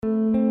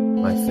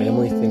My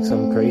Family Thinks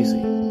I'm Crazy,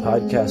 a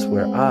podcast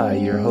where I,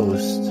 your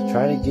host,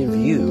 try to give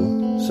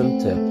you some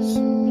tips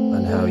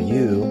on how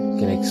you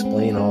can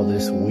explain all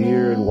this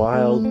weird,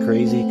 wild,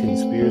 crazy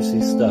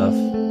conspiracy stuff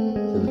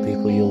to the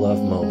people you love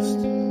most.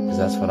 Because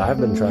that's what I've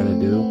been trying to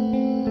do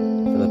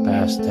for the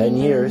past 10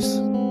 years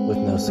with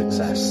no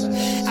success.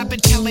 I've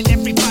been telling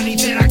everybody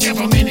that our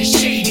government is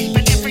shady,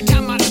 but every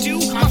time I do,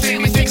 my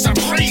family thinks I'm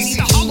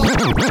crazy.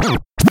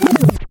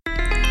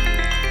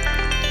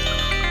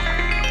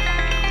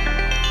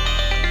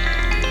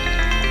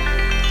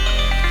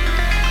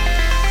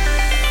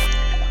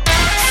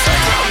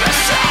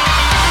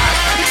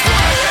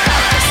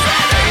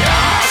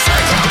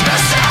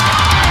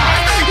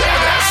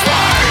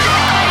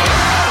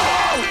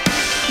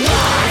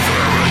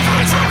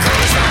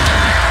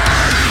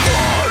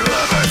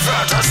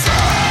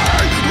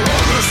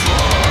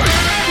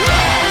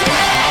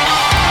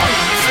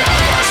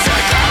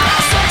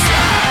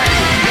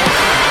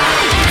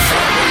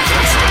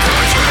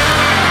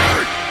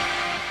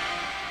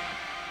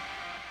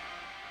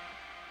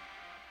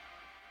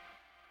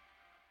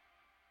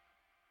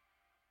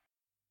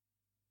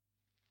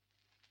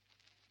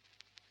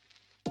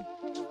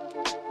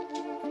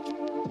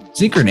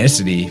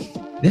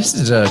 Synchronicity. This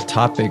is a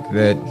topic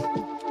that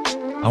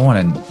I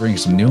want to bring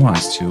some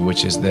nuance to,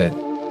 which is that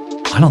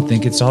I don't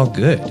think it's all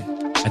good.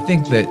 I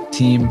think that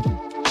Team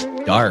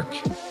Dark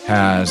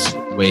has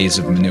ways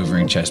of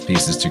maneuvering chess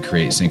pieces to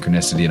create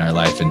synchronicity in our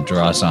life and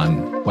draw us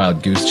on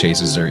wild goose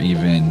chases or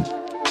even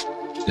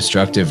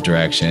destructive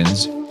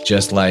directions,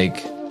 just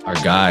like our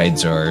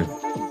guides or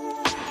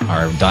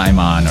our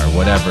daimon or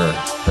whatever,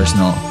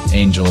 personal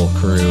angel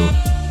crew,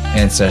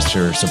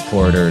 ancestor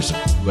supporters,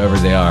 whoever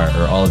they are,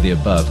 or all of the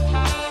above.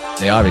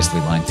 They obviously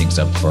line things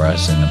up for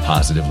us in a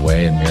positive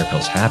way and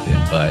miracles happen,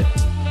 but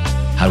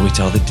how do we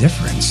tell the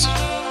difference?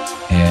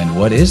 And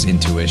what is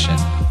intuition?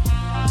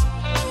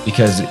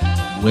 Because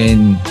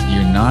when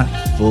you're not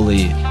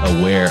fully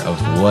aware of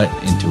what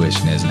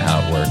intuition is and how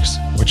it works,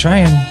 we're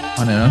trying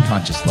on an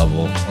unconscious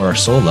level, or our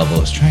soul level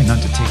is trying not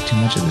to take too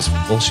much of this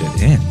bullshit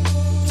in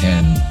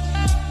and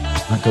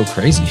not go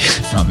crazy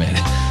from it.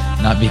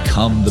 Not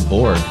become the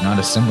Borg, not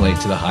assimilate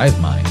to the hive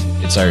mind.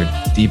 It's our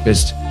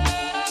deepest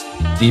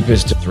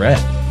threat,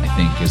 I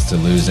think, is to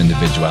lose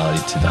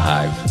individuality to the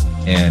hive.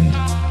 And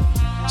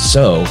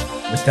so,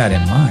 with that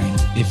in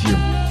mind, if you're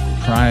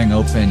prying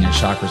open your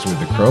chakras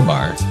with a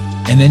crowbar,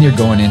 and then you're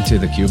going into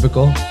the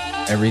cubicle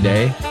every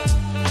day,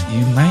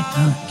 you might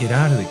not get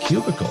out of the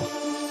cubicle.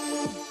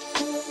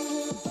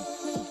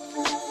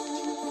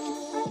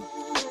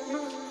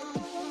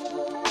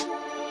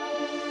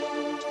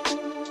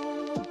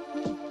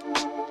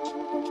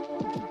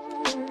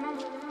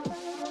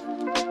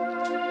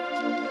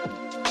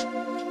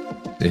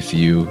 If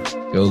you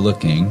go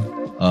looking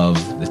of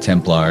the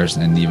Templars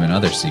and even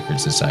other secret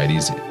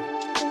societies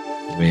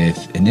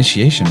with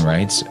initiation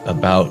rites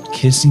about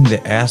kissing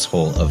the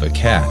asshole of a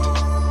cat,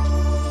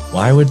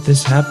 why would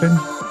this happen?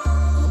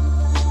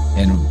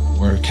 And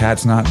were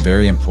cats not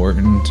very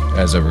important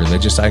as a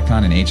religious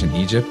icon in ancient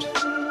Egypt?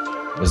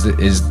 Is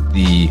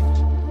the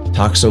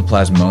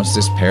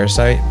toxoplasmosis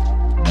parasite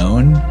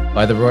known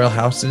by the royal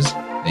houses?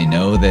 They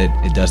know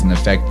that it doesn't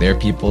affect their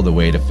people the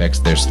way it affects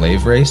their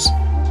slave race?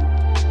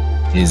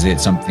 Is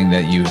it something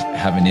that you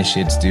have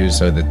initiates do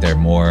so that they're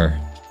more...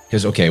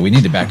 Because, okay, we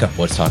need to back up.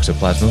 What's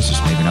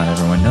toxoplasmosis? Maybe not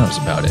everyone knows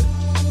about it.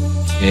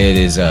 It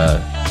is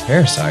a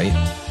parasite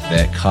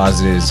that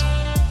causes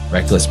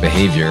reckless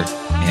behavior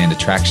and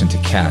attraction to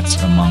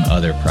cats, among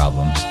other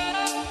problems.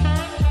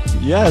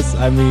 Yes,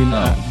 I mean,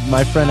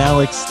 my friend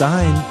Alex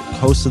Stein,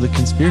 host of the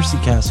Conspiracy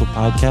Castle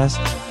podcast,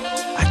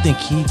 I think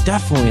he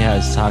definitely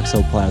has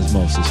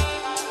toxoplasmosis.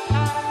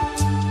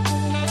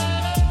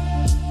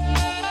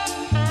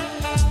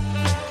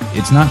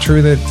 It's not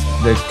true that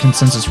the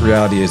consensus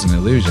reality is an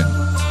illusion.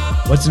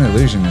 What's an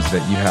illusion is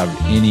that you have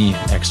any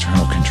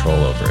external control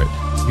over it.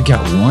 You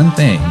got one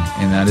thing,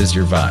 and that is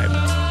your vibe.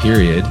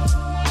 Period.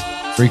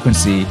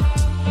 Frequency,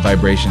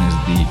 vibration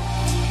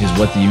is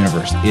what the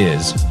universe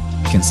is.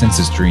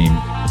 Consensus dream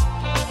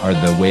are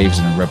the waves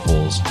and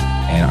ripples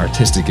and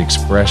artistic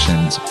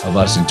expressions of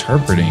us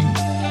interpreting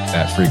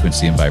that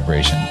frequency and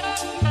vibration.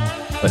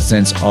 But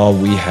since all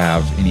we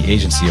have any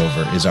agency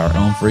over is our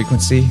own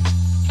frequency,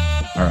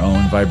 our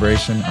own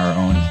vibration, our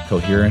own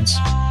coherence,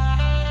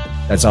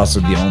 that's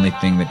also the only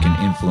thing that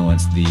can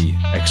influence the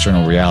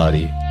external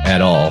reality at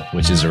all,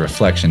 which is a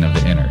reflection of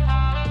the inner.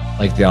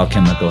 Like the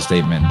alchemical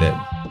statement that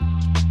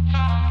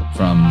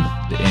from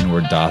the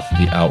inward doth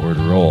the outward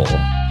roll,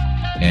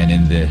 and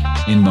in the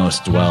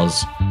inmost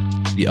dwells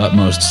the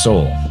utmost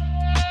soul.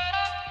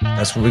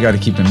 That's what we got to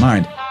keep in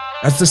mind.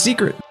 That's the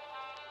secret.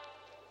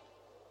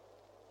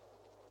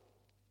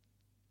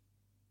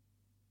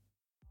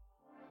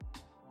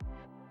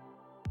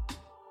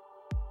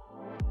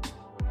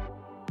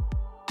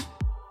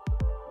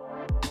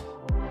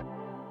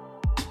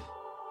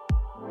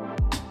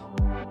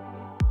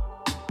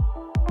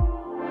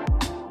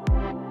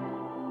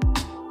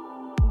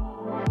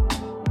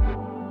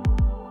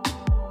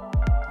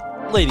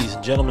 Ladies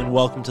and gentlemen,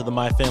 welcome to the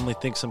My Family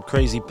Thinks I'm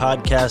Crazy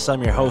podcast.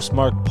 I'm your host,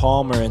 Mark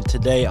Palmer, and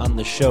today on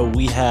the show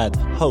we had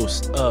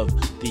host of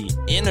the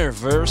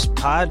Innerverse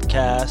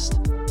podcast,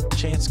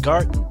 Chance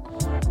Garton.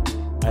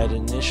 I had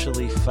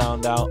initially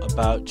found out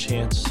about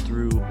Chance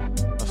through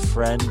a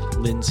friend,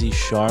 Lindsay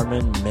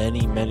Sharman,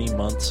 many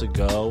months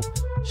ago.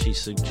 She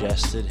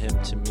suggested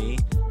him to me,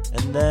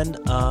 and then,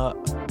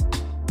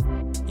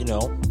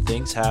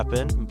 things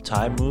happen,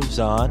 time moves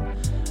on.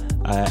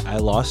 I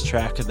lost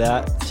track of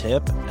that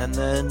tip, and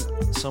then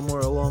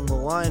somewhere along the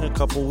line a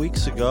couple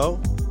weeks ago,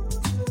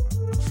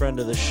 a friend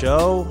of the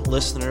show,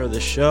 listener of the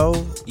show,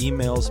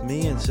 emails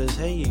me and says,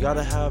 hey, you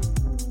gotta have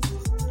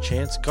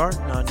Chance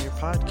Garton on your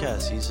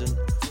podcast. He's an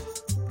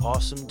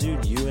awesome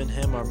dude. You and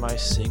him are my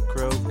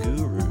synchro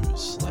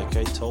gurus, like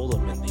I told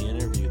him in the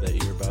interview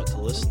that you're about to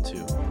listen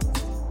to.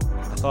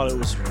 I thought it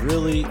was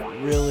really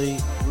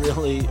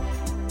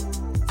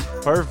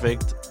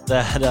perfect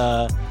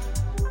that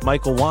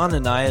Michael Wan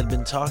and I had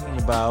been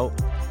talking about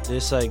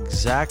this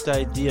exact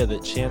idea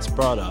that Chance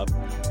brought up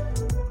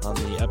on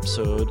the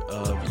episode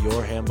of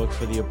Your Handbook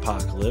for the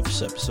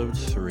Apocalypse, episode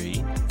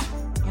 3.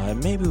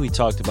 Maybe we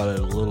talked about it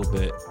a little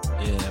bit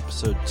in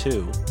episode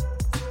 2.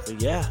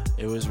 But yeah,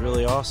 it was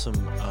really awesome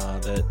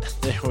that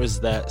there was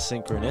that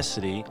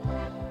synchronicity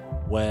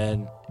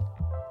when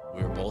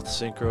we were both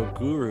synchro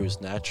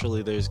gurus.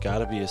 Naturally, there's got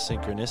to be a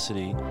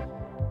synchronicity.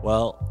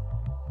 Well,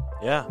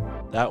 yeah,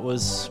 that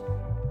was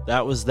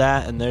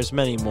that, and there's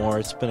many more.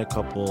 It's been a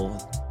couple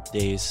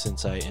days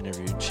since I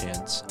interviewed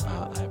Chance.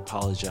 I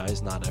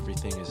apologize, not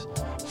everything is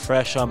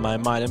fresh on my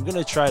mind. I'm going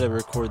to try to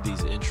record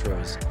these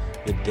intros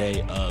the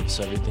day of,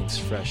 so everything's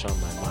fresh on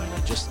my mind.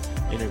 I just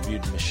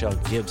interviewed Michelle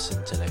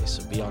Gibson today,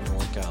 so be on the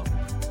lookout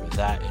for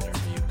that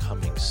interview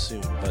coming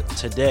soon. But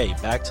today,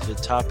 back to the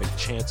topic,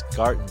 Chance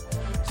Garton.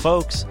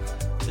 Folks,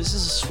 this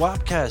is a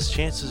Swapcast.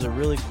 Chance is a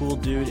really cool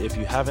dude. If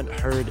you haven't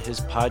heard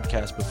his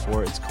podcast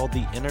before, it's called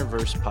the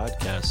Innerverse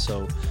podcast.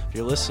 So if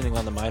you're listening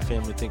on the My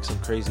Family Thinks I'm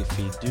Crazy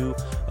feed, do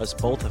us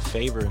both a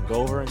favor and go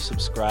over and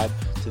subscribe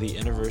to the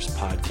Innerverse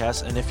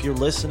podcast. And if you're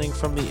listening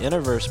from the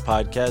Innerverse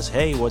podcast,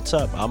 hey, what's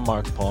up? I'm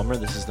Mark Palmer.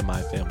 This is the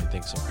My Family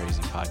Thinks I'm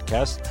Crazy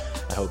podcast.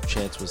 I hope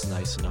Chance was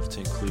nice enough to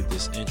include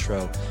this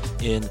intro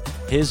in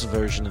his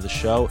version of the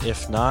show.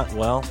 If not,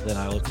 well, then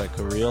I look like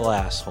a real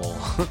asshole.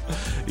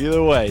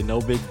 Either way, no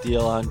big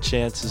deal on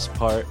Chance's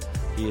part.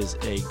 He is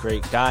a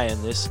great guy,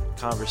 and this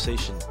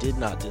conversation did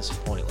not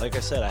disappoint. Like I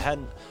said, I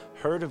hadn't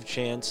heard of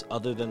Chance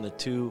other than the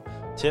 2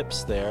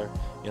 tips there,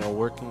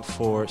 working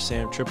for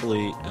Sam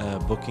Tripoli,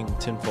 booking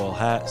Tinfoil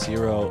Hat,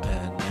 Zero,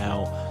 and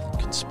now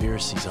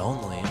Conspiracies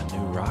Only, a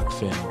new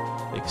Rockfin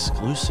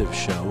exclusive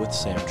show with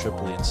Sam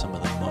Tripoli and some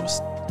of the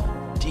most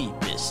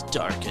deepest,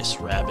 darkest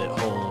rabbit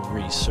hole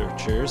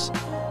researchers.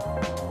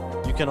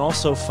 You can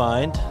also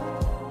find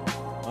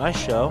my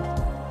show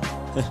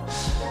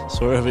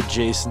sort of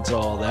adjacent to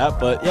all that,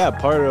 but yeah,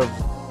 part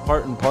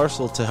and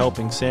parcel to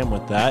helping Sam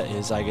with that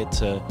is I get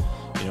to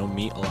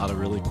meet a lot of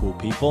really cool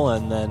people,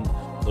 and then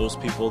those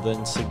people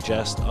then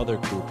suggest other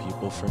cool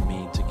people for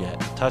me to get in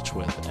touch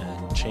with,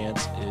 and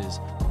Chance is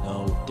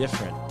no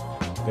different.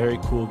 Very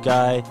cool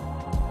guy.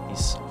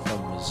 He's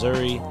from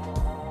Missouri.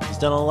 He's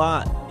done a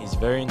lot. He's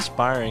very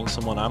inspiring,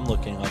 someone I'm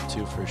looking up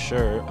to for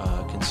sure,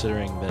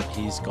 considering that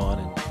he's gone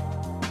and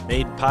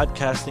made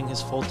podcasting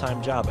his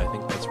full-time job. I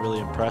think that's really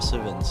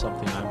impressive and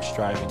something I'm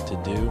striving to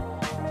do.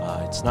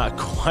 It's not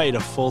quite a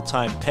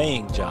full-time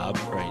paying job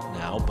right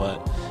now,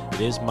 but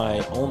it is my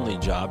only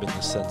job in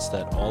the sense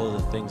that all of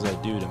the things I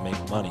do to make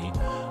money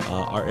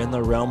are in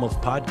the realm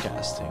of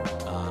podcasting.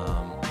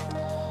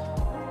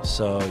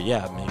 So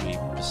yeah, maybe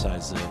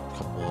besides a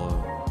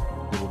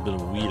little bit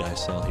of weed I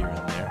sell here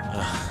and there.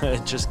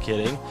 Just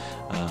kidding.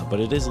 But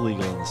it is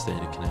legal in the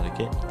state of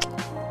Connecticut.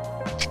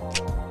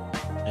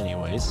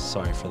 Anyways,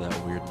 sorry for that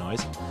weird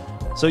noise.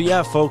 So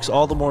yeah, folks,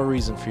 all the more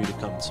reason for you to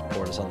come and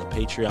support us on the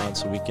Patreon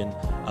so we can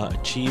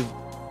achieve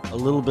a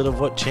little bit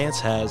of what Chance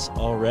has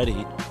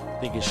already. I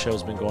think his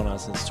show's been going on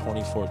since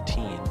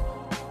 2014,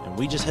 and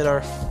we just hit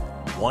our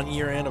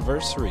 1-year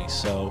anniversary.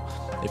 So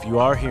if you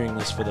are hearing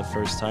this for the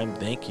first time,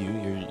 thank you.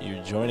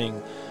 You're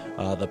joining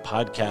the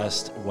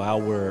podcast while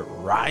we're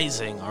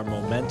rising. Our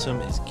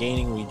momentum is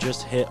gaining. We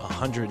just hit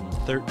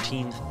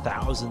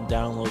 113,000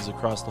 downloads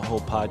across the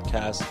whole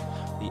podcast.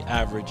 The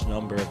average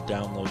number of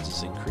downloads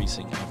is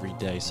increasing every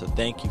day. So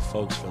thank you,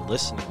 folks, for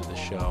listening to the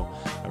show.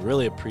 I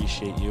really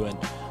appreciate you. And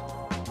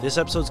this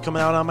episode's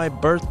coming out on my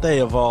birthday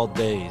of all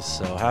days.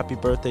 So happy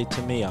birthday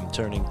to me. I'm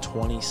turning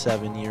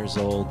 27 years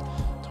old,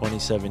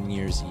 27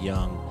 years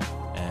young.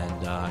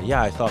 And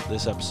I thought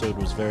this episode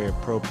was very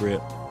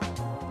appropriate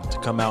to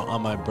come out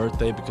on my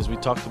birthday because we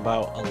talked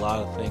about a lot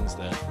of things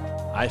that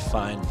I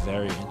find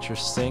very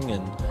interesting.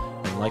 And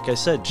like I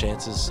said,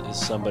 Chance is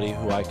somebody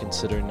who I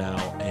consider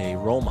now a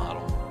role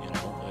model.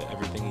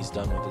 Everything he's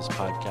done with his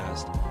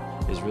podcast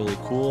is really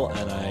cool,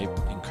 and I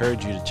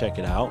encourage you to check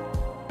it out.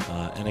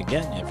 And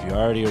again, if you're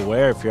already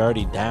aware, if you're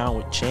already down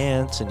with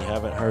Chance and you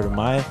haven't heard of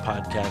my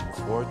podcast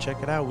before, check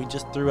it out. We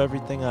just threw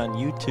everything on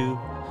YouTube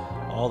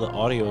all the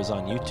audio is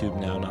on YouTube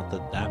now. Not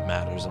that that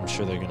matters. I'm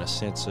sure they're going to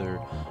censor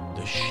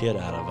the shit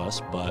out of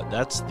us, but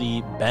that's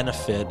the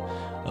benefit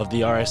of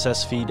the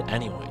RSS feed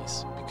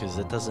anyways, because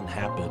it doesn't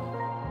happen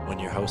when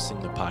you're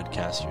hosting the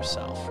podcast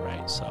yourself,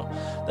 right? So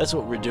that's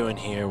what we're doing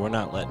here. We're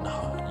not letting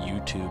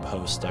YouTube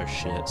host our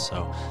shit.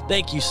 So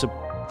thank you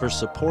for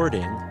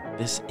supporting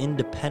this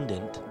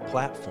independent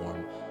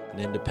platform, an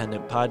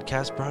independent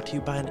podcast brought to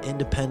you by an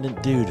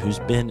independent dude who's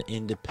been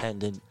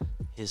independent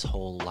his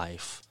whole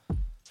life.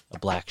 A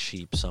black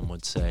sheep, some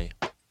would say.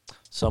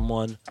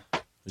 Someone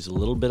who's a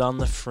little bit on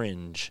the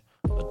fringe,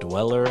 a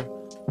dweller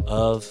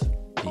of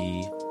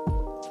the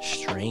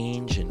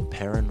strange and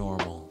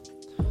paranormal.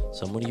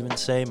 Some would even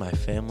say my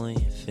family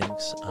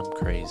thinks I'm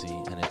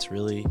crazy, and it's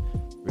really,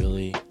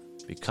 really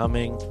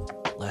becoming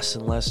less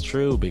and less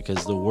true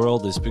because the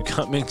world is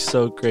becoming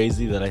so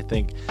crazy that I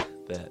think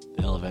that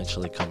they'll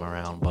eventually come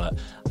around. But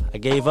I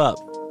gave up.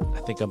 I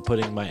think I'm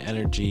putting my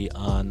energy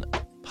on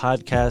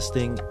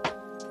podcasting,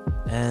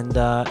 and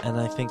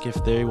I think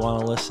if they want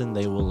to listen,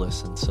 they will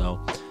listen. So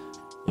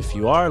if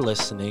you are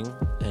listening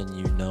and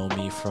you know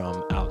me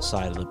from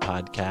outside of the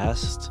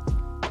podcast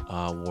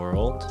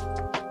world,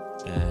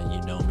 and you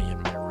know me in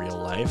my real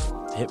life,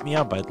 hit me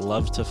up. I'd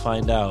love to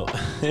find out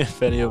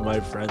if any of my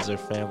friends or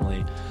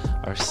family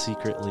are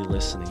secretly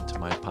listening to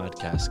my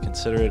podcast.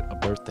 Consider it a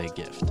birthday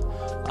gift.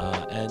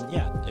 And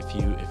yeah, if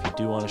you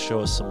do want to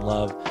show us some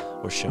love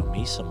or show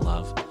me some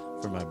love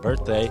for my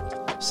birthday,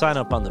 sign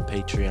up on the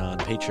Patreon,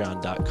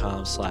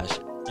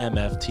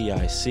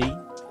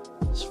 patreon.com/MFTIC.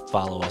 Just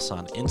follow us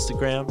on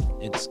Instagram.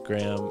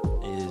 Instagram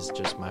is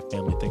just My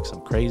Family Thinks I'm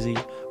Crazy.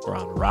 We're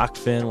on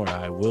Rockfin, where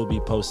I will be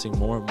posting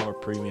more and more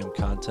premium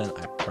content.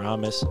 I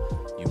promise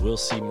you will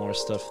see more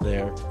stuff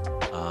there.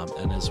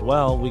 And as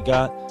well, we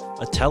got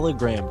a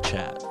Telegram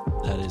chat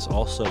that is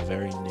also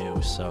very new.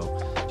 So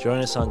join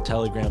us on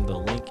Telegram. The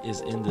link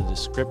is in the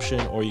description,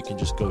 or you can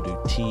just go to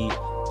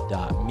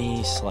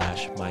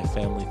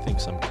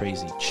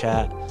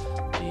t.me/myfamilythinksimcrazychat.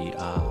 The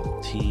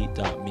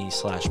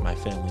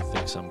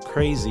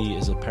t.me/myfamilythinksimcrazy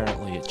is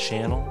apparently a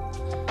channel,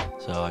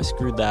 so I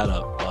screwed that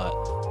up. But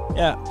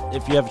yeah,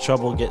 if you have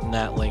trouble getting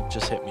that link,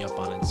 just hit me up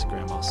on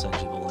Instagram. I'll send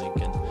you the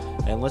link,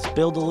 and let's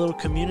build a little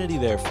community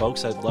there,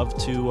 folks. I'd love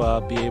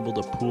to be able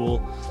to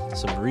pool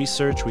some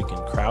research. We can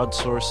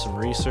crowdsource some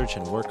research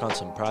and work on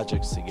some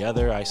projects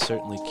together. I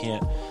certainly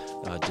can't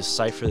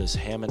decipher this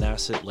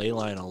Hammonasset ley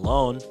line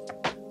alone.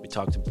 We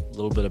talked a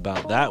little bit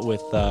about that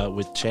with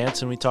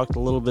Chance, and we talked a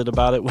little bit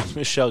about it with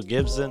Michelle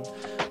Gibson.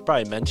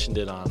 Probably mentioned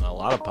it on a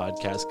lot of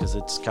podcasts because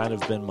it's kind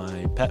of been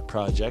my pet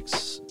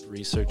projects,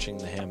 researching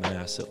the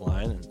Hammonasset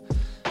line,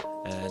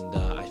 and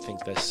I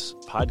think this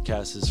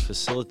podcast is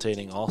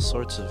facilitating all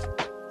sorts of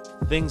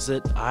things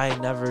that I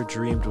never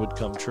dreamed would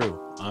come true,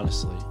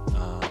 honestly.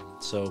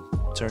 So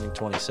turning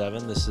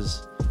 27, this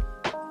is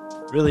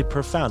really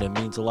profound. It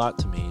means a lot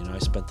to me. You know, I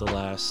spent the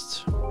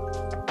last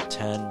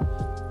 10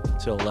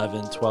 to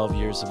 11, 12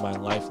 years of my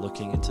life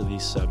looking into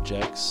these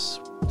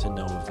subjects to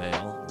no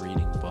avail,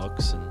 reading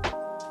books, and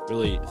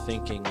really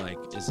thinking, like,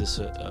 is this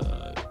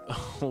a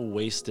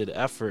wasted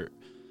effort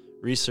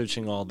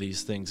researching all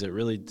these things? It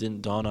really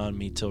didn't dawn on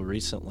me till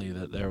recently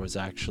that there was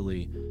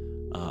actually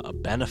a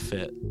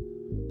benefit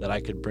that I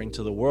could bring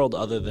to the world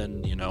other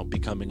than, you know,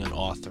 becoming an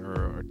author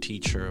or a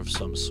teacher of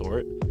some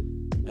sort.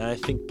 And I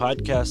think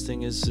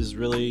podcasting is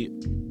really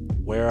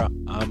where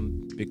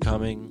I'm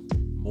becoming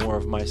more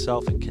of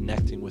myself and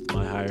connecting with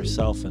my higher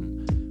self.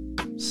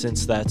 And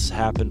since that's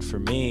happened for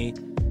me,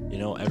 you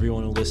know,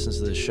 everyone who listens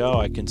to the show,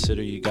 I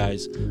consider you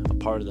guys a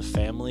part of the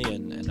family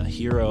and a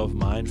hero of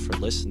mine for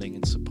listening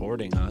and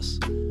supporting us.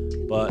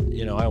 But,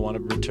 you know, I want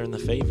to return the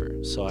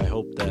favor. So I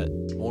hope that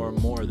more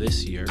and more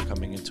this year,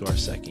 coming into our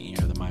second year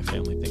of the My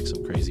Family Thinks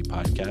I'm Crazy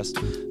podcast,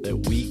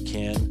 that we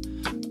can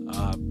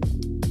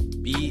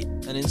be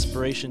an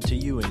inspiration to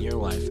you in your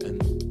life.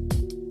 And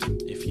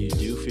if you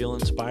do feel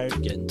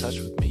inspired, get in touch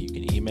with me. You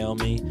can email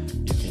me.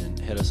 You can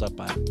hit us up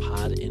at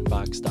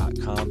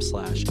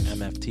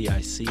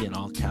podinbox.com/MFTIC in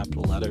all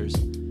capital letters,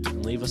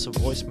 and leave us a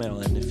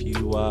voicemail. And if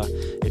you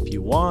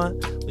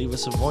want, leave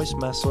us a voice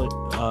message,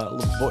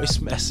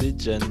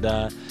 and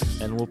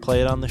we'll play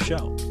it on the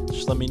show.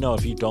 Just let me know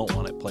if you don't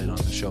want it played on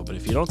the show. But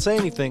if you don't say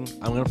anything,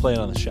 I'm going to play it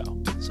on the show.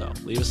 So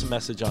leave us a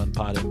message on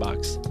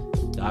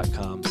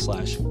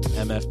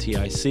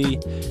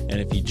podinbox.com/MFTIC. And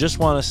if you just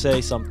want to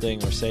say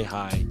something or say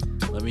hi,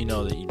 let me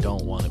know that you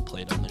don't want it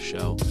played on the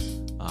show.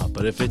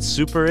 But if it's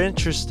super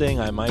interesting,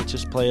 I might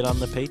just play it on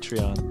the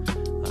Patreon.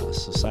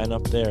 So sign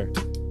up there,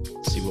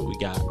 see what we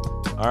got.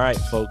 All right,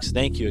 folks,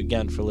 thank you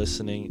again for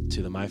listening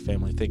to the My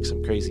Family Thinks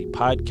I'm Crazy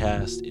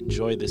podcast.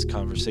 Enjoy this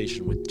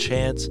conversation with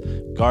Chance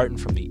Garton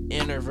from the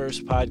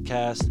Innerverse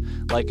podcast.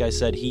 Like I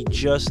said, he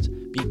just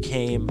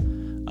became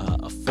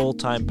a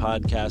full-time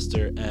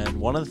podcaster,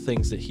 and one of the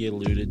things that he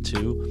alluded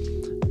to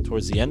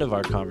towards the end of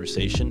our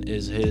conversation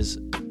is his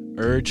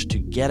urge to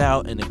get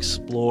out and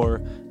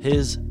explore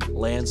his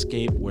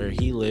landscape where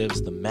he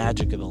lives, the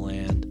magic of the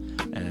land,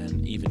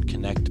 and even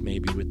connect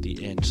maybe with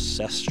the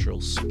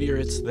ancestral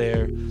spirits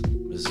there.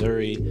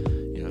 Missouri,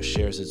 you know,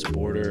 shares its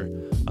border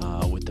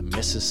with the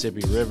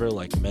Mississippi River,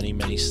 like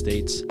many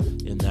states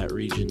in that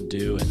region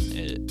do.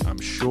 And I'm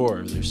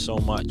sure there's so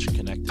much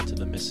connected to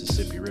the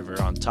Mississippi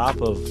River on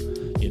top of,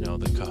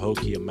 the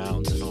Cahokia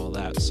Mountains and all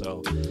that.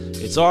 So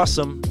it's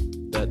awesome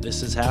that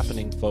this is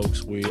happening,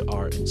 folks. We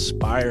are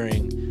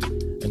inspiring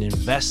an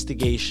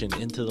investigation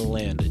into the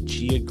land, a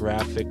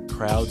geographic,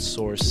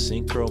 crowdsourced,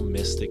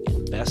 synchromistic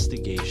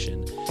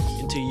investigation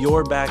into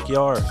your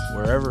backyard,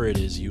 wherever it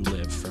is you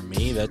live. For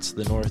me, that's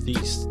the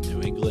Northeast,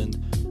 New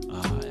England,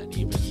 and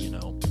even,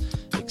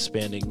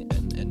 expanding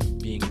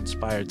and being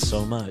inspired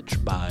so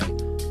much by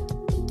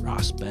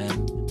Ross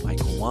Ben,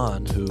 Michael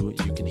Wan, who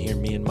you can hear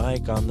me and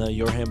Mike on the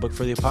Your Handbook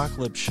for the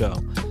Apocalypse show.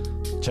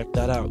 Check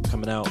that out,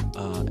 coming out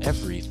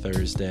every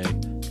Thursday.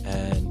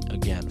 And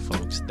again,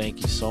 folks,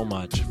 thank you so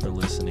much for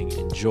listening.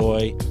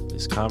 Enjoy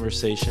this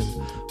conversation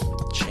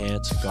with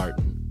Chance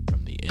Garton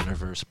from the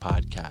Interverse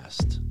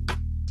Podcast.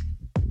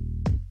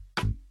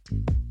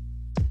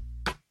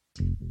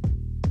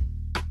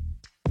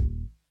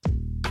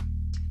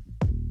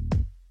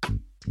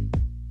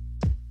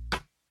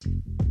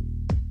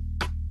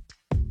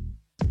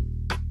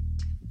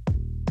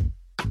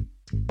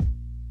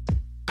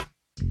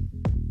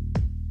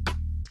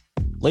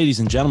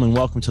 Ladies and gentlemen,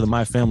 welcome to the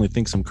My Family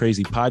Thinks I'm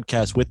Crazy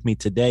podcast. With me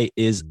today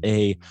is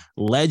a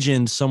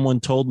legend. Someone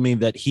told me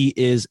that he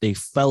is a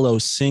fellow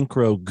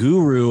synchro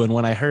guru. And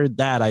when I heard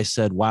that, I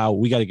said, wow,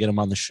 we got to get him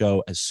on the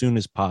show as soon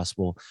as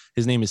possible.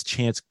 His name is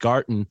Chance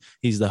Garton.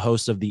 He's the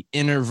host of the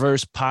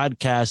Interverse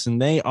podcast.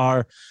 And they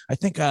are, I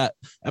think,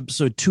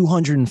 episode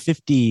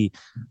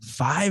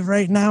 255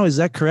 right now. Is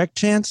that correct,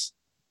 Chance?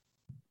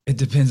 It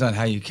depends on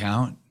how you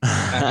count.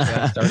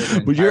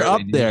 But you're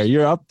up there.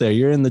 You're up there.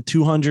 You're in the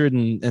 200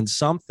 and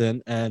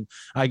something. And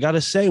I got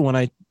to say, when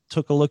I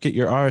took a look at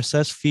your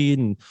RSS feed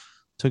and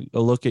took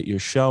a look at your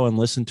show and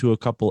listened to a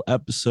couple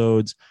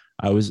episodes,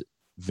 I was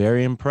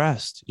very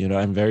impressed.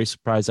 I'm very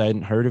surprised I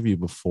hadn't heard of you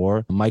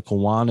before. Michael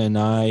Wan and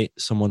I,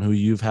 someone who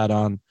you've had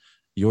on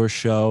your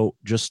show,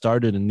 just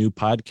started a new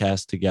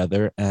podcast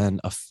together. And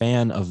a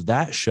fan of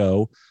that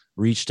show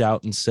reached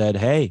out and said,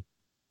 hey,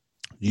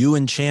 you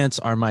and Chance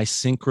are my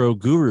synchro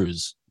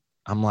gurus.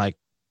 I'm like,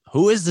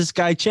 who is this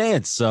guy,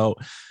 Chance? So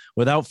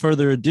without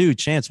further ado,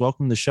 Chance,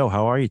 welcome to the show.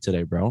 How are you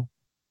today, bro?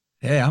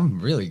 Hey, I'm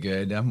really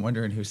good. I'm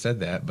wondering who said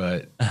that,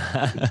 but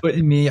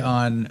putting me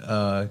on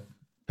a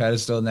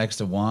pedestal next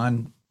to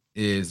Juan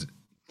is,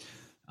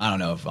 I don't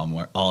know if I'm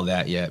all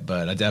that yet,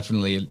 but I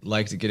definitely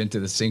like to get into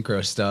the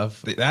synchro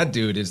stuff. That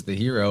dude is the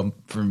hero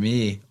for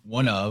me.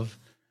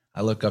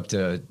 I look up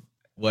to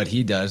what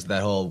he does,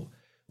 that whole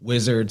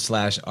wizard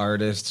 /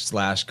 artist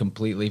 /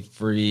 completely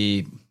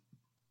free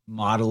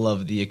model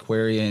of the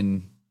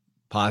Aquarian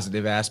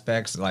positive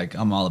aspects. Like,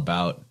 I'm all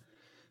about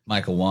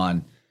Michael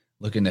Wan,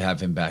 looking to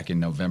have him back in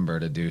November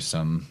to do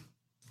some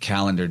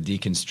calendar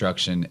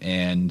deconstruction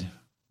and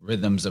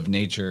rhythms of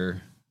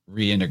nature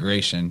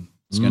reintegration.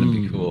 It's going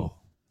to be cool.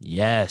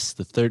 Yes,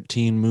 the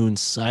 13 moon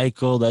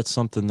cycle. That's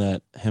something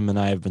that him and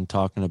I have been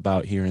talking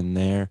about here and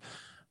there.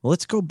 Well,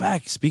 let's go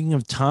back. Speaking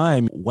of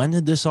time, when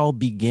did this all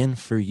begin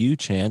for you,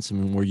 Chance? I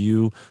mean, were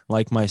you,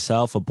 like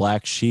myself, a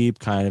black sheep,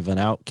 kind of an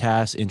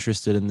outcast,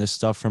 interested in this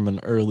stuff from an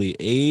early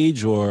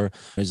age, or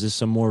is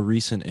this a more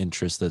recent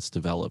interest that's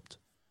developed?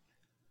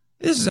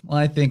 This is,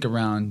 I think,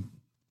 around,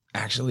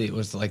 actually, it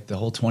was like the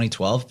whole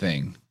 2012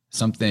 thing.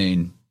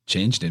 Something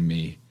changed in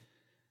me,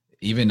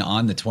 even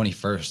on the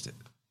 21st,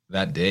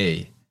 that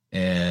day.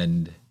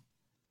 And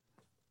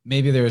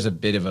maybe there was a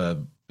bit of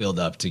a build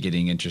up to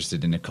getting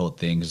interested in occult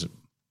things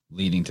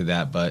leading to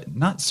that, but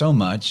not so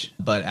much.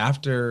 But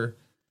after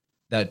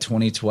that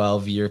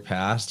 2012 year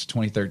passed,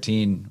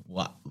 2013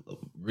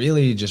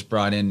 really just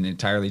brought in an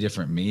entirely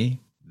different me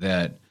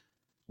that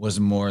was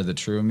more the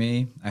true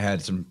me. I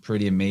had some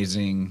pretty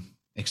amazing,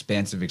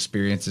 expansive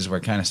experiences where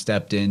I kind of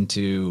stepped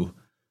into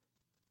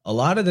a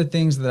lot of the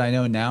things that I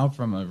know now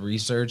from a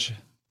research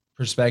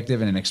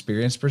perspective and an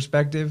experience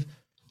perspective.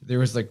 There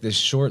was like this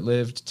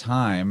short-lived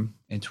time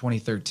in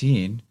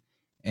 2013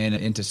 and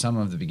into some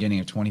of the beginning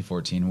of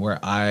 2014 where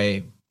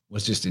I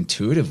was just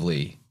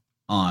intuitively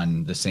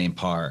on the same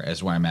par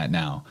as where I'm at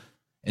now.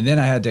 And then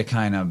I had to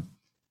kind of,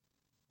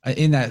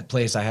 in that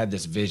place, I had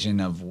this vision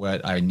of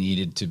what I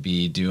needed to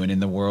be doing in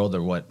the world,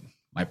 or what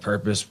my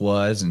purpose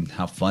was and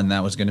how fun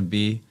that was going to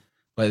be.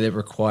 But it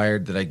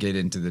required that I get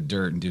into the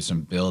dirt and do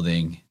some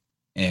building.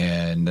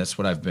 And that's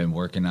what I've been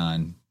working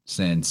on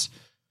since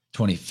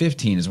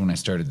 2015 is when I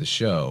started the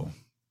show.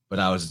 But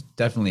I was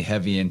definitely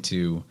heavy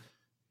into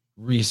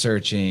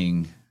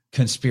researching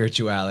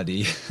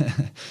conspirituality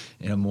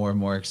in a more and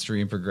more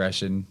extreme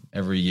progression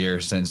every year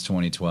since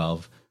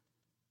 2012.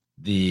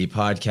 The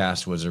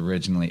podcast was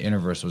originally,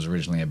 Interverse was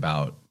originally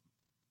about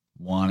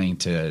wanting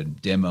to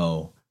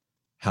demo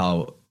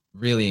how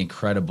really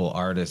incredible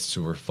artists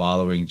who were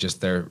following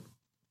just their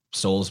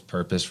soul's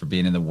purpose for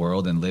being in the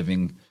world and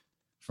living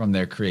from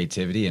their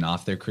creativity and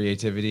off their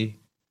creativity.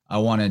 I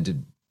wanted to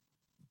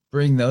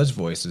bring those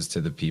voices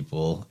to the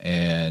people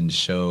and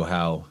show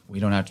how we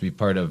don't have to be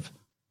part of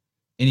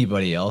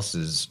anybody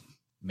else's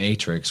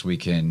matrix. We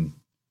can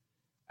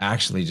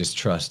actually just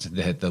trust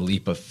that the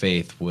leap of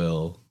faith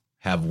will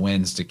have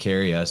winds to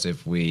carry us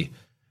if we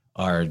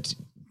are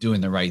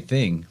doing the right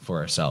thing for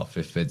ourselves.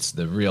 If it's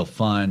the real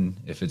fun,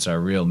 if it's our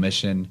real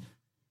mission,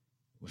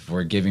 if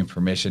we're giving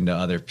permission to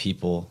other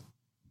people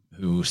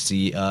who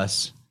see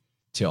us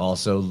to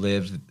also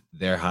live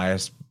their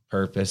highest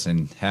purpose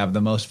and have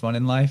the most fun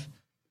in life,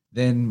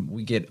 then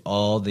we get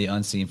all the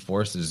unseen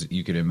forces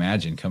you could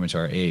imagine coming to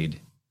our aid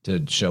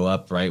to show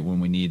up right when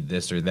we need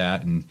this or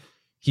that and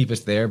keep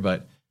us there.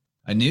 But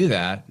I knew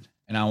that,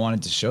 and I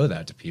wanted to show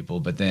that to people.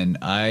 But then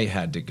I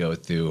had to go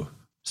through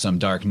some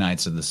dark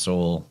nights of the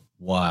soul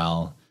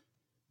while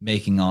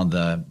making all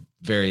the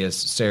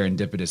various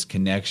serendipitous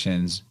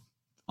connections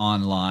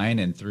online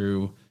and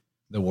through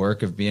the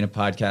work of being a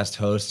podcast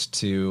host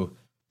to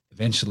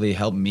eventually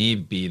help me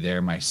be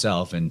there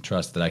myself and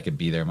trust that I could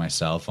be there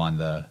myself on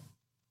the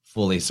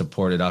fully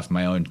supported off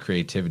my own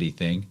creativity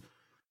thing.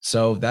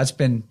 So that's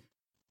been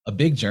a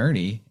big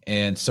journey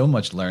and so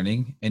much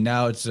learning. And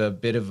now it's a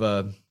bit of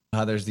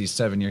how there's these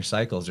 7-year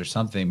cycles or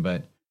something,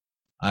 but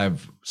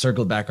I've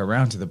circled back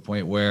around to the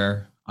point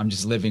where I'm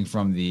just living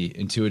from the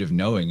intuitive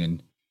knowing,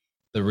 and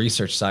the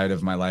research side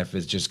of my life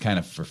is just kind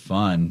of for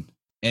fun.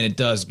 And it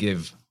does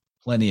give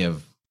plenty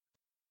of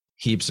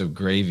heaps of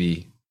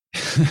gravy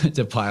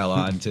to pile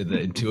on to the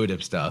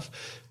intuitive stuff,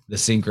 the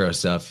synchro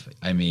stuff.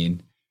 I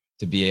mean,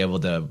 to be able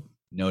to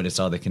notice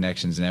all the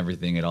connections and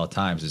everything at all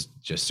times is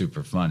just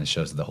super fun. It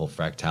shows the whole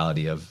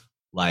fractality of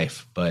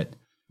life, but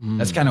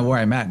that's kind of where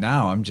I'm at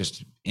now. I'm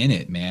just in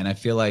it, man. I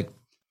feel like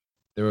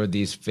there were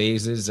these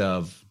phases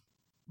of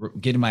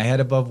getting my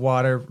head above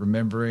water,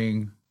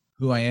 remembering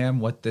who I am,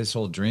 what this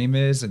whole dream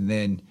is, and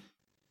then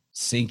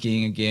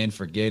sinking again,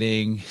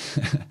 forgetting,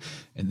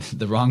 and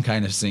the wrong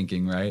kind of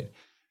sinking, right?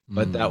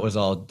 But that was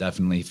all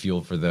definitely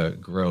fuel for the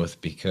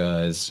growth,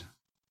 because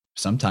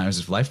sometimes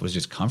if life was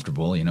just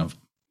comfortable, you know,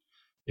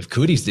 if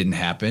cooties didn't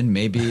happen,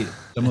 maybe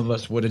some of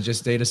us would have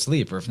just stayed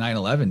asleep. Or if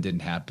 9/11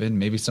 didn't happen,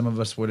 maybe some of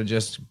us would have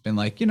just been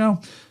like, you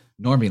know,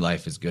 normie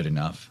life is good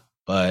enough.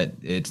 But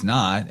it's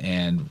not,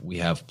 and we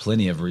have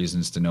plenty of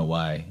reasons to know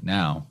why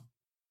now.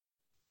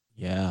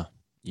 Yeah,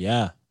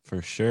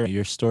 for sure.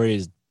 Your story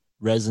is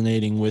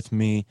resonating with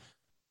me.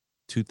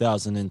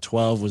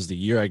 2012 was the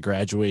year I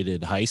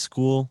graduated high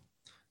school.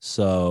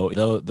 So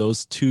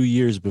those 2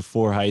 years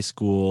before high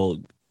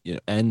school, you know,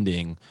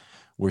 ending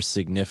were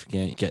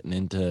significant. Getting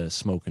into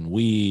smoking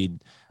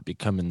weed,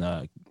 becoming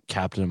the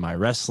captain of my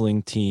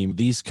wrestling team.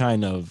 These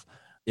kind of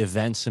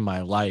events in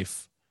my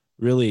life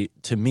really,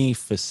 to me,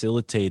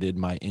 facilitated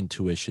my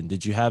intuition.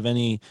 Did you have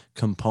any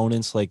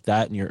components like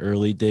that in your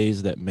early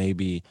days that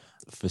maybe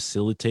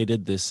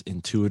facilitated this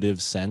intuitive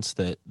sense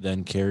that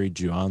then carried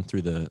you on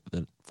through the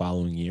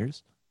following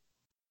years?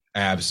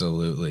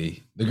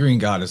 Absolutely. The Green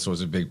Goddess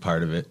was a big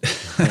part of it.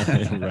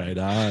 Right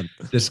on.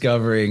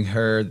 Discovering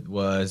her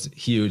was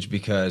huge,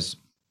 because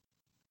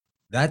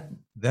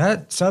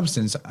that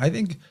substance, I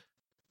think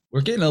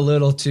we're getting a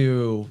little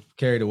too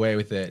carried away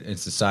with it in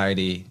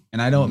society.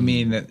 And I don't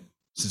mean that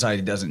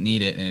society doesn't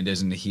need it and it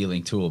isn't a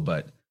healing tool,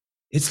 but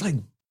it's like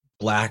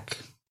black,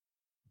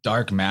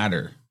 dark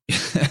matter.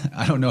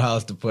 I don't know how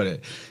else to put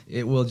it.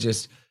 It will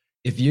just,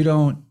 if you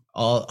don't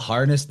all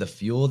harness the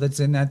fuel that's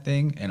in that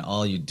thing and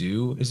all you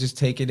do is just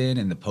take it in,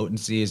 and the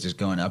potency is just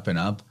going up and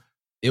up,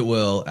 it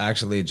will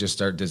actually just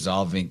start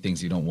dissolving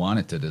things you don't want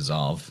it to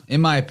dissolve,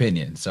 in my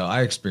opinion. So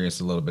I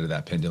experienced a little bit of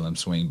that pendulum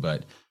swing,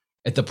 but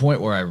at the point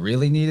where I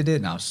really needed it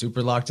and I was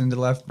super locked into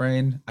the left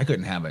brain, I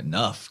couldn't have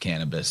enough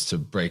cannabis to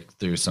break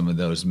through some of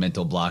those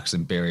mental blocks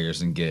and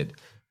barriers and get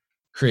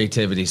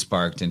creativity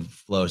sparked and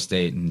flow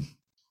state and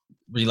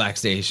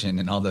relaxation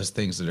and all those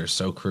things that are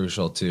so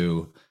crucial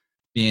to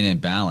being in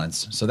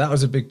balance. So that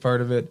was a big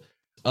part of it.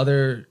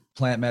 Other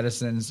plant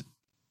medicines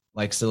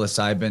like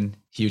psilocybin,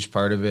 huge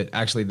part of it.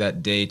 Actually,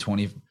 that day,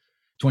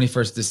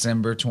 21st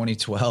December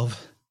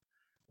 2012,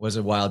 was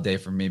a wild day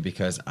for me,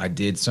 because I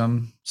did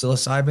some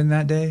psilocybin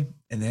that day.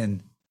 And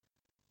then,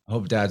 I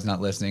hope Dad's not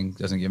listening,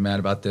 doesn't get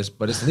mad about this,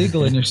 but it's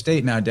legal in your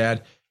state now,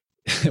 Dad.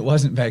 It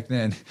wasn't back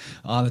then.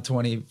 On the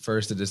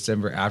 21st of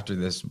December, after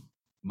this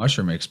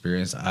mushroom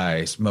experience,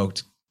 I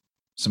smoked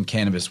some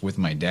cannabis with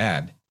my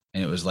dad.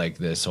 And it was like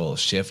this whole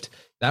shift.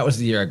 That was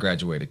the year I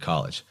graduated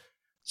college.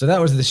 So that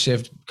was the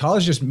shift.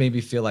 College just made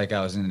me feel like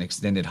I was in an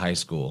extended high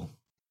school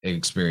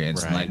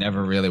experience. Right. And I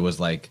never really was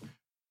like,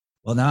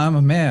 well, now I'm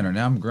a man, or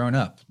now I'm grown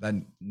up. That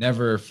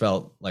never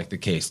felt like the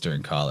case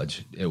during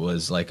college. It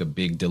was like a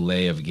big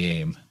delay of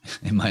game,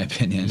 in my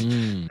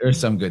opinion. There's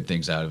some good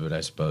things out of it,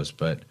 I suppose.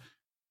 But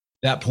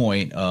that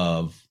point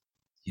of,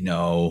 you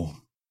know,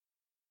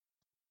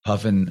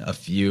 puffing a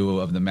few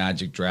of the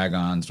magic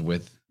dragons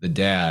with the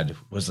dad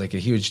was like a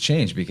huge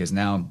change, because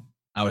now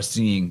I was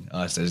seeing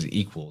us as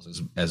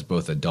equals, as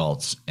both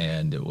adults,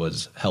 and it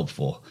was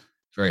helpful,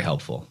 very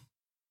helpful.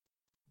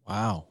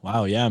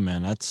 Wow. Yeah,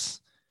 man.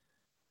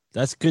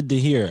 That's good to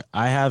hear.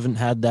 I haven't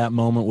had that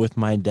moment with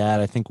my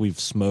dad. I think we've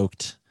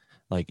smoked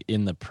like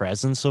in the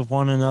presence of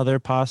one another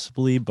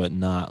possibly, but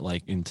not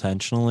like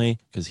intentionally,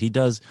 because he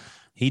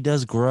He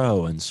does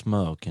grow and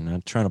smoke, and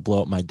I'm trying to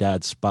blow up my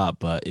dad's spot,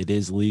 but it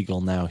is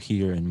legal now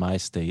here in my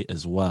state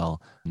as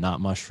well.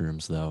 Not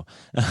mushrooms, though.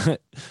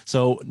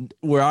 So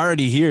we're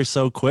already here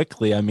so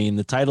quickly. I mean,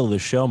 the title of the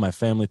show, My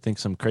Family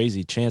Thinks I'm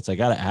Crazy. Chance, I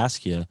got to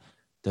ask you,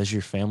 does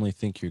your family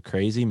think you're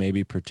crazy?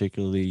 Maybe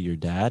particularly your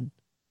dad?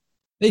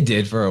 They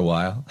did for a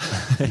while.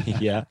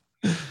 Yeah.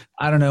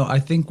 I don't know. I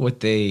think what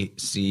they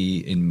see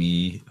in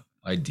me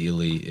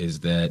ideally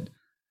is that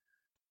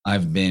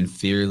I've been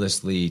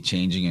fearlessly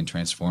changing and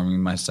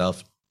transforming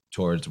myself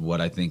towards what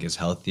I think is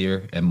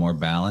healthier and more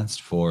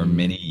balanced for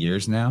many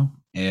years now.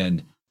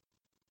 And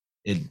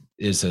it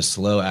is a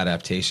slow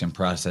adaptation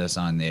process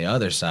on the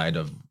other side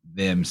of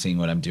them seeing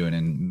what I'm doing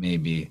and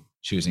maybe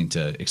choosing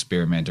to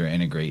experiment or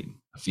integrate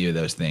a few of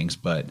those things.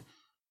 But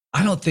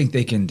I don't think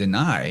they can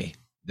deny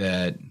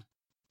that.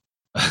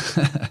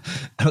 I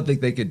don't think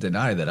they could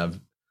deny that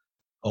I'm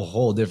a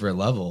whole different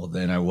level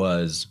than I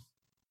was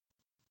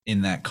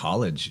in that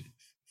college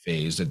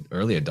phase of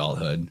early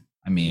adulthood.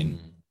 I mean,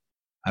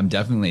 I'm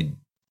definitely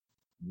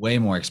way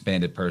more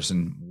expanded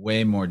person,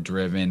 way more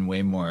driven,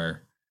 way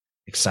more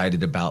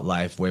excited about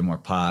life, way more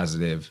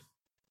positive.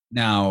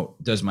 Now,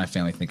 does my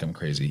family think I'm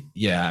crazy?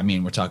 Yeah. I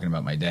mean, we're talking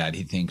about my dad.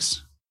 He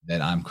thinks that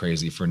I'm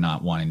crazy for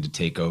not wanting to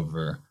take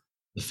over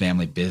the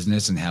family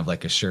business and have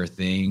like a sure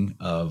thing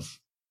of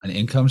an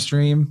income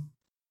stream.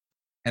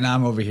 And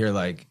I'm over here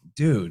like,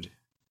 dude,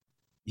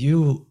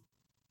 you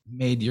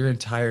made your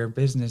entire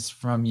business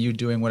from you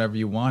doing whatever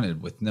you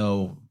wanted with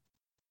no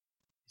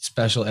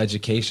special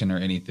education or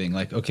anything.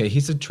 Like, okay,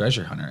 he's a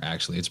treasure hunter.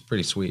 Actually, it's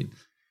pretty sweet.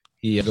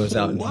 He goes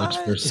out and looks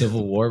for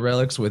Civil War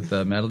relics with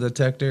a metal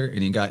detector,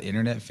 and he got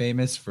internet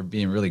famous for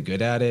being really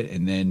good at it,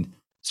 and then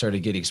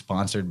started getting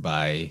sponsored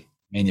by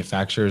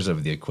manufacturers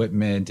of the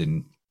equipment,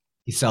 and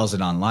he sells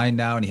it online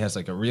now, and he has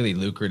like a really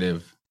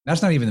lucrative.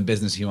 That's not even the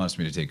business he wants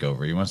me to take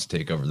over. He wants to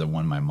take over the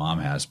one my mom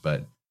has,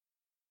 but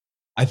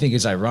I think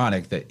it's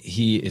ironic that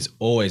he is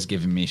always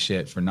giving me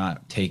shit for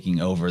not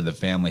taking over the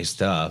family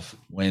stuff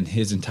when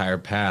his entire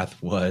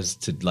path was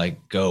to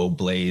like go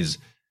blaze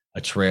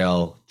a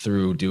trail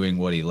through doing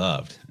what he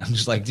loved. I'm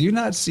just like, do you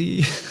not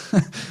see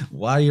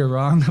why you're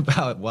wrong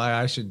about why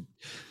I should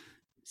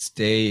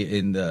stay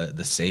in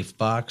the safe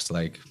box?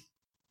 Like,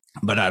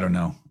 but I don't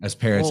know. As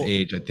parents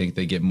age, I think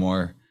they get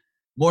more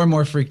and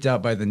more freaked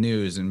out by the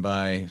news and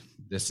by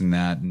this and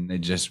that, and they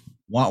just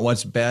want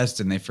what's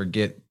best, and they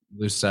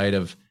lose sight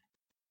of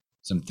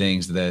some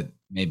things that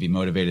maybe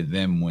motivated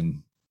them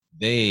when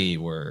they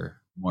were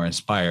more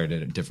inspired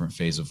at a different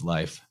phase of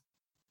life.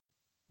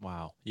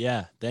 Wow.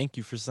 Yeah. Thank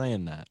you for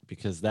saying that,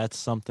 because that's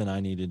something I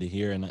needed to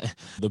hear. And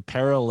the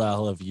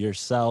parallel of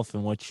yourself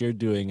and what you're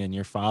doing and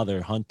your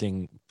father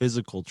hunting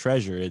physical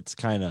treasure, it's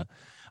kind of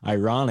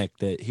ironic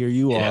that here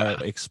you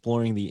are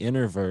exploring the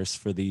innerverse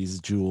for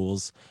these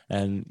jewels,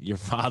 and your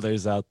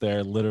father's out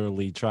there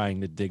literally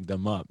trying to dig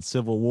them up.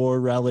 Civil War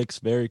relics,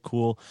 very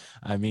cool.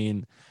 I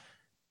mean,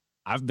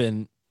 I've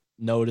been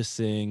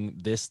noticing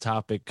this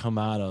topic come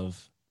out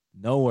of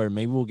nowhere.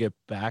 Maybe we'll get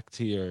back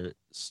to your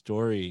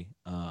story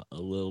a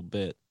little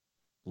bit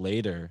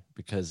later,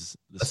 because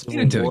the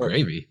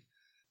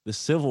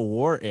Civil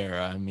War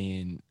era, I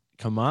mean,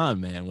 come on,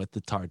 man, with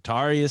the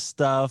Tartaria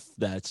stuff,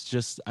 that's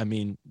just, I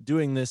mean,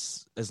 doing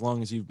this as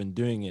long as you've been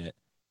doing it,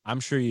 I'm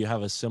sure you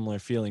have a similar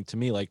feeling to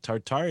me. Like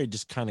Tartaria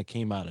just kind of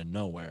came out of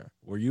nowhere.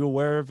 Were you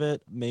aware of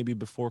it maybe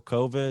before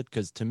COVID?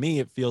 Because to me,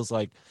 it feels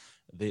like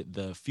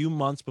the few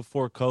months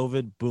before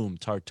COVID, boom,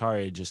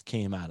 Tartaria just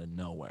came out of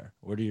nowhere.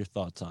 What are your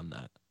thoughts on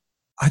that?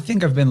 I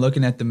think I've been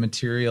looking at the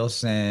material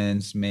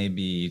since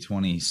maybe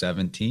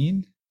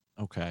 2017.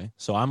 Okay,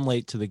 so I'm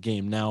late to the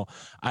game now.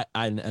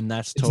 And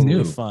that's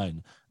totally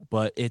fine.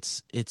 But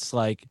it's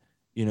like,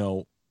 you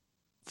know,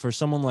 for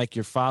someone like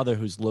your father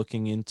who's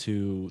looking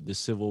into the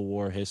Civil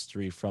War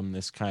history from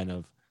this kind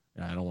of,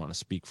 and I don't want to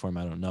speak for him,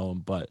 I don't know him,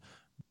 but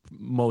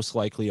most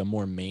likely a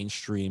more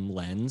mainstream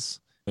lens.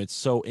 It's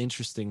so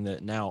interesting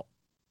that now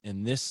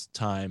in this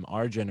time,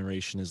 our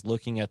generation is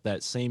looking at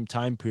that same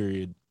time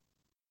period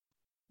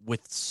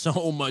with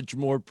so much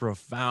more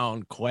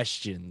profound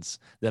questions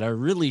that are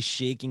really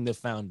shaking the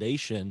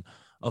foundation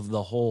of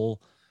the whole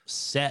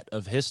set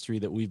of history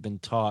that we've been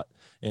taught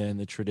in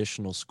the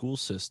traditional school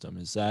system.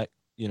 Is that,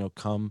 you know,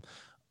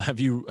 have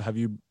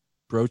you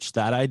broached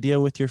that idea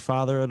with your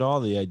father at all?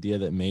 The idea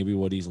that maybe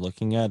what he's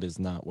looking at is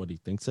not what he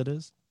thinks it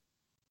is?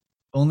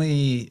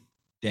 Only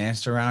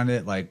danced around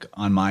it, like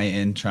on my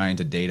end, trying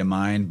to data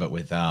mine, but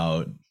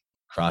without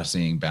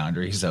crossing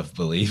boundaries of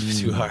belief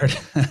too hard.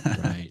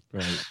 Right.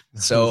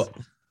 So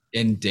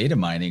in data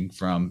mining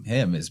from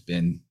him has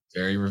been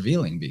very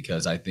revealing,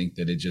 because I think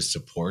that it just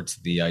supports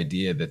the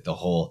idea that the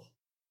whole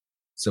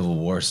Civil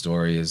War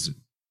story is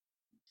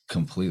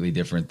completely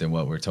different than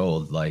what we're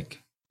told.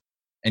 Like,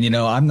 and you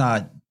know, I'm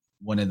not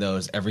one of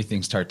those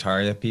everything's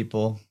Tartaria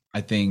people. I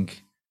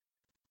think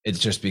it's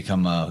just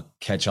become a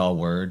catch-all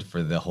word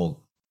for the whole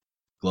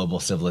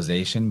global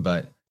civilization.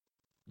 But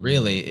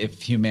really,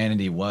 if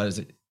humanity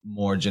was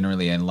more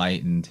generally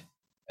enlightened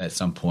at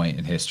some point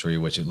in history,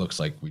 which it looks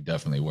like we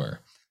definitely were,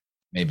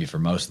 maybe for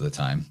most of the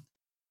time,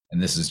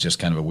 and this is just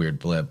kind of a weird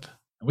blip.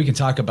 We can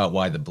talk about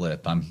why the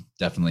blip. I'm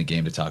definitely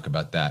game to talk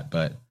about that.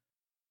 But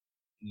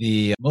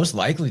the most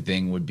likely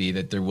thing would be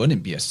that there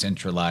wouldn't be a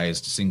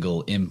centralized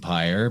single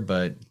empire,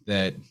 but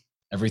that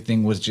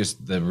everything was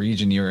just the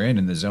region you were in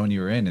and the zone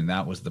you were in, and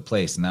that was the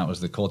place and that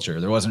was the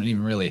culture. There wasn't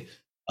even really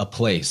a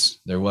place.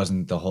 There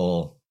wasn't the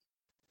whole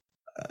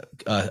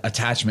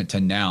attachment to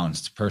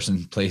nouns, to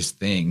person, place,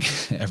 thing.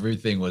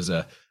 Everything was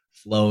a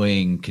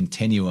flowing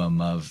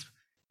continuum of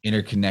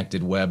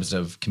interconnected webs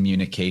of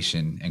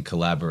communication and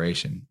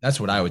collaboration. That's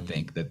what I would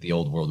think that the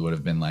old world would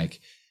have been like.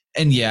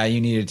 And yeah,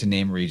 you needed to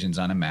name regions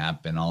on a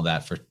map and all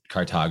that for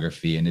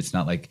cartography. And it's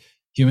not like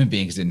human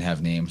beings didn't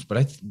have names,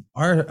 but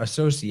our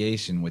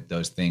association with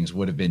those things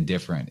would have been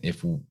different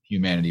if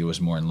humanity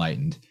was more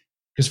enlightened.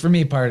 Because for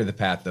me, part of the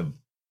path of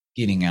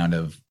getting out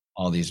of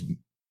all these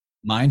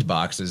mind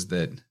boxes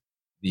that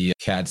the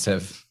cats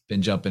have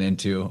been jumping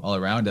into all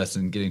around us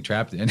and getting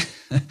trapped in,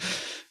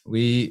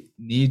 we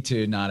need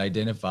to not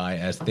identify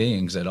as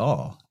things at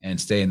all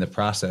and stay in the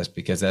process,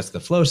 because that's the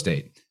flow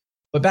state.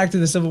 But back to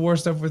the Civil War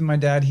stuff with my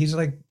dad, he's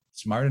like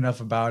smart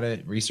enough about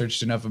it,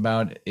 researched enough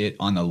about it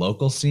on the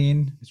local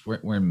scene.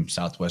 We're in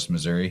Southwest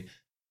Missouri.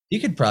 He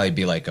could probably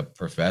be like a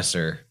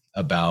professor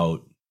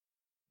about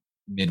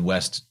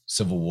Midwest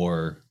Civil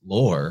War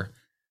lore.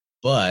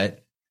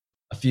 But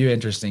a few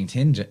interesting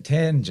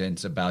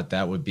tangents about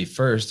that would be,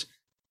 first,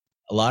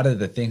 a lot of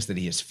the things that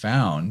he has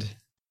found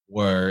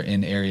were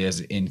in areas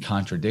in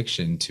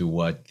contradiction to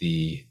what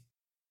the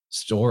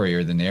story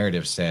or the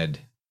narrative said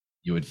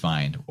you would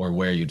find or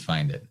where you'd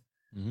find it.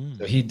 Mm.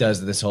 So he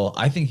does this whole,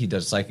 I think he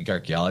does psychic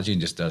archaeology and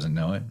just doesn't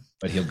know it,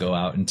 but he'll go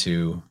out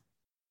into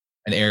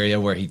an area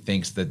where he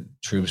thinks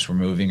that troops were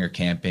moving or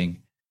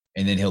camping.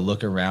 And then he'll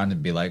look around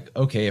and be like,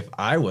 okay, if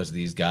I was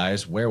these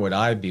guys, where would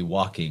I be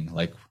walking?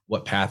 Like,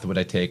 what path would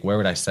I take? Where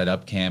would I set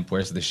up camp?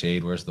 Where's the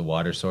shade? Where's the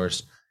water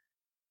source?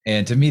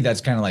 And to me,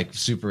 that's kind of like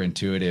super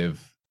intuitive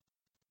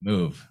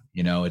move.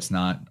 You know, it's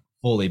not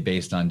fully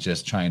based on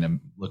just trying to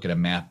look at a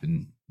map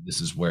and this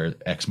is where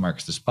X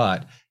marks the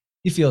spot.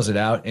 He feels it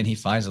out and he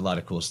finds a lot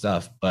of cool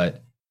stuff.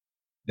 But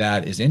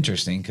that is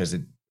interesting because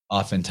it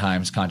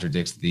oftentimes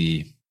contradicts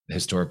the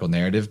historical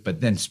narrative. But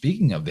then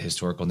speaking of the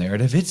historical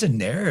narrative, it's a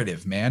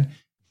narrative, man.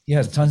 He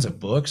has tons of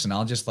books, and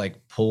I'll just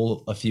like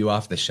pull a few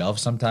off the shelf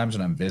sometimes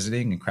when I'm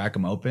visiting and crack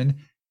them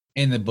open.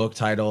 In the book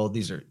title,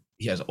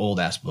 he has old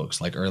ass books,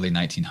 like early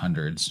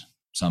 1900s,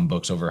 some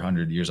books over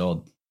 100 years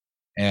old.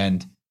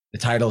 And the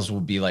titles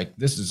will be like,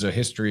 this is a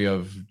history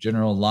of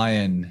General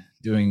Lyon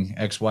doing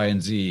X, Y,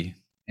 and Z.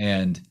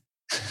 And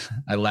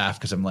I laugh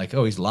because I'm like,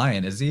 oh, he's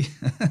lying, is he?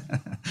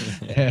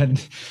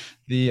 And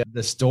the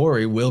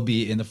story will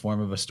be in the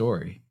form of a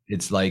story.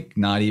 It's like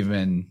not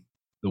even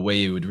the way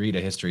you would read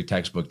a history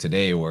textbook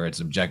today, where it's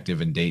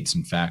objective and dates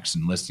and facts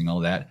and listing all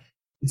that.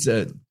 It's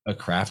a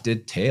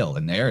crafted tale,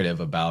 a narrative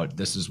about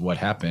this is what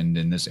happened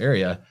in this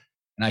area.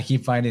 And I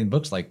keep finding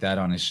books like that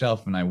on his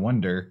shelf. And I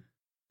wonder,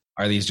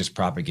 are these just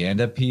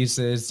propaganda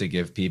pieces to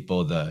give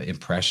people the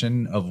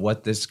impression of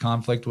what this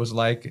conflict was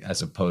like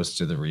as opposed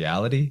to the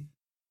reality?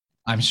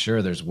 I'm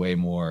sure there's way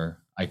more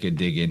I could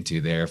dig into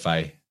there if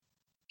I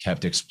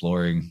kept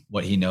exploring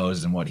what he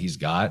knows and what he's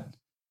got.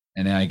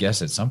 And then I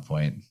guess at some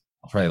point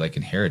I'll probably like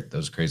inherit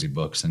those crazy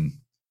books and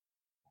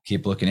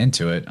keep looking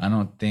into it. I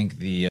don't think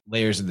the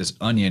layers of this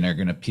onion are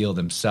going to peel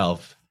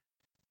themselves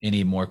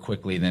any more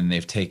quickly than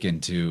they've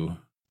taken to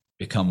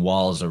become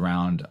walls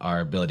around our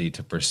ability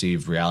to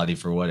perceive reality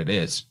for what it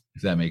is,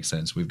 if that makes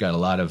sense. We've got a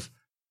lot of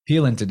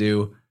peeling to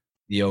do,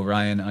 the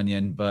Orion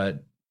onion,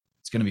 but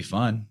it's going to be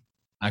fun.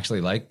 I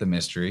actually like the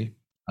mystery.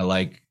 I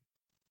like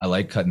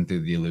cutting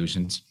through the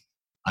illusions.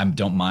 I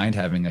don't mind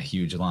having a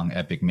huge, long,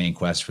 epic main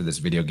quest for this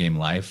video game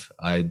life.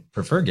 I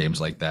prefer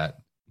games like that.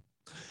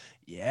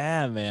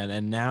 Yeah, man.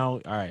 And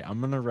now, all right, I'm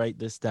going to write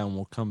this down.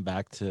 We'll come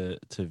back to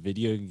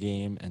video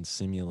game and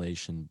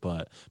simulation.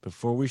 But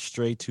before we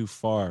stray too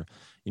far,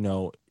 you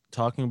know,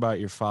 talking about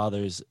your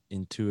father's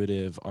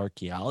intuitive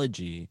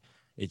archaeology,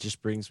 it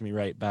just brings me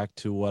right back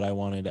to what I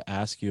wanted to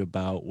ask you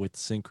about with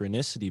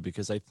synchronicity,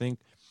 because I think,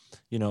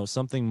 you know,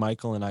 something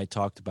Michael and I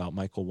talked about,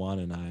 Michael Wan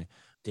and I,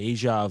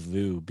 deja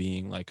vu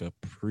being like a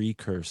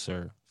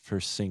precursor for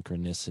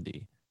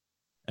synchronicity.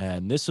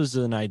 And this was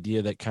an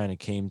idea that kind of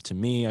came to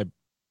me. I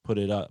put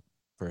it up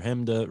for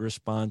him to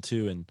respond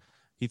to, and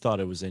he thought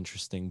it was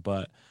interesting.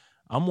 But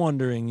I'm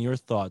wondering your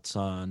thoughts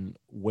on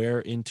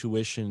where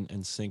intuition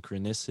and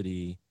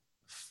synchronicity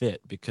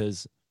fit,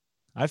 because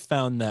I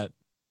found that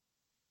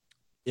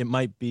it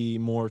might be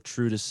more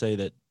true to say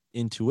that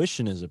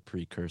intuition is a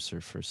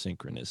precursor for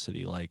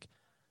synchronicity. Like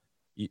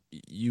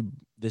you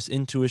this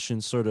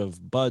intuition sort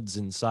of buds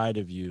inside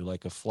of you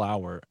like a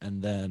flower,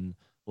 and then,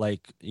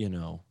 like, you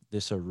know,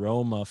 this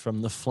aroma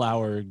from the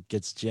flower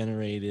gets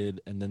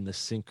generated, and then the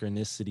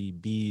synchronicity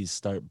bees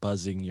start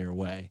buzzing your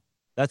way.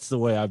 That's the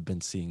way I've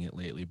been seeing it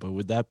lately. But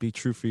would that be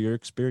true for your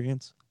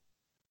experience?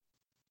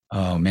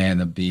 Oh man,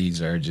 the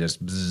bees are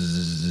just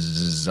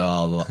bzzz,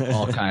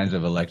 all kinds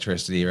of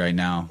electricity right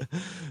now.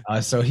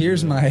 So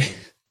here's my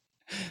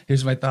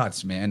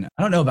thoughts, man.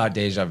 I don't know about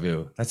deja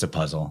vu. That's a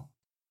puzzle.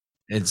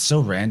 it's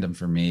so random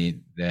for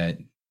me that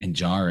and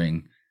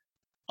jarring.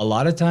 A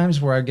lot of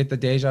times where I get the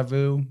deja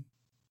vu,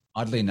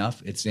 oddly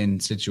enough, it's in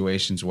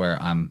situations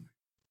where I'm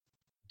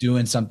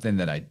doing something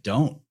that I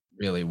don't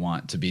really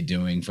want to be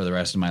doing for the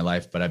rest of my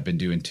life, but I've been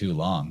doing too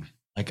long.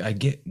 Like I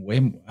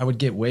would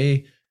get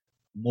way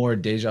more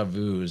deja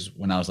vus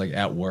when I was like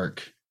at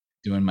work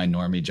doing my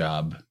normie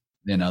job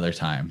than other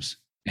times.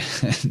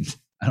 And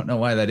I don't know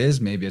why that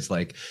is. Maybe it's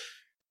like,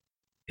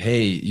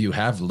 hey, you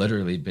have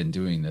literally been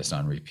doing this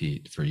on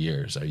repeat for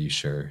years. Are you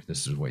sure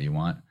this is what you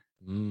want?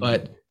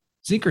 But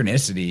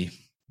synchronicity,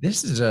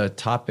 this is a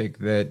topic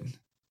that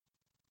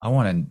I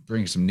want to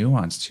bring some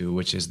nuance to,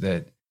 which is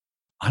that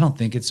I don't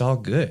think it's all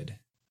good.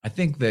 I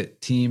think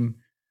that Team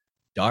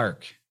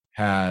Dark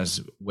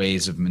has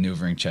ways of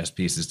maneuvering chess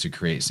pieces to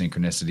create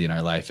synchronicity in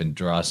our life and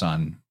draw us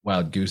on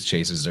wild goose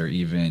chases or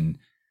even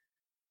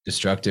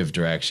destructive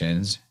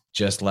directions,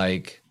 just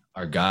like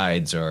our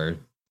guides or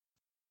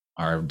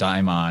our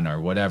daimon or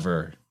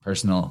whatever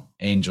personal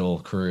angel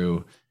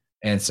crew,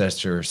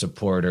 ancestor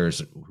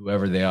supporters,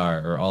 whoever they are,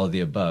 or all of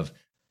the above.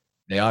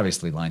 They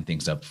obviously line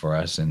things up for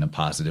us in a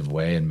positive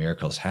way and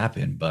miracles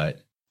happen,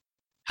 but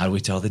how do we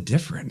tell the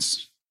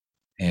difference?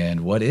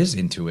 And what is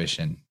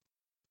intuition?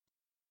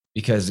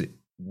 Because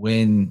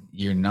when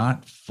you're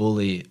not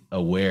fully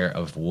aware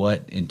of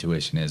what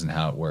intuition is and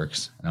how it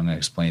works, and I'm going to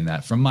explain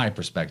that from my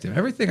perspective.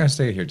 Everything I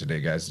say here today,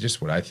 guys, is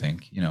just what I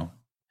think.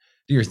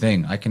 Do your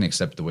thing. I can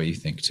accept the way you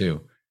think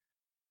too.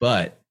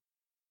 But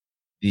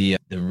the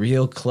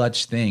real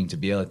clutch thing to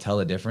be able to tell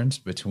the difference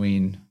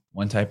between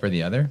one type or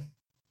the other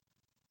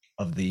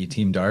of the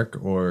Team Dark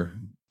or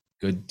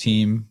good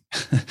team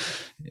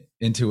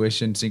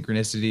intuition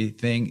synchronicity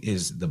thing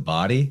is the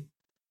body.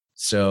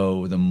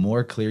 So the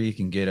more clear you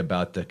can get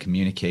about the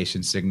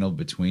communication signal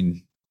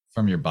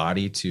from your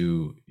body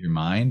to your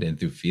mind and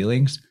through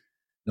feelings,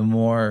 the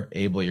more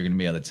able you're going to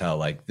be able to tell,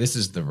 like, this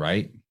is the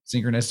right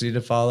synchronicity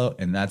to follow.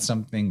 And that's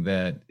something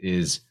that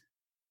is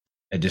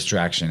a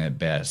distraction at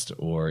best,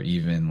 or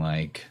even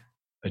like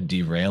a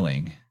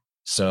derailing.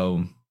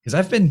 So,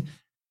 because and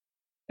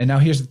now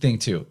here's the thing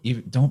too,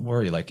 don't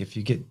worry. Like if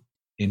you get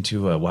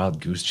into a wild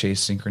goose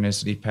chase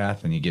synchronicity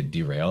path and you get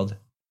derailed,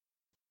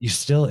 you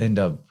still end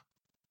up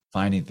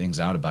finding things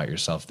out about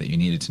yourself that you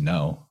needed to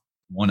know.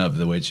 One of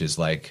which is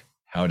like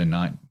how to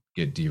not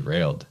get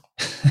derailed.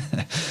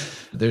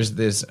 There's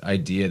this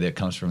idea that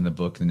comes from the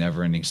book, The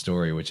Neverending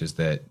Story, which is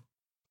that,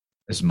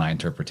 this is my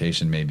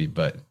interpretation maybe,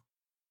 but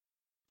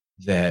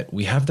that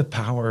we have the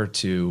power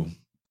to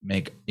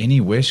make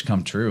any wish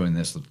come true in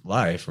this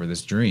life or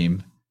this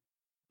dream.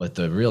 But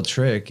the real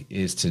trick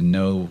is to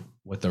know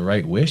what the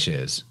right wish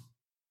is.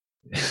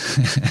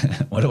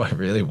 What do I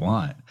really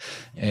want?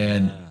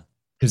 And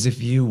because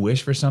if you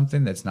wish for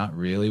something that's not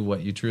really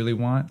what you truly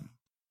want,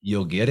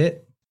 you'll get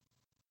it.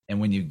 And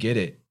when you get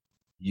it,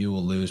 you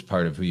will lose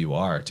part of who you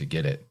are to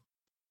get it.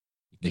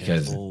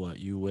 Because what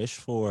you wish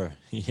for.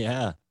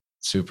 Yeah.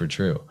 Super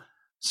true.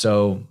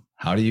 So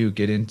how do you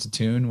get into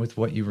tune with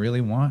what you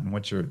really want and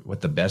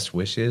what the best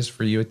wish is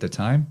for you at the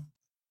time?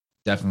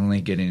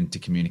 Definitely get into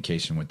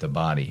communication with the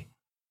body.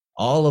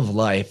 All of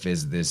life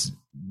is this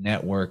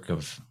network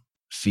of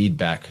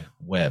feedback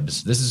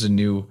webs. This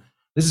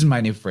is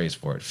my new phrase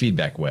for it,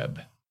 feedback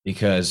web,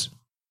 because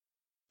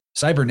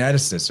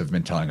cyberneticists have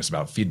been telling us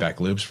about feedback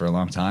loops for a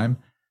long time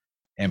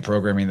and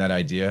programming that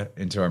idea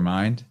into our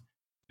mind,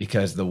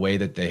 because the way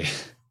that they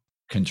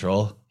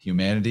control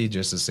humanity,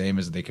 just the same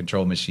as they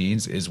control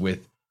machines, is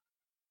with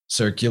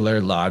circular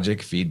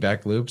logic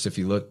feedback loops. If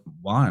you look,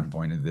 Juan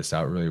pointed this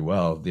out really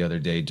well the other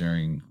day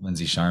during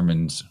Lindsay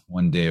Sharman's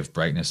One Day of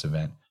Brightness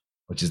event,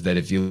 which is that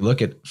if you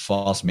look at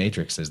false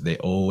matrices, they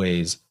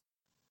always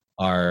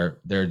are,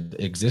 their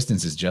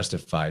existence is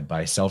justified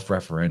by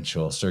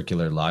self-referential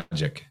circular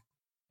logic.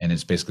 And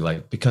it's basically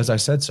like, because I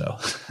said so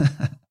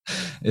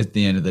at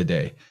the end of the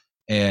day.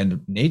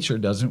 And nature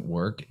doesn't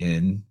work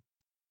in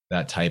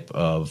that type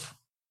of,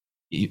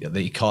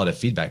 they call it a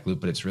feedback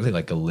loop, but it's really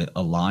like a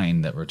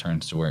line that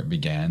returns to where it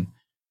began.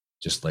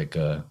 Just like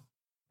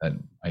that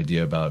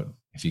idea about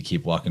if you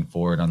keep walking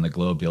forward on the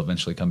globe, you'll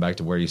eventually come back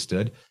to where you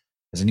stood.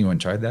 Has anyone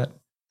tried that?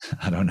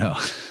 I don't know.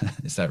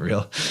 Is that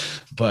real?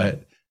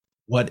 But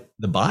what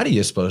the body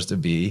is supposed to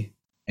be,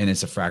 and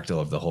it's a fractal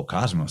of the whole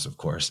cosmos, of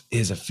course,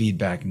 is a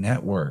feedback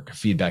network, a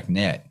feedback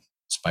net,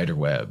 spider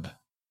web.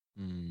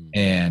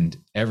 And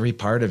every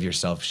part of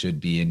yourself should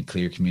be in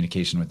clear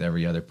communication with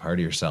every other part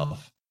of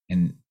yourself.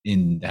 And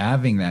in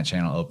having that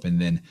channel open,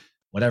 then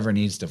whatever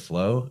needs to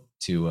flow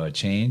to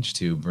change,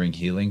 to bring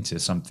healing to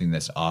something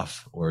that's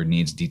off or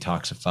needs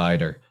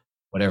detoxified or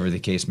whatever the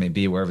case may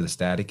be, wherever the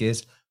static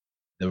is,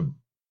 the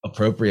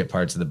appropriate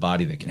parts of the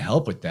body that can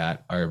help with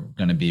that are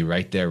going to be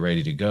right there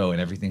ready to go,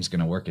 and everything's going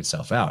to work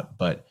itself out.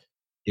 But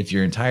if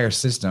your entire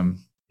system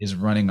is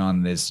running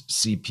on this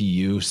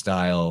CPU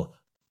style,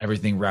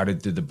 everything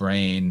routed through the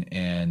brain,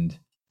 and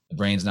the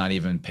brain's not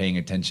even paying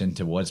attention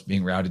to what's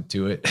being routed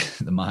to it,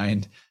 the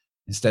mind,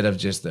 instead of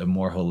just a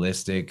more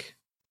holistic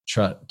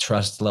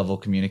trust level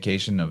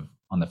communication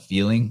on the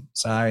feeling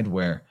side,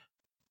 where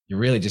you're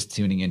really just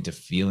tuning into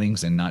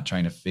feelings and not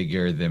trying to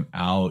figure them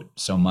out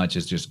so much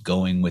as just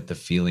going with the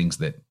feelings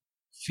that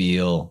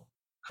feel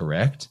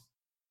correct.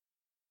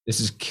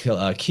 This is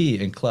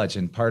key and clutch,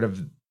 and part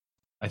of,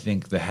 I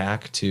think, the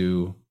hack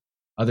to,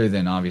 other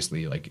than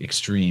obviously like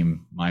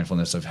extreme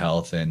mindfulness of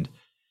health and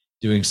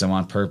doing some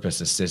on purpose,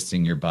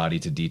 assisting your body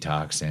to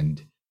detox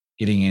and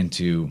getting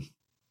into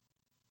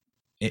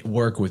it,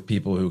 work with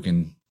people who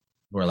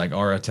are like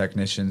aura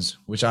technicians,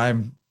 which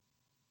I'm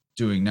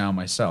doing now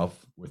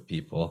myself with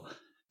people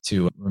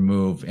to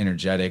remove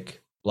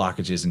energetic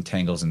blockages and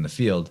tangles in the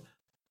field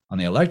on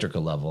the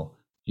electrical level.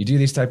 You do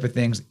these type of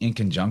things in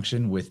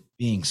conjunction with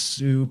being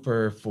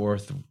super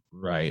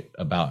forthright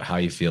about how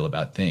you feel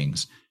about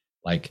things.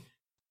 Like,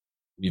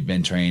 we've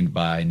been trained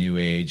by New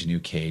Age,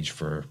 New Cage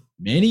for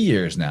many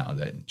years now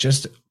that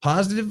just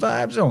positive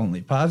vibes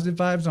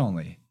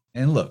only.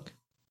 And look,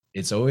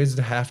 it's always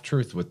the half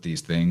truth with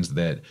these things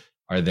that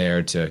are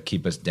there to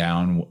keep us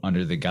down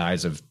under the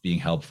guise of being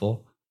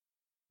helpful.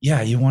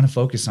 Yeah, you want to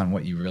focus on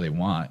what you really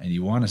want and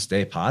you want to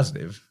stay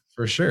positive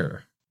for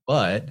sure.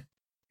 But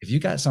if you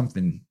got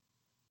something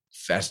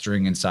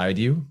festering inside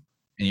you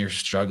and you're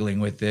struggling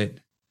with it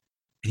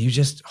and you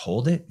just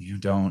hold it, you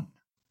don't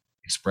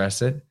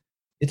express it,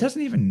 it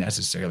doesn't even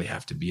necessarily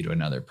have to be to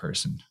another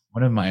person.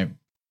 One of my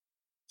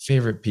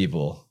favorite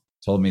people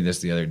told me this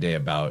the other day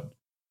about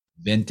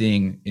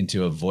venting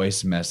into a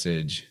voice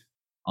message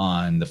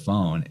on the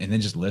phone and then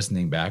just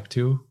listening back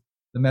to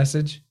the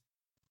message,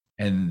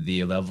 and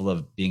the level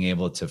of being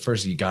able to,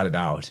 first, you got it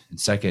out, and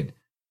second,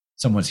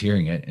 someone's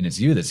hearing it and it's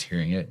you that's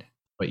hearing it,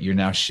 but you're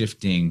now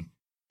shifting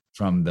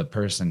from the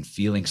person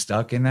feeling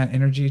stuck in that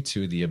energy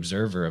to the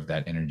observer of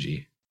that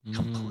energy.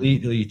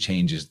 Completely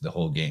changes the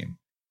whole game.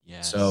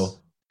 Yes. So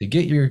to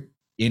get your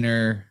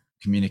inner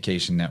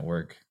communication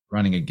network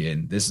running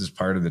again, this is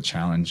part of the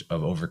challenge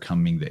of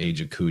overcoming the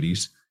age of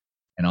cooties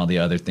and all the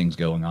other things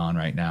going on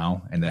right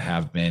now and that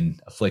have been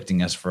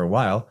afflicting us for a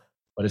while,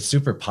 but it's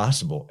super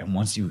possible. And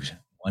once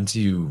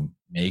you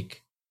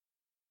make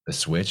the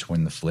switch,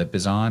 when the flip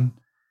is on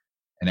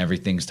and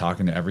everything's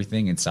talking to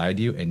everything inside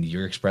you and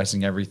you're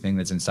expressing everything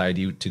that's inside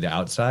you to the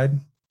outside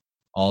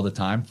all the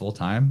time, full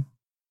time,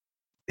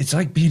 it's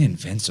like being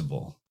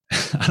invincible.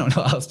 I don't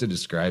know how else to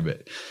describe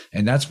it.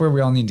 And that's where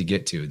we all need to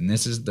get to. And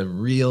this is the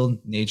real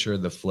nature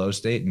of the flow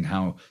state and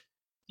how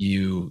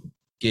you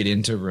get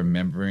into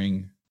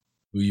remembering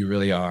who you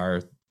really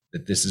are,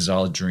 that this is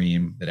all a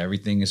dream, that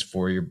everything is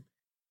for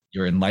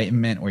your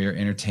enlightenment or your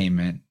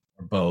entertainment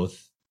or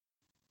both,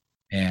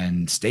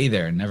 and stay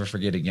there and never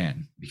forget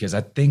again. Because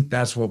I think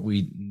that's what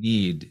we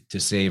need to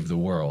save the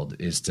world,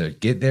 is to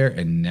get there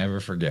and never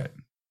forget.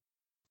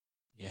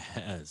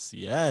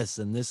 Yes.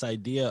 And this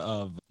idea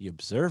of the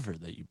observer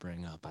that you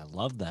bring up, I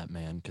love that,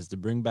 man. Because to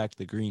bring back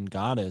the green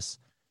goddess,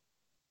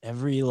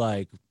 every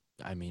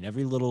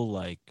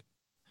little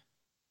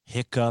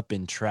hiccup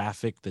in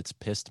traffic that's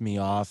pissed me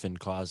off and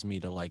caused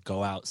me to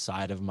go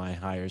outside of my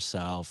higher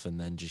self and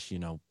then just,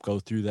 go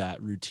through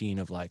that routine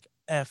of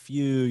F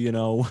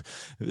you,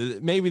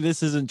 maybe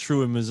this isn't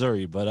true in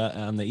Missouri, but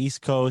on the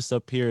East Coast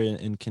up here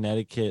in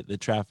Connecticut, the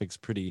traffic's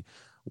pretty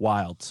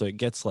wild. So it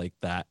gets like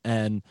that.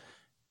 And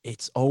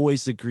it's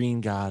always the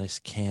green goddess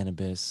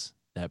cannabis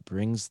that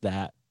brings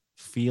that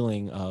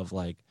feeling of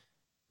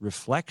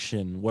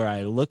reflection, where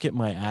I look at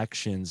my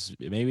actions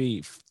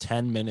maybe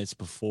 10 minutes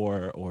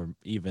before or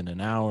even an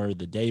hour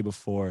the day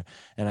before,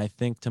 and I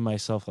think to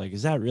myself,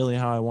 is that really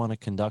how I want to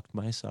conduct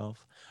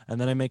myself?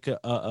 And then I make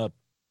a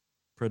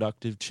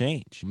productive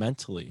change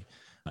mentally.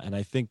 And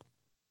I think,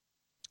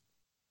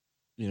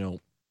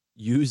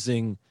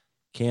 using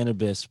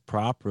cannabis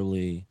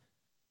properly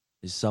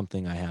is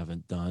something I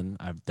haven't done.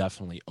 I've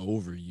definitely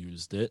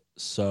overused it.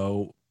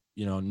 So,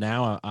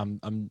 now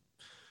I'm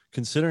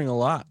considering a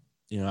lot.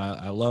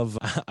 I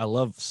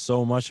love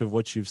so much of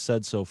what you've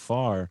said so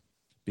far,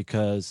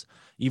 because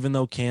even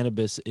though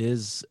cannabis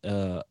is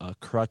a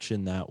crutch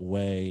in that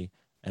way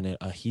and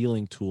a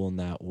healing tool in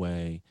that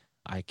way,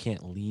 I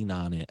can't lean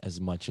on it as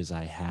much as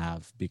I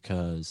have,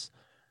 because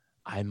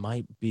I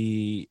might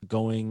be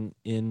going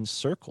in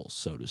circles,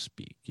 so to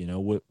speak.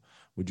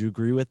 Would you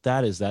agree with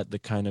that? Is that the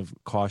kind of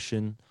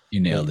caution you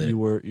nailed it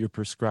you're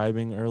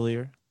prescribing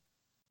earlier?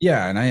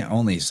 Yeah, and I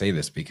only say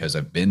this because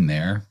I've been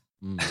there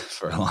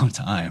for a long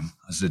time.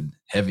 I was a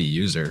heavy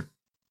user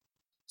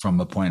from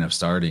the point of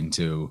starting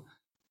to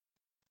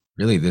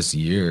really this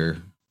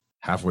year.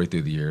 Halfway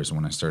through the year is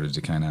when I started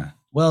to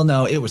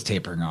it was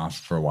tapering off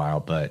for a while,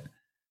 but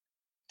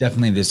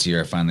definitely this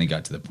year I finally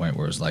got to the point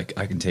where it was I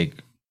can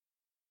take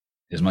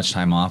as much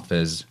time off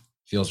as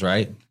feels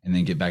right and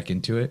then get back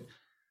into it.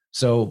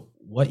 So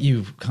what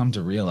you've come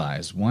to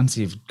realize once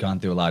you've gone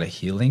through a lot of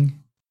healing,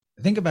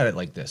 think about it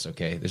like this,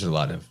 okay? There's a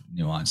lot of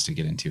nuance to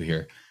get into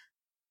here.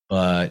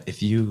 But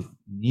if you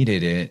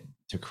needed it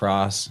to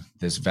cross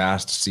this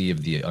vast sea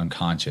of the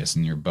unconscious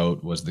and your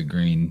boat was the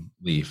green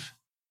leaf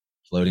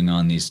floating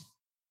on these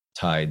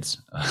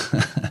tides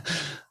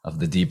of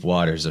the deep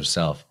waters of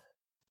self,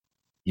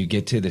 you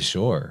get to the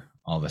shore,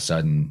 all of a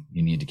sudden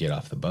you need to get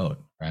off the boat,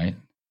 right?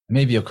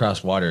 Maybe you'll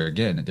cross water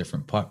again at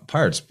different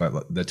parts,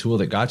 but the tool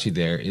that got you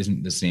there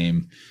isn't the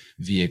same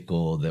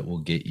vehicle that will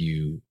get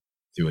you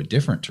through a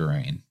different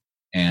terrain.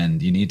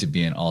 And you need to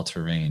be an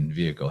all-terrain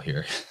vehicle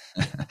here.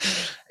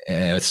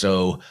 And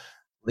so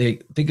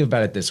think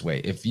about it this way.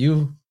 If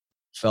you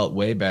felt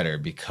way better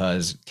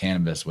because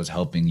cannabis was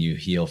helping you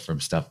heal from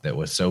stuff that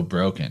was so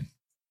broken,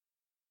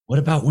 what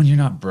about when you're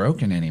not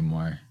broken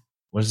anymore?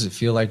 What does it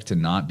feel like to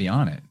not be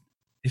on it?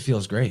 It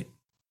feels great,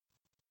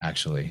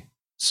 actually.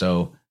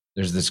 So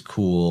there's this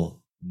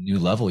cool new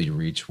level you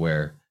reach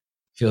where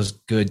it feels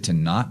good to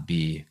not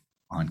be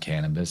on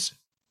cannabis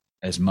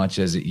as much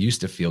as it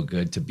used to feel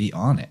good to be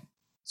on it.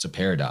 It's a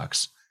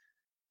paradox.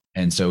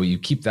 And so you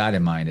keep that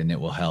in mind and it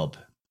will help.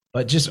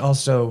 But just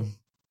also,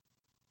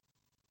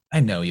 I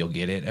know you'll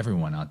get it.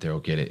 Everyone out there will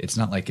get it. It's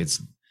not like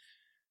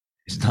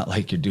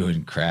you're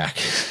doing crack.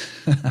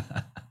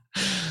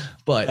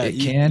 But it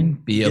can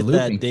be a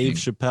looping that Dave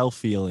thing. Chappelle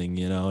feeling,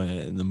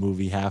 in the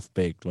movie Half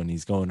Baked when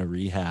he's going to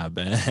rehab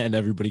and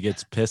everybody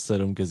gets pissed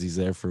at him because he's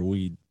there for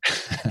weed.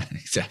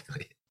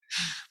 Exactly.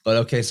 But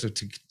okay, so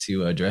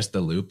to address the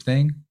loop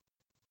thing,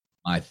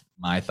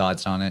 my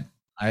thoughts on it,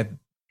 I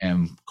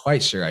am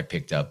quite sure I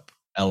picked up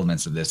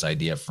elements of this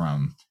idea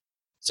from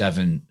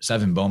Seven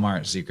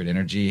Beaumont, Secret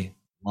Energy,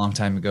 a long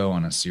time ago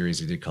on a series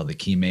he did called The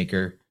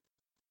Keymaker.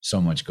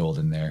 So much gold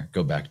in there.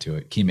 Go back to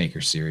it.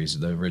 Keymaker series,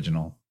 the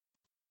original.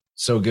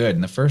 So good.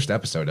 In the first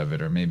episode of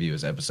it, or maybe it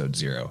was episode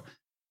 0,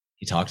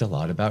 he talked a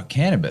lot about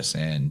cannabis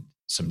and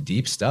some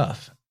deep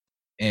stuff.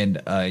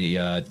 And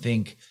I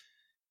think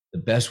the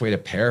best way to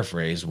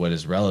paraphrase what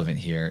is relevant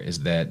here is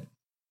that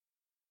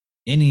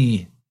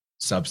any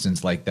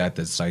substance like that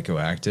that's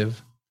psychoactive,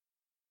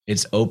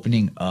 it's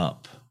opening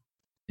up.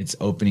 It's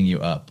opening you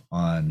up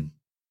on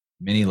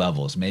many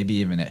levels. Maybe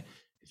even if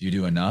you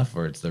do enough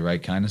or it's the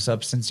right kind of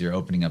substance, you're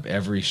opening up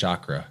every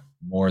chakra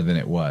more than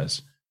it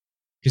was.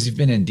 Because you've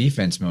been in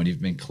defense mode,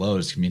 you've been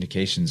closed,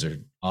 communications are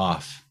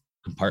off,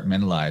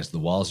 compartmentalized, the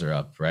walls are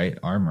up, right?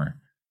 Armor.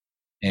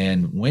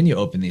 And when you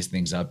open these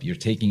things up, you're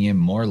taking in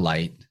more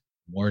light,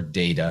 more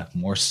data,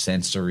 more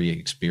sensory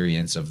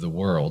experience of the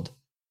world.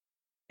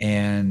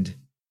 And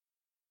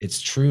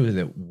it's true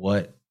that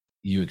what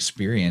you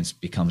experience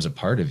becomes a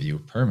part of you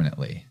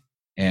permanently.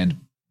 And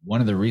one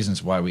of the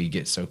reasons why we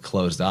get so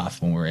closed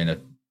off when we're in a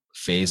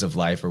phase of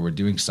life where we're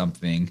doing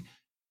something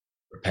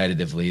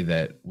repetitively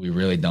that we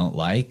really don't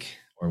like,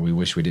 or we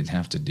wish we didn't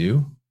have to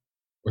do,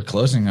 we're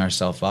closing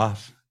ourselves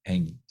off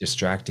and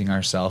distracting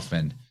ourselves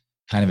and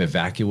kind of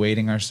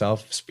evacuating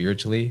ourselves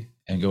spiritually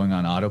and going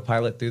on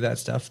autopilot through that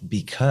stuff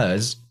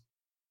because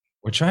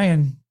we're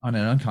trying on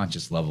an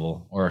unconscious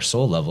level, or our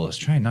soul level is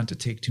trying not to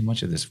take too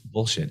much of this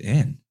bullshit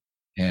in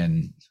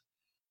and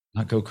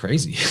not go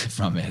crazy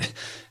from it,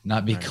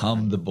 not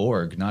become the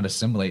Borg, not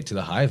assimilate to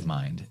the hive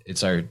mind.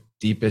 It's our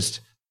deepest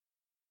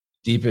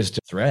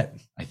threat,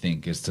 I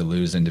think, is to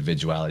lose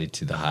individuality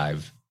to the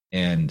hive.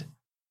 And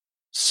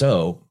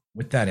so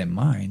with that in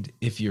mind,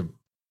 if you're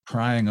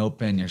prying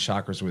open your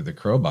chakras with a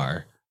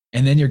crowbar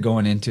and then you're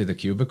going into the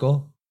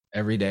cubicle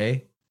every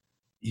day,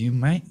 you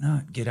might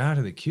not get out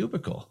of the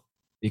cubicle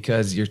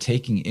because you're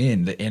taking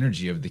in the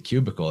energy of the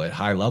cubicle at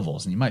high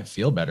levels, and you might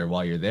feel better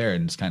while you're there.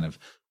 And it's kind of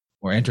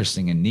more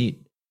interesting and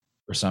neat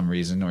for some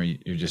reason, or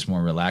you're just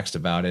more relaxed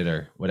about it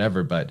or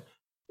whatever. But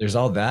there's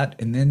all that.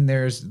 And then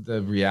there's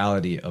the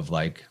reality of,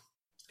 like,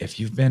 if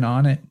you've been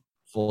on it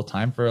full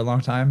time for a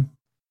long time,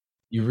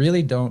 you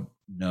really don't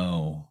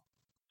know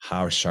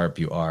how sharp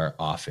you are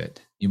off it.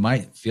 You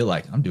might feel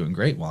like I'm doing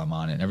great while I'm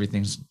on it and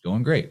everything's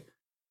going great.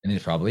 And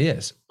it probably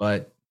is.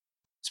 But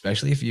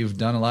especially if you've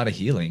done a lot of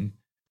healing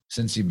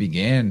since you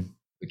began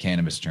the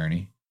cannabis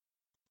journey,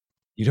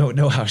 you don't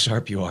know how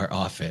sharp you are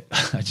off it.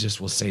 I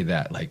just will say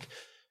that, like,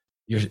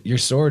 your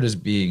sword is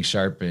being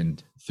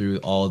sharpened through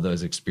all of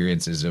those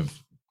experiences of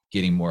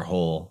getting more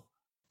whole.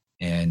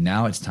 And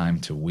now it's time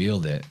to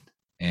wield it.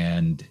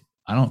 And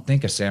I don't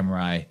think a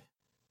samurai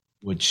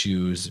would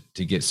choose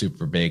to get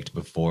super baked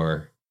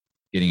before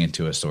getting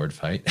into a sword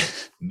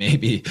fight.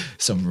 Maybe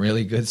some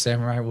really good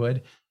samurai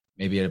would.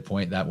 Maybe at a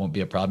point that won't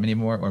be a problem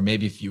anymore. Or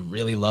maybe if you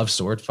really love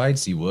sword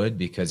fights, you would,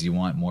 because you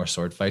want more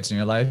sword fights in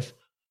your life.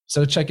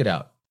 So check it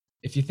out.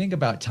 If you think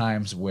about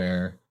times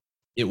where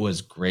it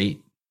was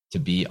great to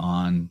be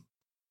on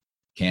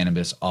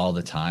cannabis all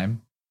the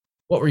time,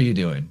 what were you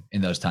doing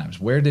in those times?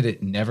 Where did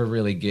it never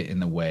really get in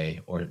the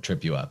way or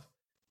trip you up?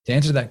 To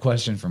answer that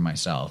question for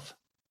myself,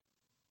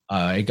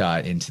 I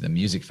got into the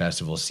music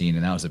festival scene,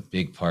 and that was a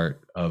big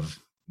part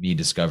of me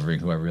discovering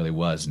who I really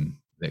was, and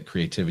that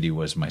creativity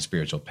was my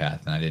spiritual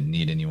path, and I didn't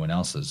need anyone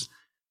else's.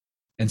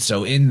 And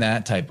so in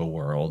that type of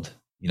world,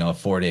 a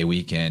 4-day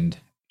weekend,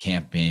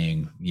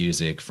 camping,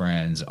 music,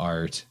 friends,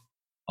 art,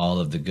 all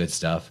of the good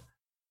stuff,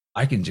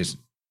 I can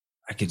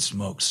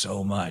smoke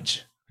so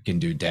much. I can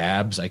do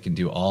dabs. I can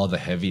do all the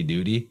heavy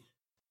duty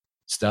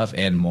stuff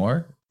and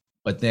more.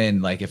 But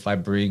then, like, if I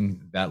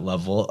bring that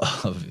level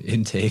of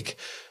intake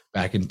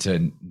back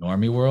into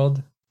normie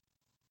world,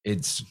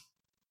 it's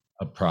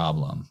a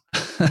problem.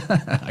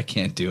 I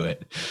can't do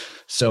it.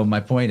 So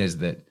my point is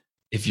that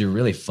if you're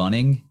really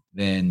funning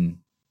then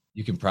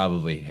you can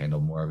probably handle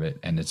more of it.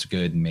 And it's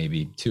good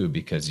maybe too,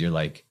 because you're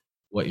like,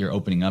 what you're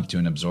opening up to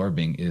and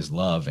absorbing is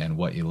love and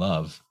what you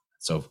love.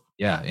 So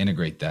yeah,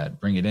 integrate that,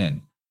 bring it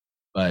in.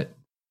 But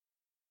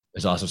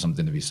there's also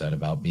something to be said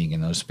about being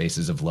in those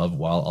spaces of love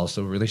while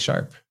also really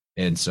sharp.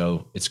 And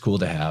so it's cool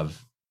to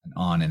have an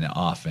on and an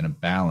off and a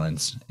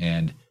balance.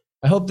 And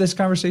I hope this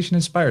conversation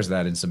inspires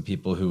that in some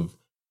people who've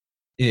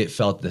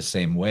felt the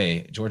same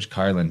way. George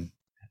Carlin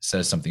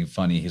says something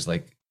funny. He's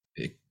like,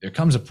 there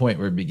comes a point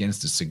where it begins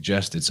to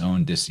suggest its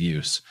own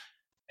disuse.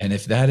 And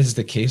if that is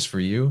the case for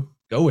you,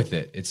 go with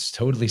it. It's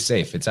totally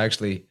safe. It's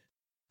actually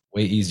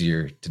way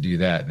easier to do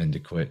that than to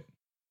quit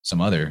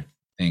some other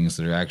things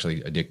that are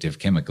actually addictive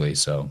chemically.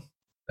 So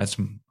that's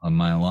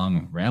my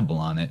long ramble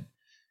on it.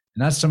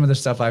 And that's some of the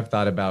stuff I've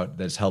thought about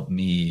that's helped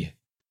me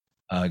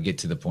get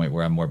to the point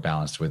where I'm more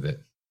balanced with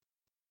it.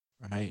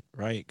 Right.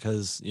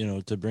 Because,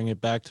 to bring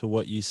it back to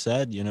what you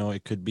said,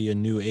 it could be a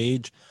new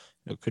age,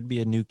 it could be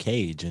a new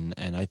cage. And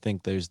I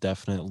think there's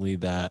definitely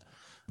that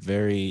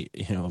very,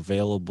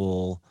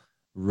 available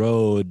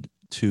road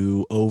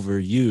to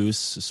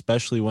overuse,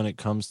 especially when it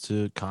comes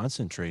to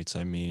concentrates.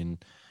 I mean,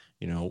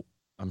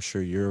 I'm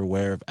sure you're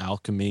aware of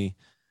alchemy.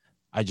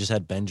 I just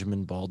had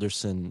Benjamin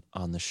Balderson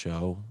on the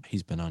show.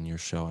 He's been on your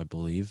show, I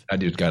believe. That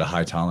dude's got a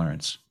high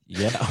tolerance.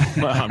 Yeah,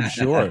 I'm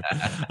sure.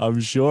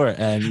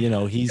 And,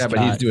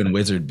 he's doing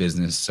wizard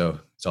business. So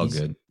it's all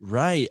good.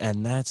 Right.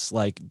 And that's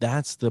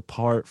the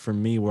part for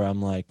me where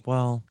I'm like,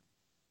 well,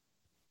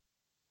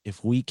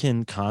 if we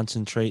can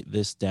concentrate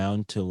this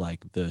down to like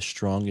the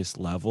strongest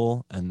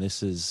level, and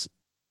this is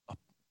a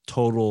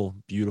total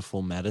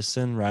beautiful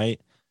medicine,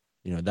 right?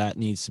 That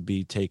needs to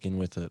be taken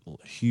with a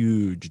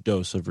huge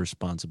dose of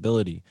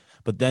responsibility.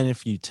 But then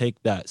if you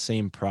take that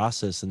same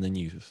process and then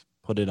you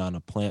put it on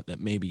a plant that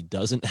maybe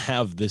doesn't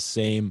have the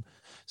same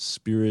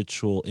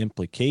spiritual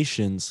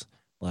implications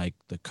like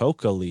the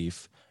coca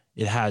leaf,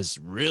 it has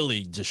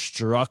really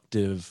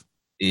destructive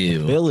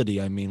ability.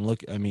 I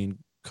mean,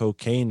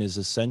 cocaine is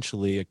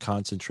essentially a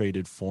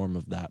concentrated form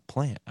of that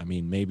plant. I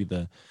mean, maybe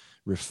the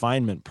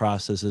refinement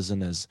process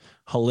isn't as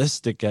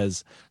holistic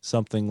as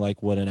something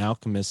like what an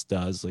alchemist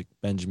does, like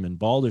Benjamin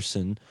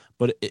Balderson,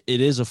 but it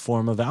is a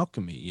form of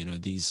alchemy.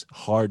 These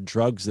hard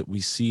drugs that we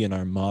see in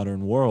our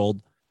modern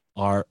world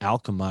are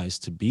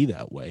alchemized to be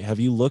that way. Have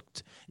you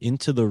looked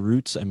into the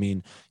roots? I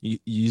mean, you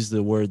use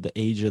the word the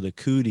age of the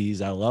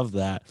cooties. I love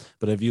that.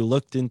 But have you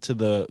looked into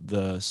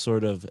the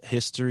sort of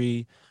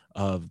history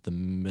of the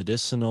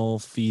medicinal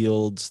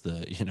fields,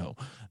 the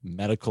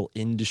medical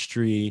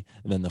industry,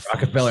 and then the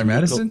Rockefeller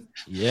medicine?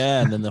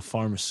 Yeah, and then the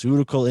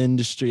pharmaceutical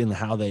industry and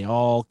how they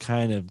all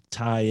kind of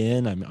tie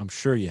in? I'm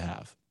sure you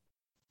have.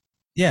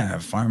 Yeah,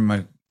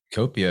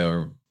 pharmacopoeia,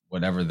 or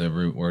whatever the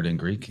root word in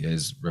Greek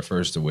is,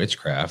 refers to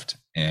witchcraft.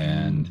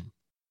 And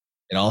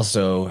it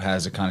also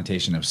has a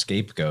connotation of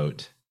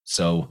scapegoat.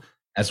 So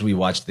as we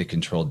watch the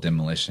controlled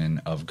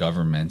demolition of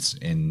governments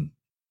in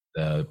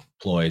the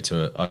ploy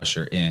to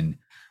usher in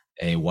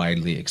a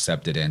widely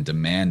accepted and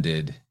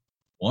demanded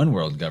one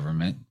world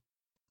government,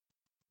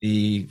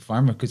 the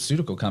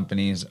pharmaceutical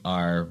companies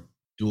are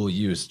dual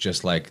use,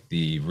 just like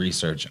the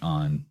research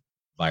on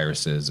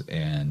viruses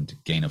and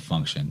gain of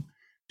function.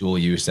 Dual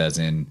use as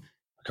in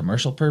a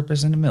commercial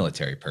purpose and a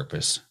military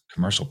purpose.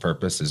 Commercial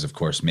purpose is, of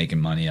course, making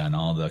money on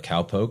all the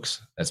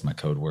cowpokes. That's my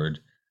code word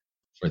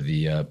for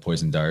the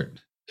poison dart,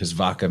 because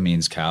vacca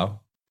means cow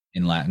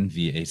in Latin,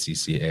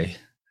 VACCA.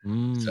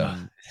 So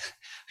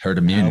herd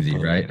immunity,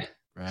 cowpoke.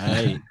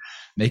 Right.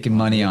 Making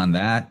money on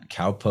that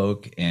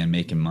cowpoke and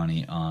making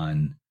money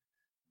on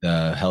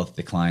the health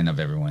decline of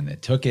everyone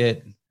that took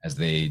it as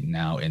they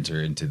now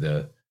enter into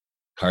the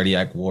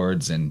cardiac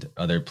wards and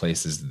other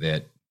places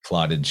that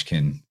clottage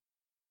can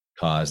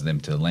cause them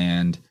to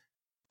land.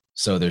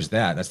 So there's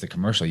that's the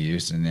commercial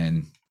use. And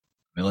then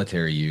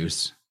military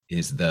use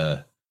is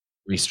the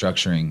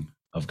restructuring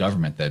of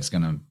government that's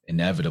going to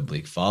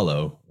inevitably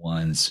follow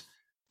once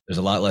there's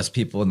a lot less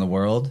people in the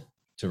world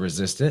to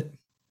resist it.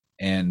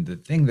 And the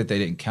thing that they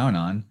didn't count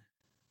on,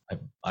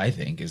 I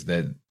think, is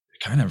that they're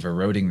kind of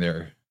eroding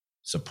their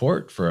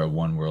support for a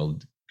one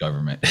world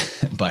government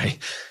by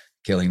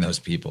killing those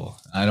people.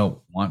 I don't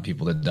want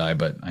people to die,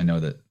 but I know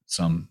that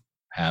some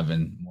have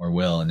and more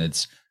will. And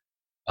it's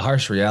a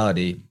harsh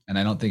reality. And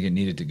I don't think it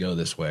needed to go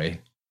this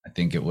way. I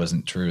think it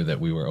wasn't true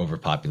that we were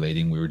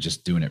overpopulating. We were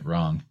just doing it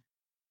wrong.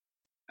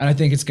 And I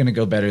think it's going to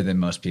go better than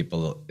most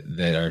people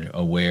that are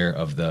aware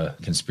of the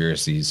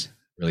conspiracies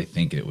really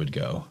think it would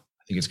go.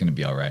 I think it's going to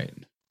be all right.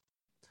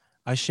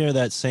 I share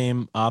that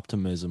same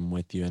optimism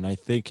with you. And I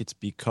think it's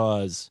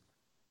because,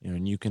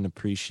 and you can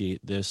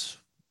appreciate this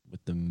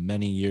with the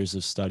many years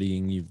of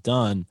studying you've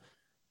done,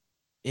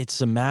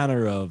 it's a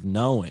matter of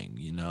knowing,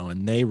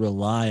 and they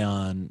rely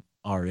on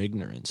our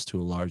ignorance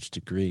to a large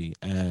degree.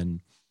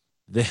 And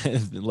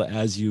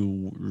as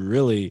you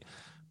really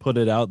put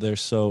it out there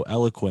so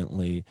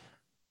eloquently,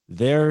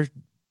 they're,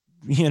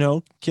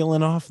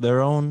 killing off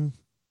their own,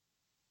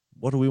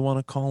 what do we want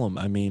to call them?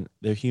 I mean,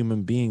 they're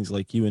human beings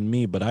like you and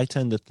me, but I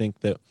tend to think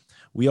that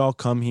we all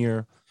come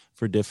here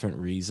for different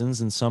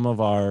reasons. And some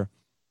of our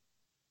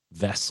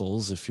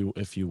vessels,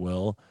 if you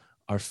will,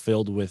 are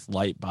filled with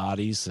light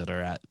bodies that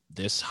are at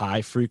this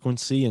high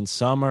frequency, and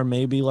some are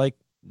maybe like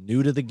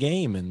new to the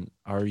game and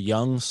are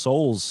young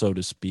souls, so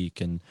to speak,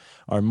 and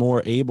are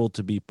more able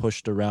to be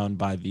pushed around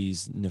by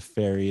these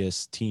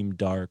nefarious Team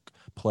Dark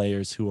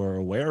players who are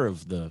aware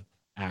of the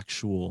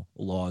actual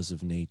laws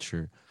of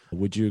nature.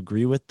 Would you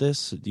agree with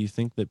this? Do you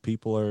think that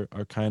people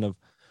are kind of,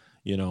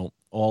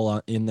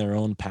 all in their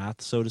own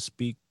path, so to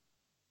speak?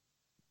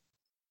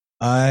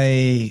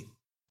 I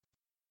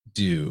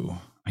do.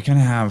 I kind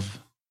of have,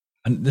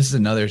 and this is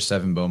another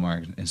Seven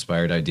Beaumont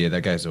inspired idea.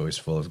 That guy's always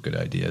full of good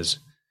ideas.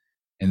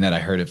 And that I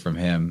heard it from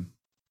him.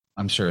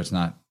 I'm sure it's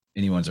not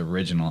anyone's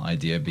original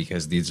idea,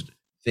 because these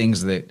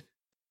things that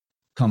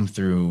come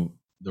through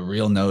the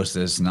real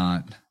gnosis,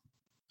 not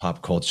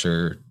pop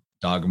culture,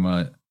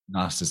 dogma,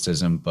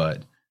 Gnosticism,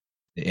 but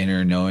the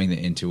inner knowing, the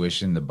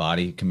intuition, the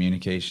body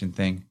communication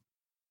thing,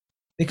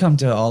 they come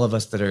to all of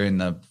us that are in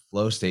the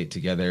flow state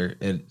together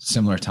at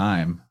similar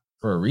time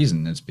for a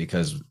reason. It's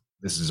because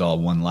this is all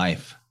one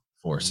life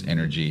force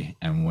energy.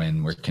 And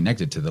when we're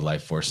connected to the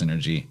life force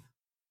energy,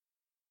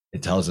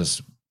 it tells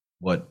us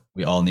what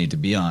we all need to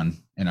be on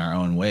in our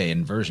own way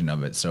and version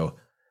of it. So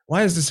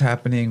why is this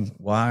happening?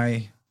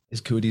 Why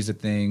is cooties a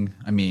thing?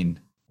 I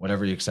mean,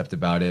 whatever you accept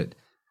about it,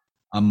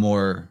 I'm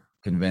more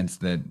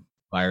convinced that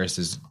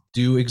viruses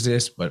do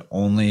exist, but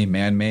only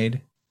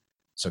man-made.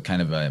 So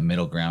kind of a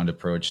middle ground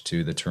approach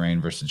to the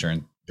terrain versus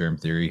germ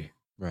theory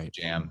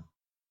jam.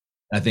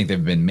 I think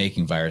they've been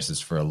making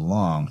viruses for a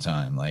long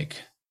time, like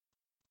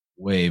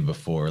way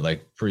before,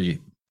 like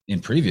in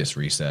previous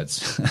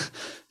resets,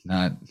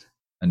 not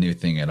a new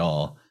thing at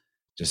all.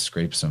 Just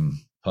scrape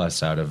some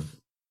pus out of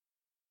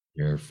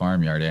your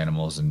farmyard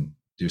animals and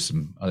do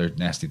some other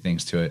nasty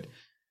things to it.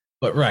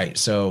 But right,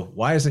 so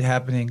why is it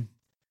happening?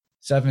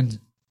 Seven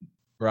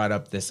brought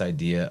up this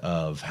idea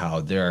of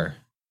how there are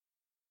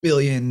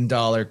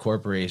billion-dollar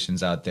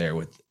corporations out there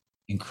with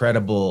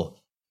incredible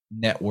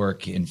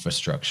network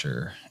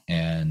infrastructure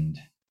and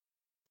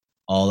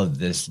all of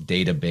this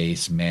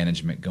database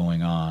management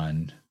going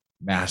on,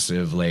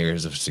 massive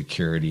layers of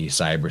security,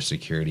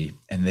 cybersecurity,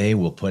 and they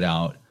will put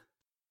out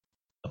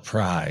a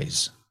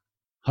prize,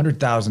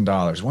 $100,000,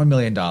 $1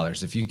 million,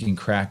 if you can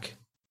crack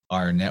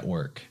our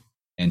network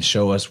and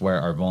show us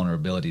where our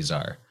vulnerabilities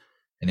are.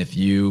 And if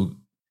you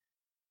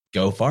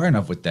go far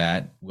enough with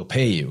that, we'll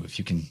pay you. If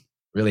you can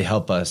really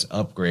help us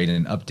upgrade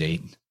and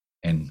update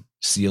and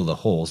seal the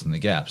holes and the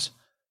gaps.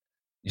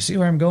 You see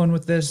where I'm going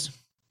with this?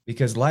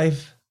 Because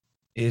life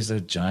is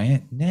a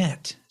giant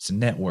net. It's a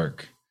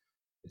network.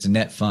 It's a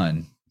net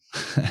fun.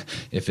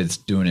 If it's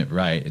doing it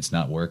right, it's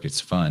not work, it's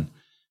fun.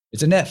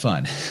 It's a net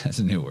fun. That's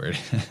a new word.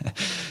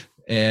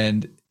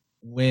 And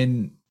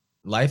when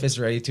life is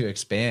ready to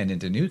expand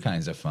into new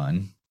kinds of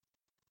fun,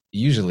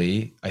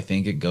 usually I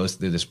think it goes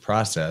through this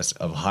process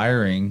of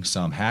hiring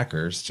some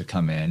hackers to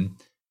come in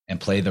and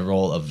play the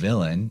role of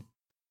villain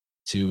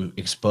to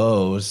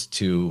expose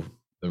to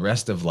the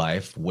rest of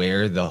life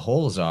where the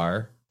holes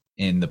are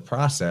in the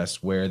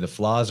process, where the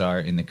flaws are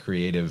in the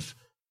creative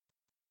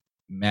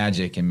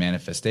magic and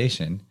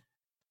manifestation.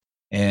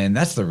 And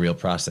that's the real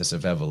process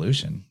of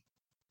evolution.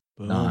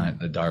 Boom.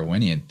 Not a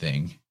Darwinian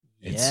thing.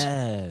 It's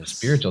a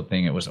spiritual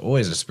thing. It was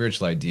always a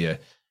spiritual idea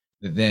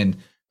that then,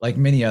 like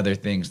many other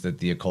things that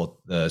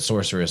the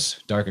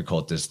sorceress, dark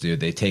occultists do,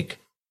 they take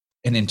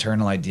an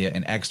internal idea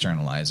and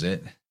externalize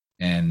it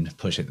and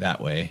push it that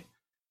way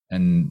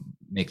and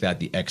make that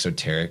the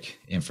exoteric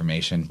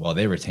information while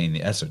they retain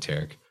the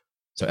esoteric.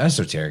 So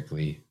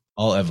esoterically,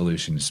 all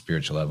evolution is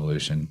spiritual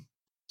evolution.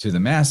 To the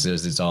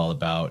masses, it's all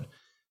about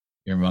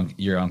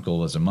your uncle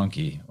was a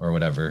monkey or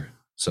whatever.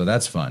 So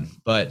that's fun.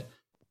 But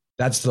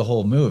that's the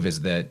whole move,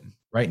 is that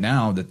right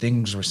now, the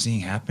things we're seeing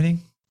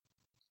happening,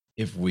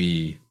 if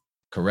we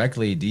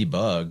correctly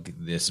debug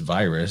this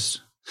virus,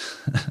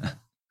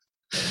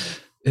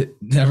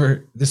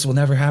 this will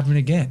never happen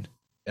again,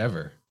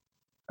 ever.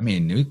 I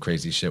mean, new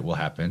crazy shit will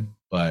happen,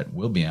 but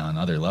we'll be on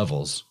other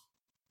levels.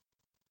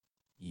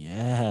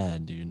 Yeah,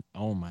 dude.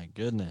 Oh my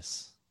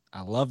goodness.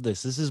 I love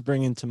this. This is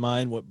bringing to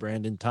mind what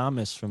Brandon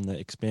Thomas from the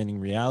Expanding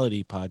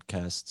Reality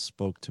podcast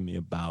spoke to me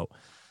about,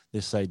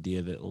 this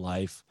idea that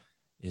life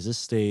is a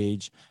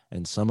stage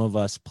and some of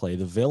us play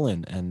the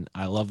villain. And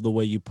I love the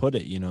way you put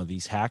it. You know,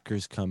 these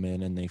hackers come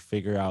in and they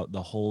figure out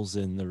the holes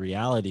in the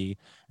reality,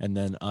 and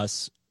then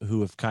us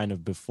who have kind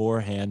of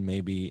beforehand,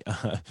 maybe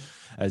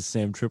as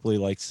Sam Tripoli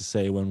likes to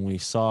say, when we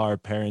saw our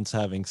parents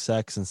having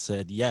sex and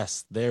said,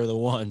 yes, they're the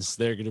ones,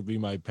 they're going to be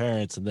my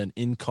parents, and then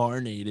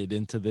incarnated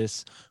into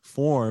this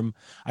form.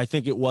 I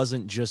think it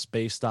wasn't just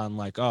based on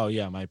like, oh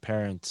yeah, my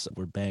parents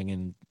were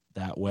banging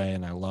that way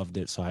and I loved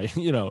it, so I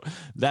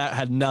that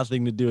had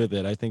nothing to do with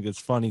it. I think it's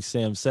funny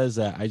Sam says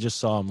that. I just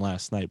saw him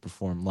last night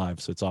perform live,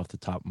 so it's off the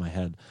top of my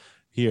head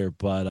here.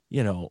 But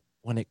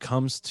when it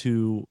comes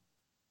to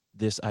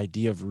this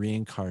idea of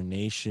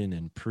reincarnation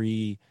and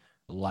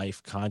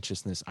pre-life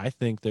consciousness, I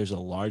think there's a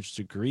large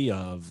degree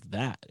of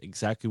that,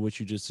 exactly what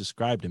you just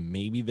described. And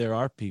maybe there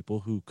are people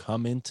who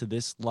come into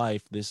this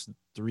life, this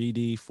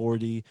 3D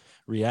 4D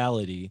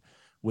reality,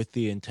 with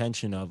the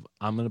intention of,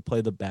 I'm going to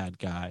play the bad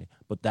guy,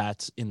 but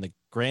that's in the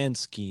grand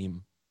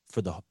scheme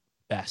for the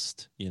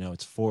best.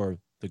 It's for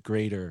the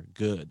greater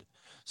good,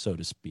 so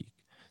to speak.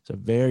 It's a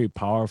very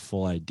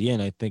powerful idea.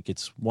 And I think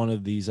it's one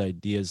of these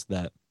ideas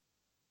that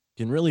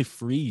can really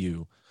free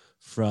you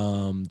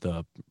from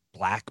the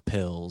black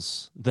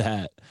pills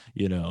that,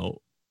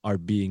 are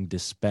being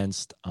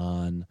dispensed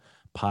on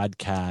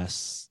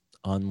podcasts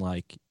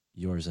unlike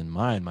yours and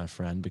mine, my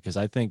friend, because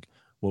I think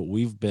what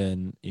we've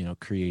been,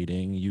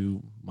 creating,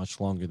 you much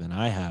longer than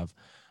I have,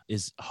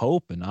 is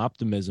hope and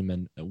optimism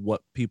and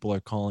what people are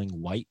calling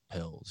white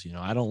pills.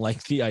 I don't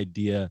like the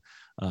idea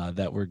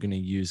that we're going to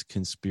use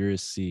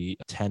conspiracy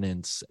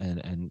tenets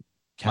and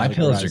my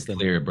pills are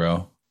clear,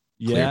 bro.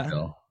 Yeah.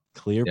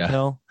 Clear pill.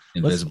 Pill.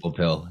 Invisible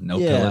pill. No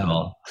pill at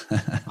all.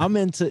 I'm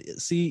into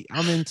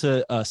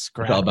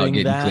scrapping all about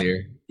getting that.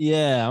 Clear.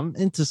 Yeah, I'm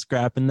into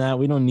scrapping that.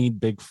 We don't need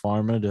big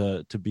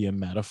pharma to be a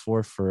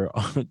metaphor for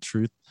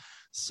truth.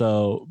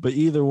 So, but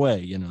either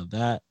way,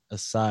 that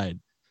aside,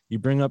 you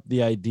bring up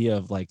the idea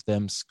of like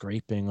them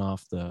scraping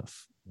off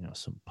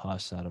some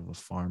pus out of a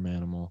farm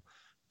animal.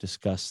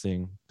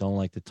 Disgusting. Don't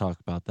like to talk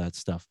about that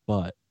stuff.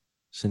 But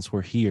since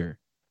we're here,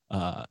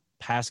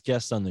 past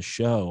guest on the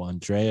show,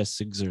 Andreas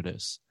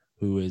Sigzardis,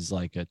 who is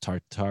like a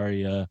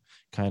Tartaria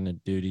kind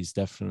of dude. He's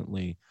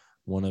definitely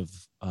one of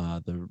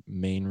the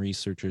main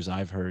researchers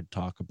I've heard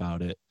talk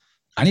about it.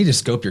 I need to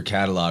scope your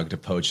catalog to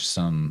poach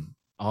some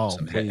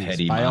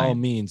please. By all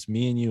means,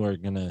 me and you are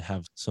going to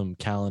have some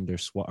calendar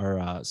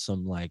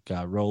some like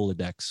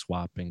Rolodex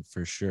swapping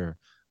for sure.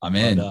 I'm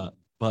in.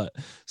 But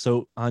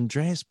so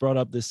Andreas brought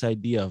up this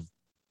idea of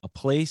a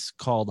place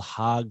called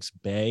Hogs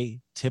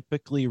Bay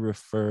typically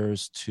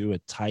refers to a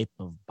type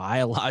of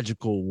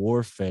biological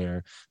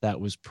warfare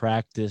that was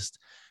practiced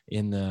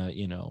in the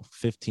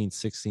 15th,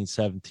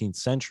 16th, 17th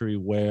century,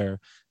 where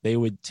they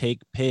would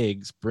take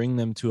pigs, bring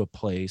them to a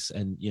place,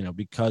 and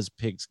because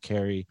pigs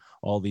carry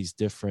all these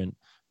different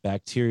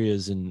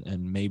bacterias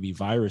and maybe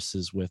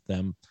viruses with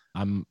them,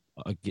 I'm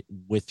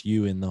with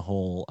you in the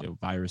whole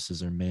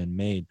viruses are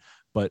man-made.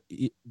 But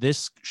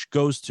this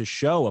goes to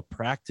show a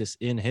practice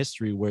in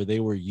history where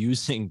they were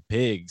using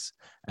pigs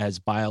as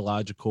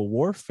biological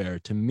warfare.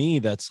 To me,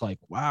 that's like,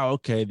 wow,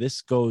 okay,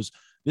 this goes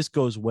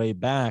way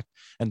back.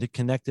 And to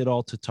connect it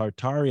all to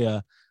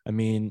Tartaria, I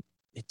mean,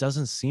 it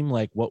doesn't seem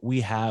like what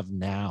we have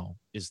now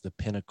is the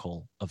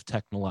pinnacle of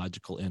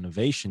technological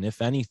innovation.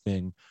 If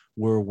anything,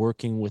 we're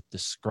working with the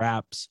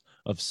scraps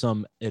of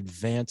some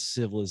advanced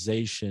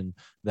civilization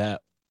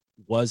that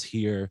was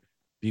here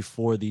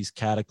before these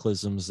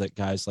cataclysms that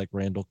guys like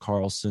Randall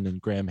Carlson and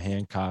Graham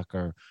Hancock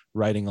are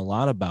writing a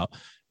lot about.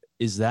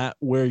 Is that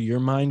where your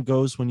mind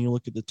goes when you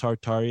look at the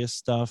Tartaria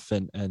stuff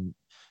and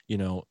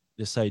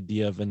this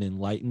idea of an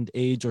enlightened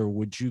age, or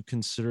would you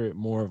consider it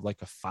more of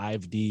like a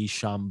 5D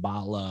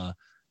Shambhala,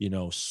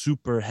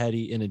 super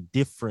heady in a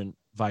different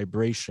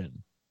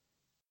vibration?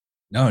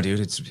 No, dude,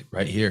 it's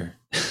right here.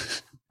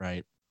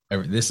 Right.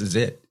 This is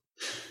it.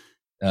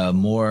 The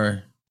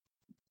more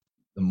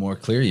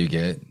clear you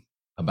get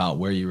about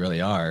where you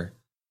really are,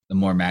 the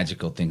more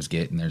magical things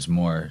get, and there's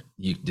more,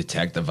 you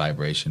detect the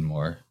vibration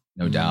more,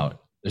 no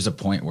doubt. There's a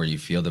point where you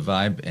feel the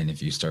vibe, and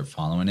if you start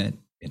following it,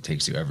 it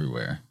takes you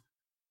everywhere.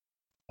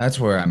 That's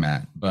where I'm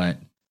at, but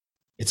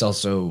it's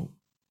also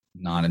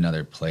not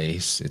another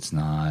place. It's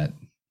not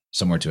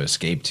somewhere to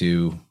escape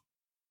to.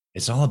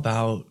 It's all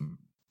about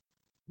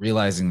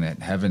realizing that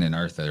heaven and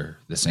earth are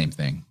the same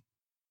thing.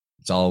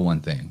 It's all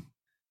one thing.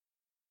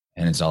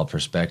 And it's all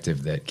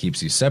perspective that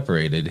keeps you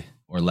separated,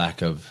 or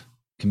lack of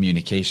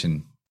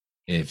communication,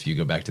 if you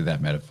go back to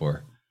that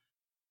metaphor.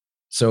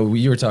 So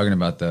you were talking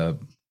about the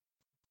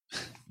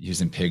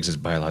using pigs as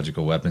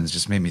biological weapons.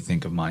 Just made me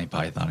think of Monty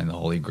Python and the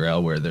Holy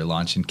Grail, where they're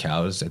launching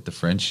cows at the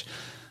French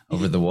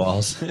over the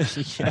walls.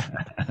 Yeah.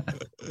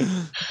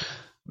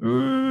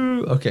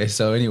 Okay,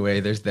 so anyway,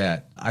 there's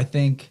that. I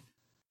think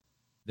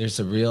there's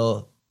a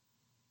real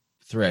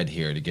thread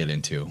here to get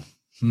into.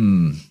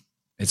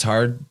 It's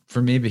hard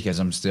for me because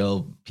I'm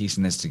still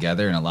piecing this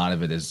together, and a lot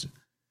of it is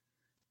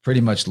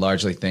pretty much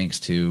largely thanks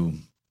to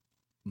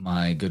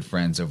my good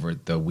friends over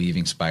at the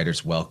Weaving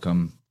Spiders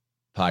Welcome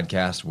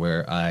podcast,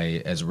 where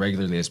I, as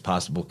regularly as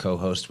possible,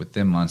 co-host with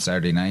them on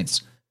Saturday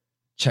nights.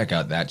 Check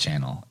out that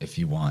channel if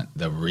you want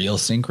the real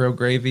synchro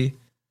gravy.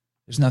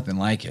 There's nothing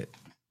like it.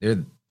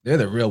 They're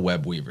the real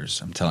web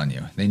weavers. I'm telling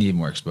you, they need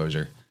more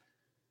exposure.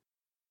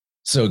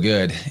 So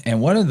good.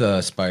 And one of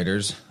the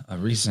spiders, a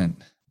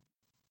recent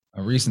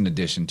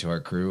addition to our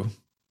crew,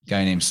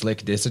 guy named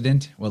Slick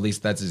Dissident. Well, at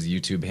least that's his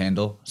YouTube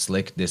handle,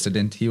 Slick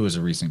Dissident. He was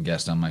a recent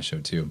guest on my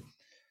show too.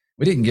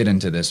 We didn't get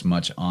into this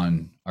much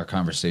on our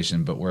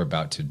conversation, but we're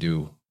about to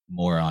do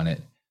more on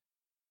it.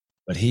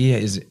 But he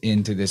is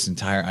into this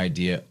entire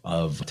idea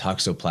of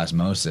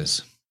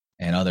toxoplasmosis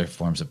and other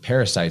forms of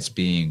parasites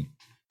being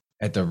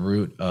at the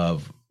root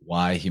of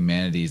why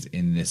humanity's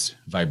in this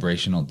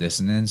vibrational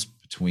dissonance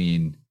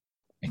between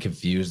and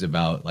confused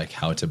about like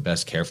how to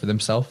best care for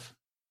themselves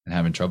and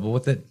having trouble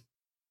with it.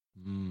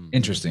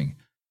 Interesting.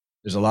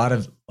 There's a lot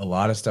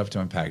of stuff to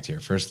unpack here.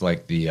 First,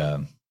 like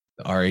the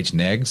the Rh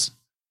negs,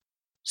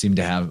 seem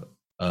to have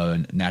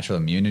a natural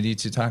immunity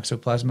to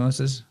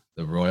toxoplasmosis.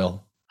 The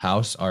Royal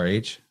House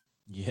Rh.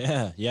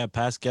 Yeah.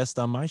 Past guest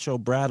on my show,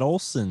 Brad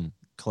Olson,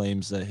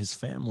 claims that his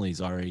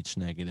family's Rh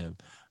negative.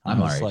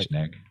 I'm Rh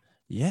neg.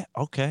 Yeah,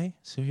 okay.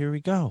 So here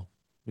we go.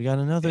 We got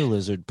another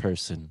lizard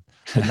person.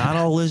 But not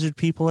all lizard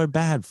people are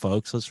bad,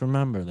 folks. Let's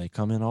remember, they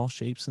come in all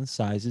shapes and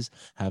sizes.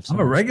 Have some.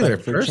 I'm a regular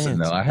respect for person,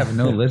 chance. though. I have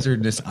no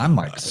lizardness. I'm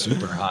like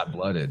super hot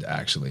blooded,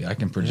 actually. I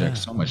can project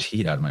so much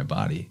heat out of my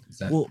body. Is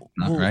that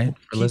not right?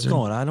 For Keep lizard?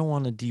 going. I don't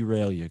want to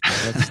derail you.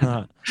 'Cause that's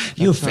not.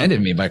 You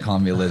offended me by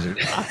calling me a lizard.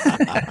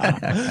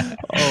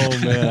 Oh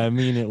man, I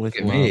mean it with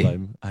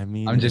love. I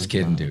mean, I'm just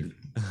kidding, dude.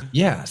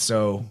 Yeah.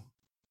 So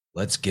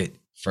let's get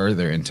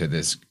further into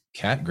this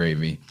cat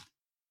gravy,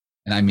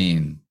 and I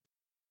mean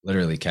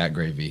literally cat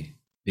gravy,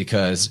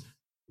 because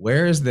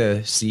where is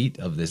the seat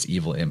of this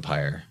evil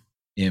empire?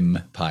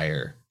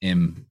 Empire.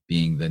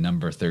 Being the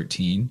number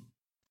 13.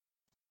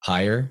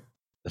 Pyre,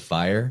 the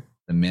fire,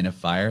 the men of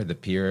fire, the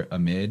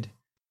pyramid,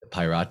 the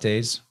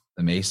pirates,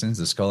 the masons,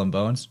 the skull and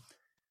bones.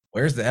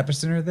 Where's the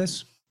epicenter of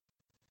this?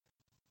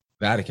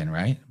 Vatican,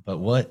 right? But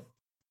what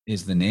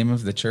is the name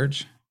of the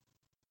church?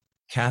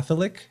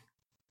 Catholic?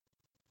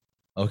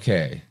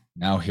 Okay,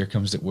 now here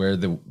comes where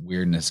the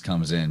weirdness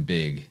comes in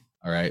big.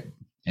 All right.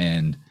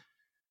 And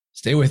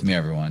stay with me,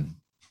 everyone.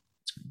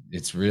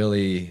 There's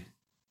really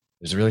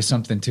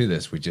something to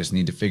this. We just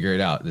need to figure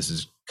it out. This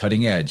is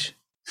cutting edge.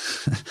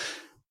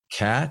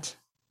 Cat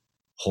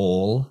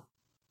hole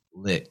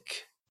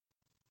lick.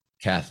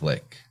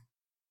 Catholic.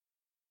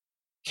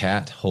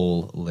 Cat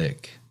hole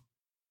lick.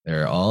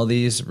 There are all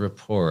these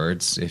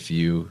reports, if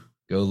you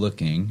go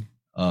looking,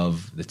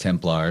 of the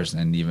Templars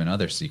and even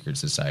other secret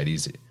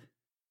societies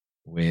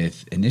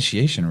with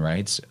initiation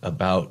rites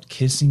about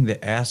kissing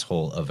the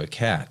asshole of a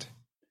cat.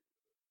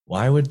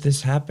 Why would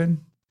this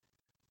happen?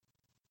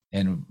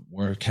 And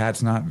were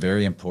cats not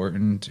very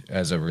important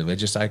as a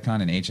religious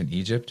icon in ancient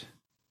Egypt?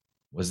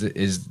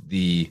 Is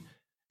the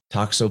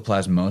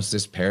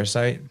toxoplasmosis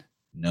parasite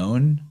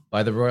known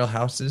by the royal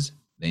houses?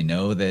 They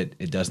know that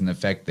it doesn't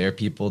affect their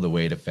people the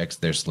way it affects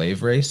their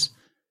slave race.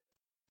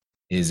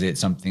 Is it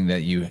something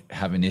that you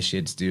have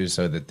initiates do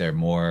so that they're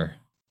more?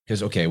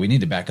 Because, okay, we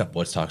need to back up.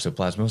 What's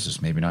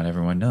toxoplasmosis? Maybe not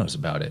everyone knows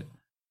about it.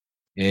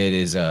 It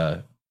is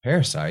a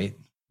parasite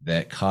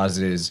that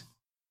causes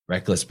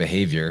reckless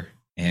behavior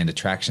and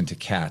attraction to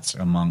cats,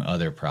 among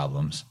other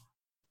problems.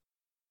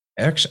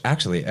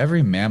 Actually,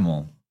 every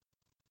mammal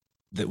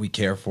that we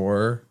care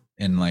for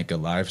in like a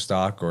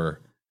livestock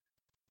or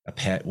a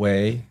pet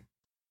way,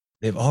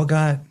 they've all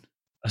got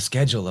a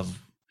schedule of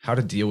how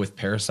to deal with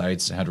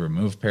parasites, how to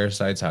remove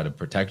parasites, how to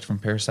protect from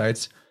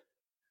parasites.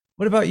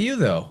 What about you,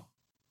 though?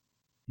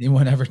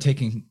 Anyone ever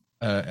taking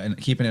and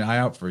keeping an eye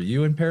out for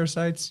you and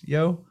parasites,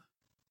 yo?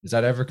 Does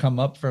that ever come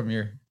up from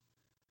your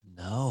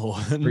No,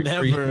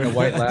 never. A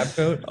white lab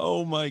coat?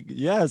 Oh my,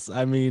 yes.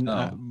 I mean,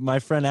 my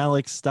friend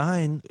Alex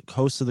Stein,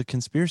 host of the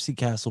Conspiracy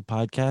Castle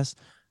podcast,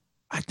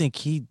 I think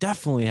he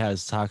definitely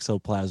has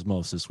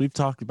toxoplasmosis. We've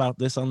talked about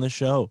this on the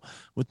show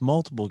with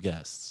multiple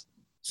guests.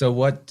 So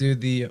what's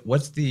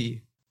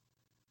the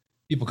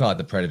people call it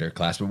the predator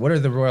class, but what are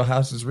the royal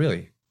houses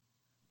really?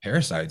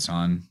 Parasites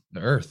on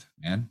the earth,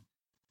 man.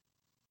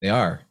 They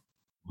are.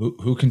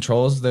 Who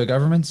controls the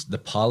governments? The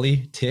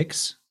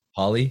politics,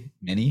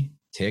 many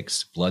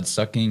ticks,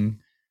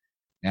 blood-sucking,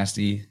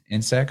 nasty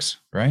insects,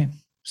 right?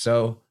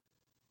 So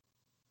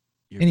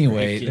You're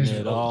anyway, breaking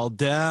it all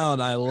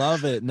down. I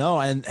love it. No,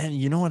 and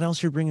you know what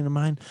else you're bringing to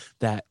mind?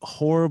 That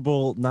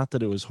horrible, not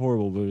that it was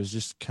horrible, but it was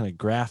just kind of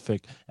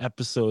graphic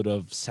episode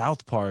of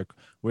South Park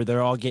where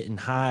they're all getting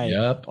high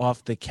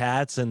off the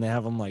cats and they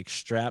have them like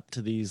strapped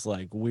to these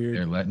like weird.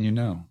 They're letting you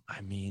know.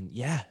 I mean,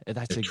 yeah,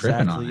 that's They're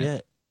exactly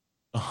it.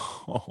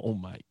 Oh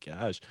my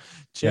gosh.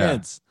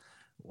 Chance.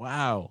 Yeah.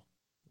 Wow.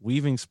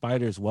 Weaving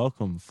Spiders,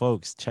 welcome,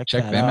 folks. Check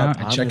them out.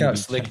 And check out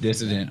Slick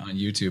Dissident on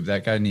YouTube.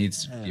 That guy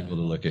needs people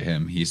to look at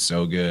him. He's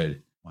so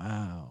good.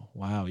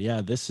 Wow.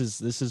 Yeah, this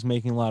is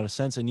making a lot of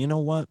sense. And you know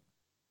what?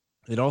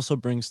 It also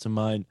brings to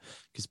mind,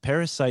 because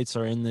parasites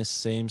are in this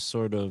same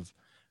sort of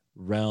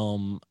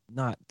realm,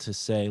 not to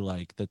say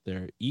like that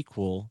they're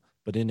equal,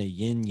 but in a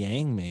yin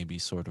yang maybe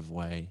sort of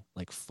way.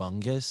 Like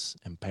fungus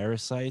and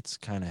parasites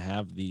kind of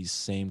have these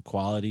same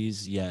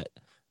qualities, yet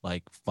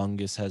like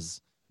fungus has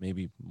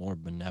maybe more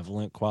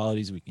benevolent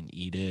qualities. We can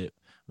eat it,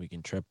 we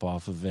can trip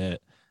off of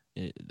it.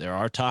 There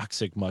are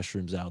toxic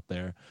mushrooms out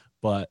there,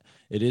 but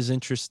it is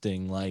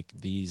interesting, like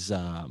these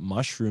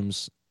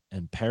mushrooms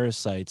and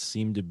parasites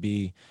seem to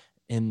be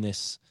in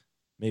this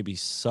maybe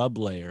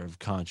sub-layer of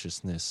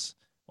consciousness,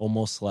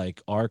 almost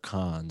like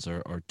archons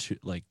or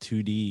like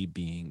 2D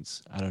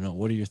beings. I don't know.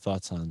 What are your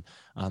thoughts on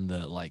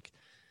the like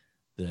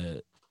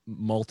the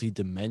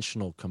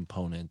multi-dimensional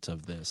component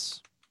of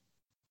this?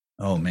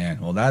 Oh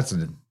man, well that's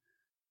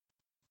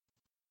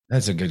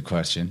a good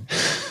question.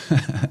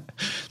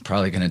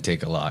 Probably going to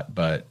take a lot,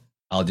 but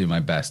I'll do my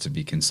best to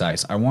be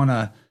concise. I want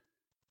to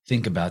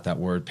think about that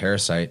word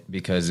parasite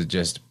because it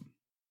just,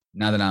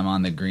 now that I'm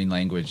on the green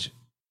language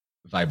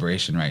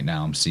vibration right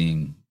now, I'm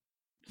seeing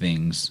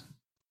things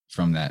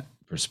from that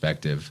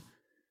perspective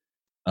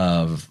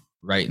of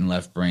right and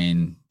left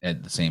brain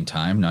at the same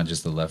time, not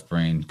just the left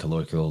brain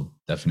colloquial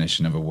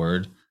definition of a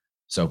word.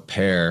 So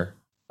pair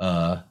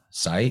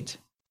sight,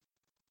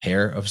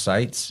 pair of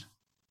sights,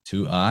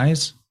 two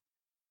eyes,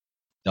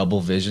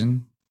 double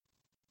vision,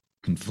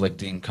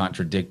 conflicting,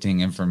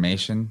 contradicting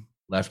information,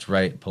 left,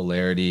 right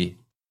polarity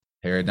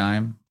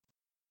paradigm,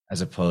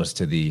 as opposed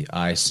to the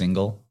eye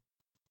single,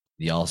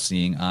 the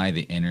all-seeing eye,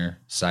 the inner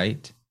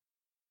sight,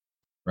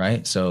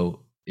 right? So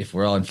if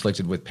we're all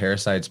inflicted with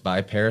parasites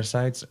by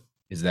parasites,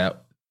 is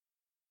that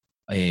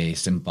a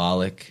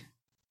symbolic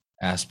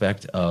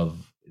aspect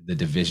of the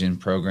division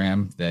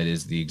program that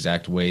is the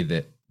exact way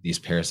that these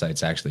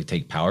parasites actually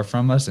take power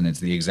from us? And it's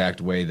the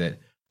exact way that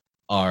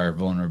our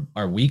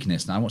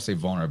weakness, and I won't say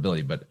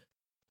vulnerability, but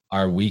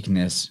our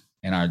weakness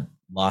and our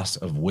loss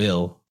of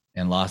will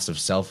and loss of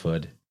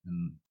selfhood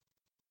and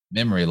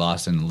memory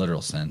loss in the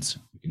literal sense.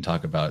 We can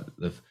talk about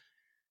the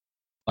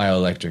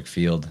bioelectric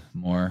field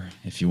more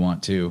if you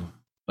want to,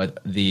 but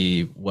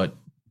what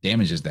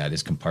damages that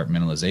is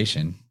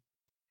compartmentalization,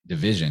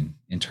 division,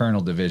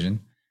 internal division,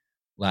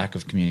 lack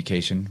of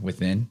communication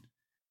within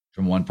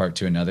from one part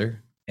to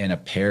another. And a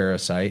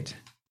parasite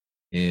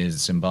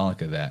is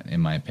symbolic of that, in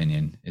my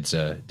opinion. It's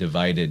a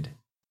divided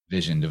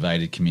vision,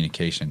 divided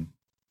communication.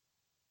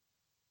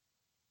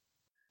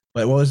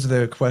 But what was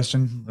the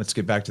question? Let's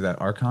get back to that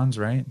archons,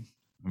 right?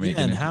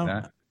 And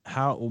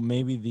how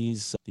maybe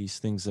these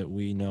things that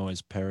we know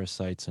as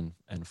parasites and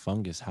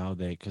fungus, how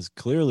they, because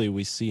clearly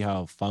we see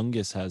how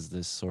fungus has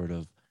this sort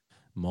of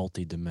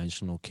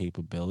multi-dimensional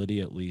capability,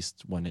 at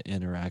least when it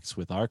interacts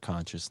with our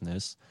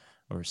consciousness,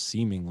 or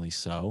seemingly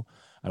so.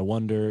 I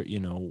wonder,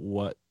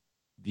 what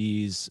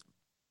these,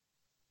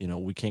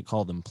 we can't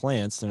call them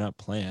plants, they're not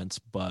plants,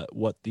 but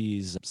what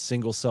these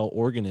single cell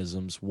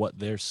organisms, what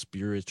their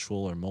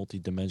spiritual or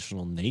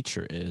multidimensional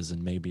nature is,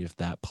 and maybe if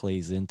that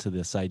plays into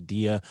this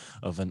idea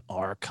of an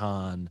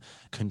archon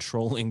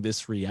controlling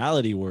this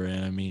reality we're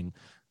in. I mean,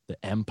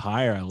 the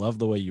empire, I love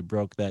the way you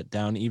broke that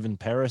down. Even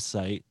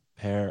parasite,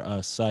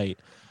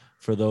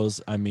 for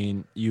those, I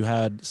mean, you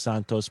had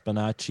Santos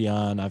Bonacci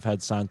on, I've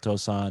had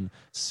Santos on.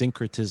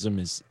 Syncretism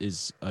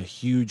is a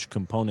huge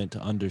component to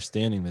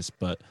understanding this,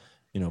 but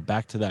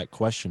back to that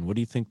question, what do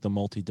you think the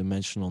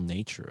multidimensional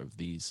nature of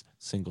these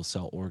single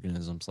cell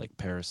organisms like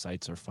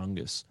parasites or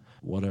fungus,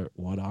 what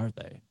are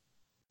they?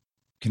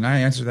 Can I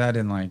answer that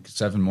in like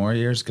 7 more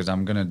years? Because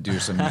I'm going to do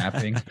some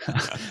mapping.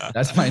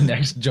 That's my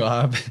next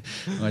job.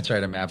 I'm going to try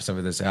to map some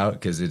of this out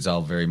because it's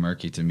all very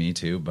murky to me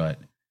too. But,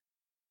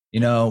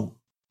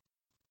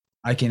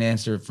 I can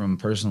answer from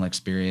personal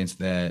experience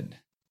that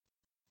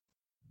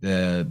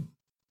the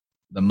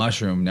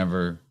mushroom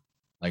never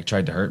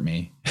tried to hurt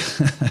me.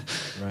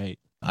 Right.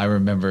 I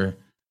remember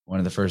one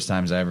of the first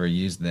times I ever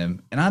used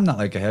them, and I'm not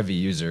like a heavy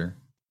user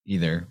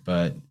either,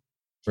 but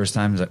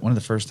one of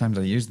the first times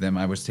I used them,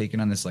 I was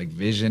taken on this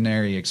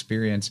visionary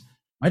experience.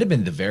 Might have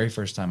been the very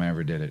first time I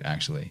ever did it,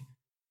 actually,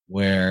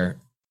 where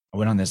I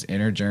went on this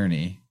inner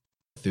journey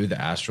through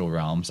the astral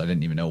realms. I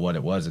didn't even know what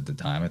it was at the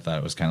time. I thought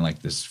it was kind of like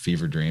this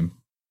fever dream.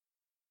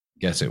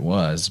 Guess it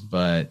was,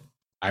 but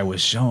I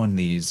was shown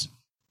these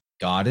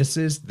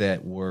goddesses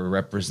that were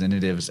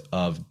representatives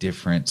of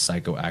different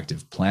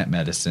psychoactive plant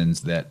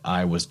medicines that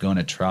I was going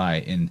to try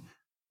in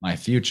my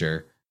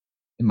future,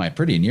 in my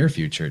pretty near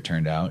future, it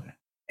turned out.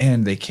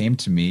 And they came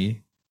to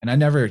me, and I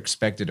never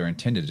expected or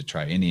intended to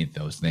try any of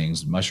those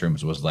things.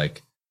 Mushrooms was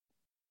like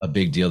a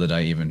big deal that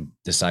I even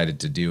decided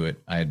to do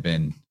it. I had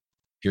been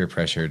peer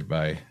pressured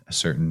by a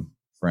certain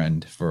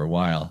friend for a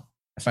while.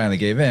 I finally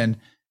gave in.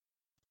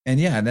 And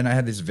then I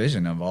had this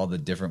vision of all the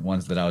different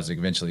ones that I was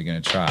eventually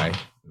going to try.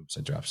 Oops,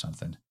 I dropped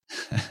something.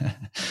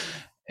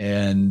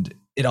 And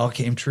it all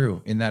came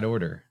true in that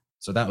order.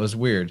 So that was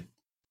weird.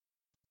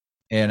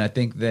 And I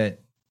think that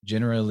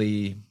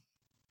generally,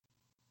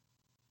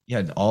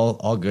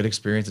 all good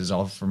experiences,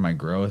 all for my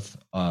growth.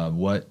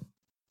 What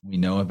we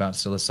know about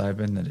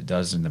psilocybin that it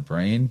does in the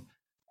brain,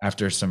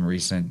 after some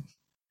recent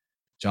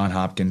Johns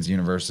Hopkins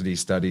University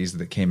studies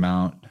that came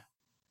out,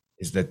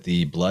 is that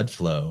the blood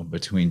flow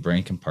between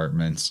brain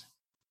compartments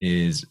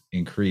is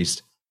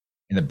increased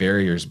and the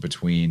barriers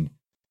between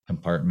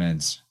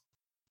compartments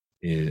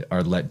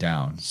are let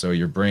down. So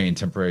your brain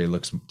temporarily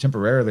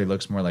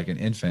looks more like an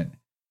infant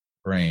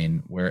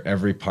brain where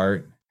every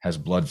part has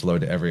blood flow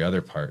to every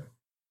other part,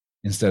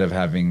 instead of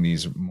having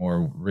these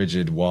more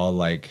rigid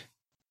wall-like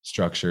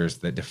structures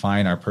that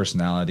define our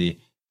personality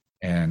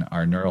and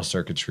our neural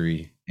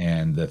circuitry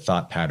and the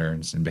thought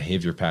patterns and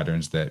behavior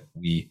patterns that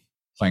we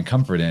find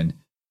comfort in.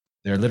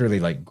 They're literally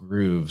like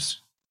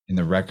grooves in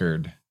the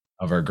record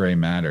of our gray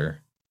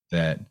matter,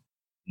 that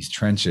these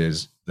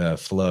trenches, the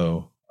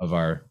flow of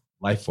our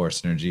life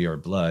force energy or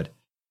blood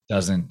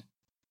doesn't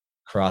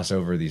cross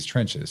over these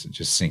trenches. It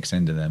just sinks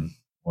into them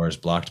or is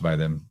blocked by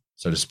them,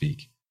 so to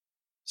speak.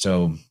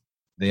 So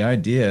the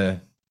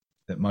idea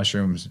that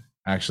mushrooms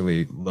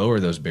actually lower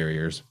those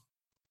barriers,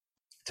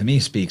 to me,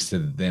 speaks to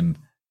them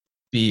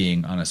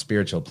being on a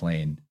spiritual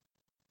plane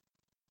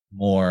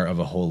more of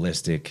a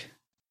holistic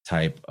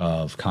type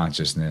of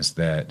consciousness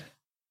that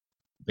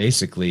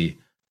basically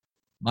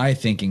my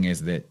thinking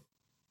is that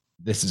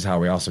this is how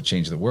we also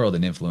change the world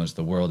and influence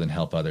the world and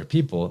help other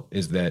people,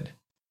 is that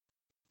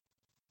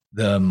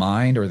the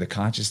mind or the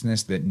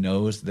consciousness that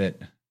knows that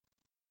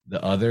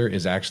the other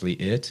is actually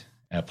it,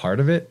 a part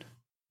of it,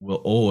 will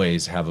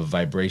always have a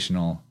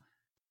vibrational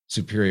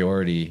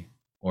superiority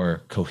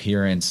or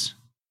coherence,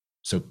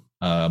 so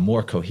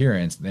more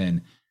coherence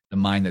than the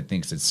mind that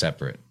thinks it's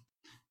separate.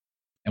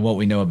 And what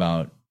we know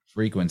about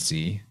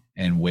frequency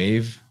and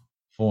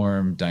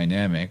waveform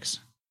dynamics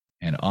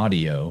and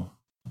audio,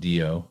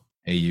 DO,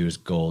 AU is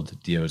gold,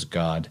 DO is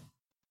God,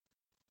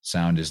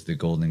 sound is the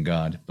golden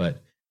God.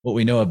 But what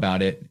we know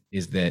about it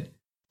is that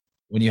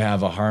when you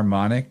have a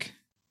harmonic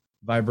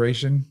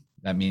vibration,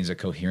 that means a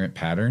coherent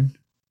pattern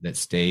that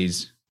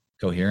stays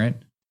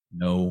coherent,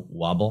 no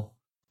wobble.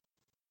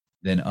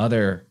 Then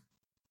other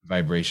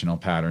vibrational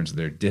patterns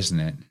that are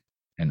dissonant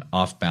and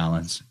off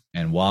balance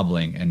and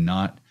wobbling and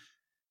not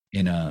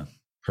in a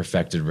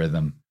perfected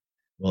rhythm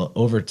will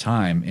over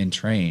time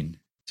entrain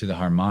to the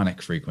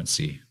harmonic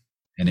frequency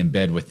and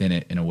embed within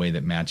it in a way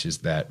that matches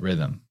that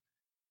rhythm.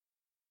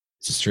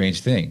 It's a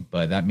strange thing,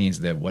 but that means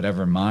that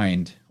whatever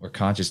mind or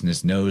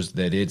consciousness knows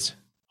that it's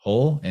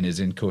whole and is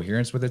in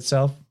coherence with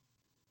itself,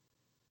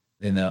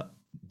 then the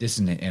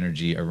dissonant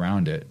energy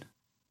around it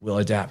will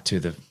adapt to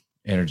the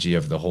energy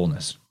of the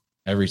wholeness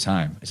every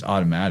time. It's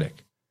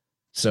automatic.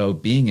 So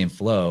being in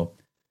flow,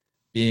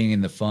 being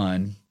in the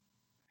fun,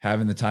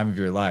 having the time of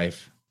your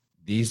life,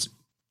 these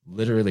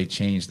literally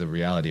change the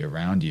reality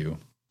around you.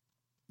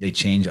 They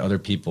change other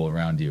people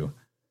around you.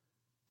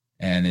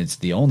 And it's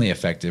the only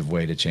effective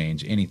way to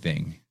change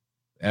anything.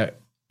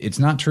 It's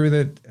not true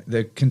that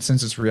the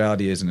consensus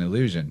reality is an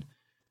illusion.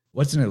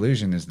 What's an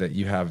illusion is that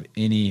you have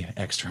any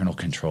external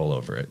control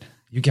over it.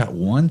 You got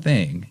one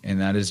thing, and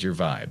that is your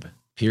vibe,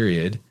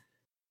 period.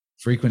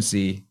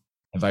 Frequency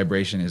and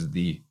vibration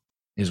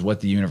is what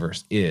the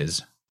universe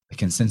is. The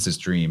consensus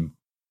dream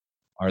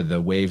are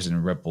the waves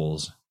and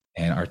ripples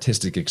and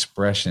artistic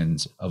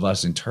expressions of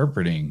us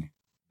interpreting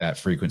that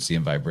frequency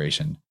and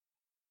vibration.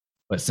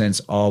 But since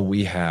all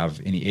we have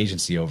any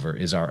agency over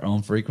is our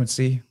own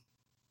frequency,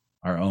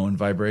 our own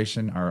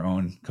vibration, our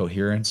own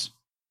coherence,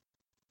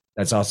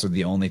 that's also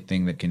the only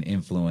thing that can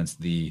influence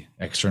the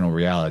external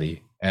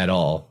reality at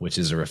all, which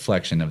is a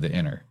reflection of the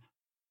inner.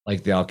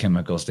 Like the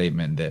alchemical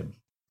statement that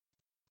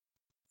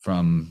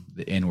from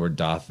the inward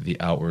doth the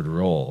outward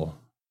roll,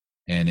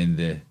 and in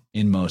the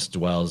inmost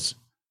dwells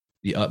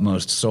the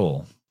utmost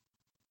soul.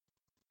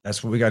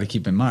 That's what we got to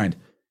keep in mind.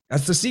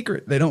 That's the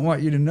secret they don't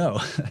want you to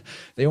know.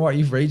 They want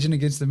you raging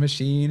against the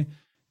machine,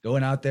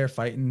 going out there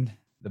fighting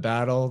the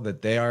battle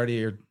that they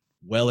already are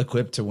well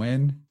equipped to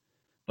win,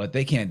 but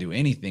they can't do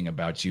anything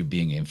about you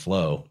being in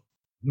flow.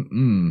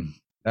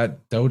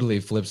 That totally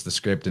flips the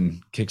script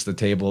and kicks the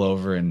table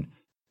over, and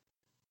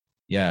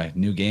yeah,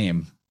 new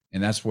game.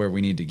 And that's where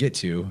we need to get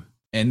to.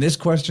 And this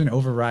question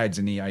overrides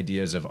any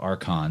ideas of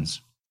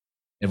archons.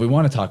 If we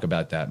want to talk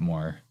about that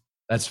more,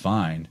 that's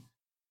fine.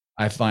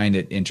 I find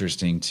it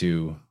interesting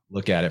to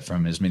look at it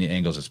from as many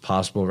angles as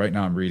possible. Right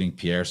now I'm reading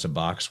Pierre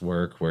Sabac's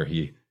work, where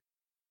he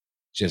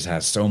just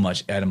has so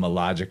much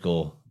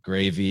etymological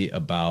gravy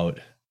about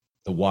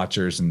the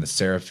Watchers and the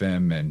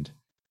Seraphim and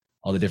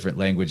all the different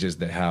languages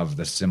that have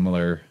the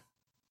similar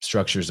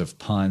structures of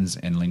puns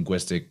and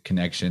linguistic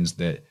connections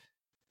that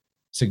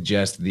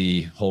suggest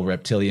the whole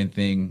reptilian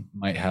thing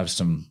might have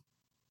some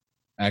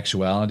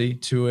actuality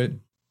to it.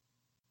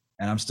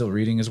 And I'm still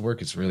reading his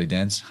work. It's really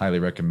dense, highly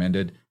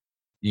recommended.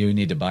 You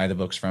need to buy the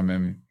books from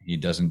him. He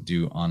doesn't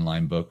do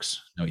online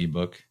books, no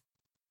ebook,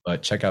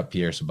 but check out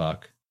Pierre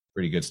Sabac.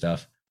 Pretty good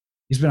stuff.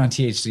 He's been on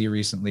THC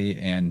recently,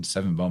 and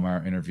Seven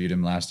Bomar interviewed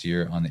him last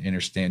year on the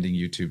Understanding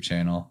YouTube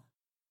channel.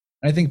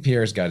 And I think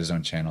Pierre's got his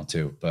own channel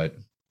too, but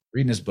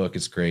reading his book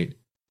is great.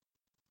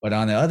 But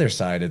on the other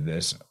side of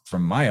this,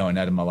 from my own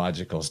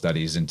etymological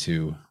studies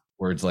into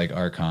words like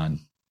archon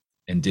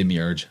and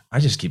demiurge,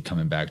 I just keep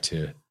coming back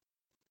to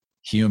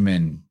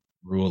human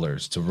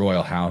rulers, to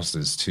royal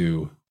houses,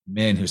 to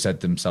men who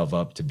set themselves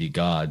up to be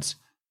gods.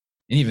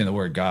 And even the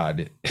word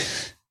God,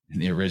 in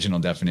the original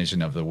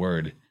definition of the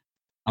word,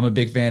 I'm a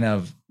big fan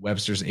of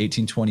Webster's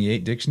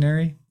 1828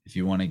 dictionary. If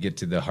you want to get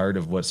to the heart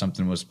of what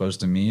something was supposed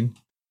to mean,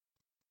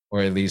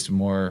 or at least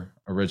more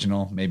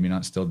original, maybe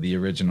not still the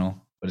original,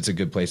 but it's a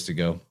good place to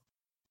go.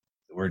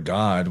 The word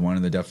God, one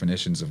of the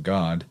definitions of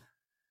God,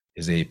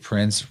 is a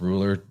prince,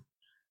 ruler,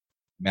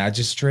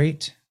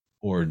 magistrate,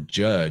 or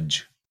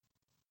judge.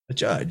 A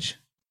judge.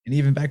 And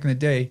even back in the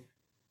day,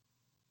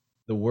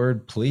 the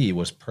word plea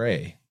was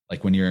pray.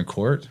 Like when you're in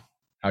court,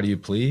 how do you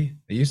plea?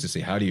 They used to say,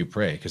 how do you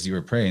pray? Because you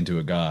were praying to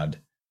a god.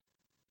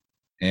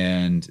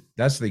 And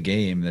that's the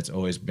game that's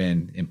always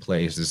been in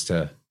place, is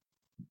to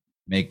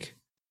make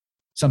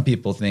some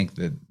people think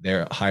that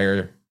they're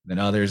higher than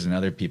others, and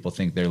other people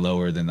think they're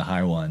lower than the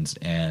high ones.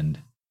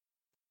 And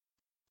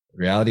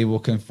reality will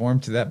conform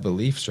to that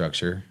belief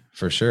structure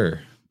for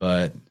sure,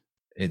 but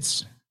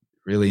it's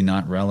really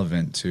not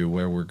relevant to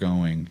where we're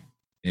going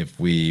if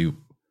we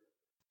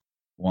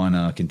want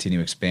to continue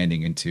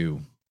expanding into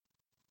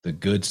the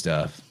good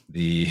stuff,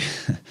 the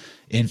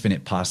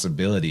infinite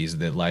possibilities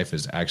that life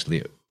is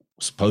actually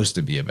supposed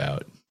to be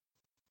about.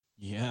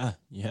 Yeah,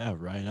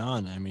 right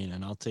on. I mean,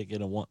 and I'll take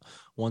it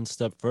one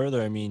step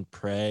further. I mean,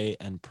 pray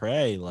and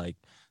pray, like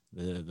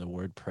the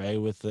word pray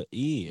with the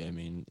E. I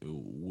mean,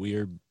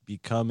 we're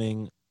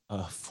becoming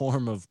a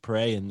form of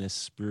prey in this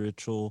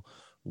spiritual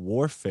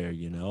warfare,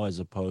 as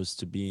opposed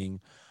to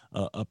being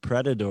a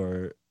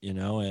predator,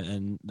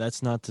 and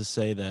that's not to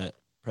say that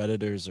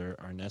predators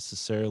are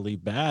necessarily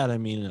bad. I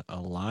mean, a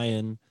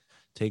lion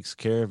takes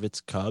care of its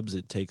cubs,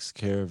 it takes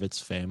care of its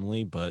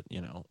family, but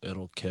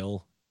it'll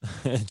kill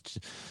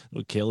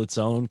it'll kill its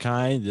own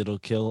kind, it'll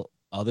kill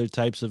other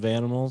types of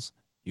animals.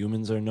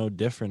 Humans are no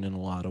different in a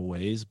lot of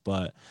ways,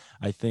 but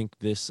I think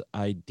this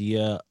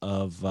idea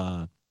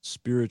of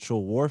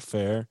spiritual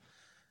warfare,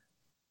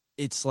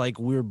 it's like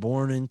we're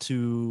born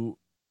into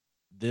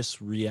this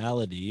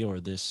reality or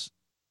this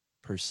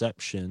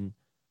perception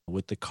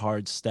with the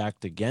cards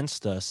stacked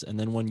against us, and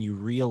then when you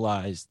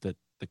realize that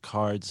the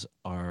cards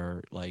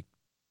are like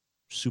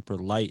super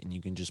light and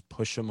you can just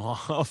push them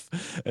off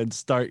and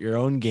start your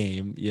own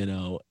game,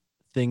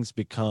 things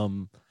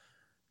become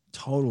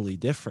totally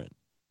different,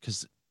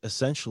 because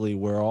essentially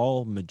we're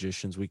all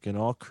magicians. We can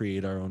all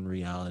create our own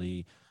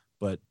reality,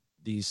 but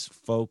these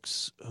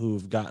folks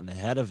who've gotten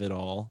ahead of it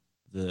all,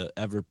 the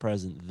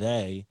ever-present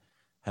they,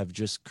 have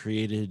just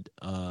created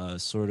a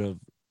sort of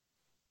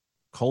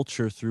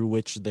culture through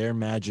which their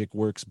magic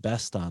works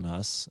best on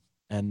us.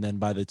 And then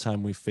by the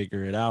time we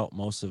figure it out,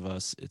 most of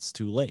us, it's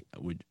too late.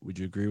 Would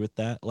you agree with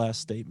that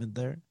last statement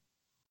there?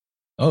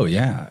 Oh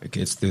yeah,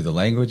 it's through the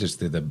language, it's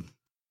through the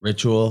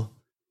ritual.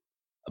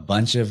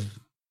 This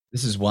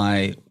is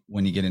why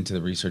when you get into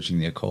the researching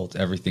the occult,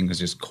 everything is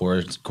just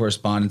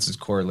correspondences,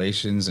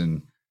 correlations,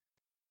 and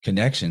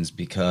connections,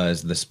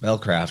 because the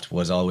spellcraft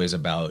was always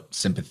about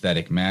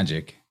sympathetic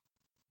magic,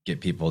 get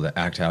people to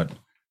act out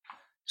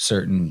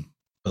certain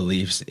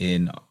beliefs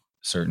in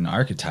certain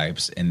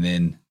archetypes, and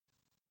then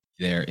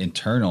their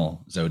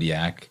internal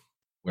zodiac,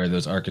 where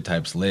those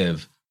archetypes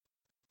live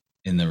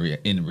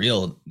in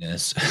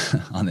realness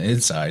on the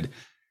inside,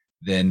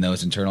 then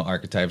those internal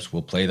archetypes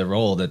will play the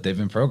role that they've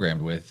been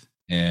programmed with,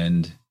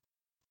 and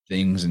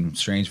things and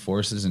strange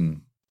forces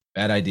and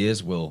bad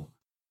ideas will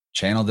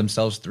channel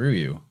themselves through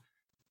you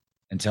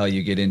until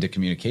you get into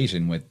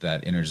communication with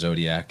that inner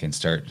zodiac and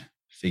start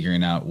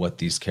figuring out what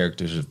these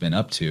characters have been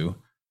up to,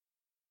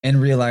 and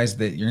realize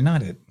that you're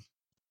not at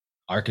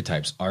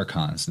archetypes,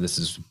 archons. This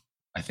is,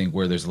 I think,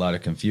 where there's a lot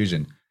of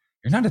confusion.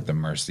 You're not at the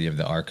mercy of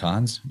the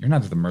archons. You're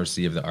not at the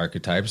mercy of the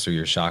archetypes or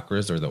your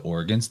chakras or the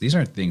organs. These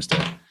aren't things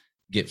to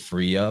get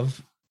free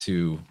of,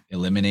 to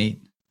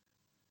eliminate.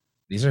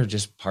 These are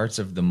just parts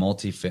of the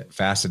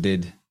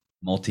multifaceted,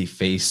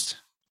 multi-faced,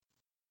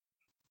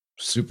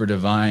 super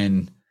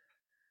divine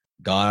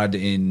God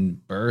in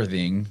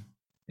birthing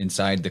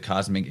inside the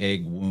cosmic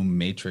egg womb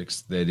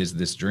matrix that is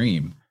this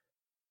dream.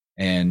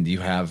 And you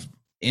have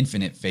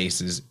infinite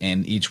faces,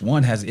 and each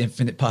one has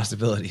infinite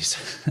possibilities.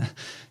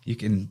 You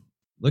can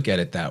look at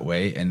it that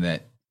way, and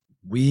that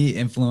we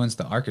influence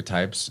the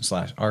archetypes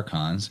 /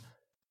 archons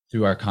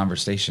through our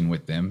conversation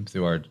with them,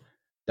 through our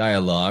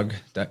dialogue,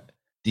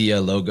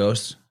 dia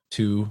logos,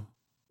 two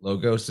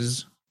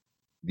logoses,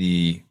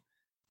 the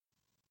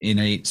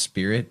innate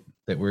spirit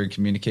that we're in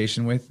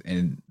communication with,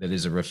 and that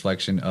is a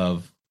reflection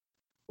of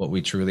what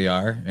we truly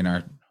are in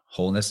our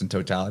wholeness and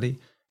totality.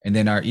 And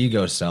then our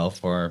ego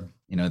self, or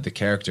the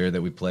character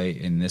that we play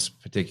in this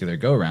particular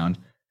go round,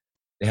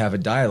 they have a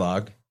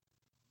dialogue.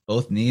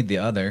 Both need the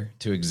other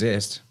to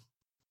exist.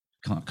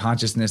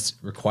 Consciousness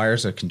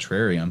requires a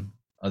contrarium.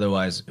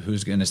 Otherwise,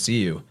 who's going to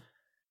see you?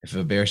 If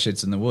a bear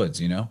shits in the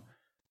woods,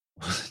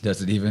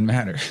 does it even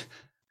matter?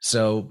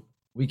 So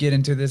we get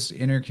into this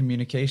inner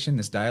communication,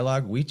 this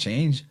dialogue. We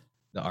change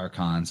the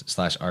archons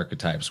 /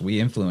 archetypes.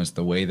 We influence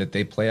the way that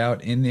they play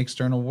out in the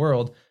external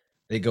world.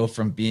 They go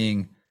from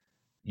being,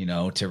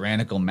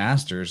 tyrannical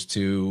masters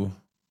to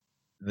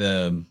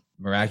the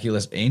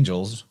miraculous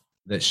angels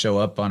that show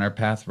up on our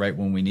path right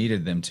when we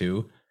needed them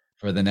to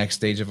for the next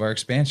stage of our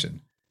expansion.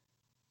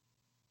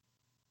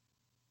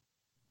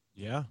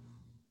 Yeah.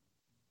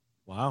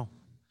 Wow.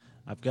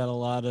 I've got a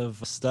lot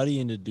of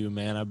studying to do,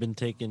 man. I've been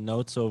taking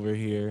notes over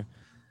here.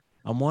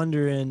 I'm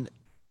wondering,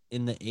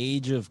 in the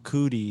age of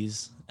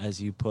cooties, as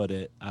you put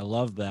it, I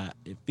love that.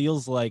 It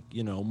feels like,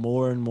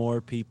 more and more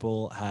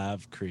people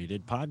have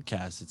created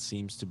podcasts. It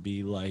seems to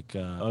be like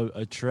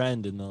a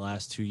trend in the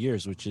last 2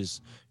 years, which is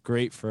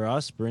great for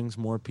us, brings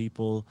more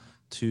people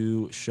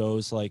to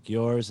shows like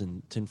yours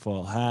and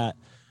Tinfoil Hat.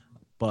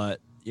 But,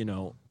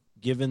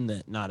 given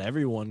that not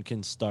everyone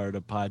can start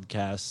a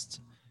podcast,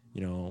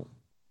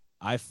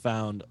 I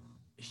found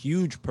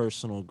huge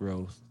personal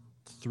growth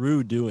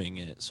through doing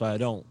it. So I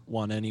don't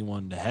want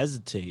anyone to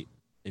hesitate.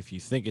 If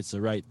you think it's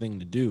the right thing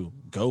to do,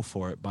 go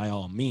for it by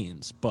all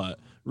means. But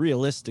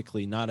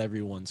realistically, not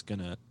everyone's going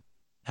to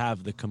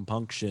have the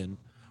compunction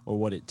or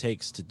what it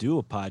takes to do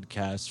a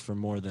podcast for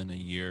more than a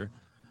year.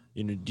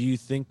 do you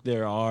think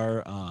there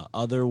are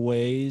other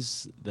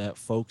ways that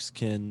folks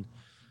can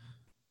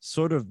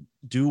sort of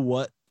do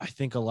what I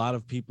think a lot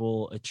of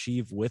people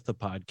achieve with a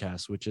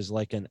podcast, which is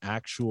like an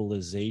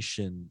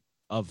actualization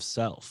of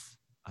self?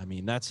 I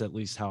mean, that's at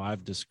least how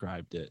I've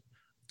described it.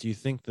 Do you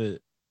think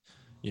that,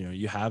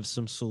 you have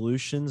some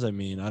solutions? I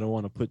mean, I don't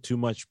want to put too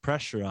much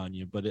pressure on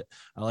you, but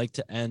I like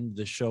to end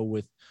the show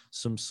with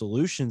some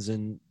solutions.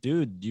 And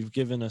dude, you've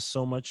given us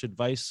so much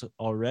advice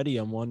already.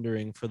 I'm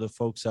wondering, for the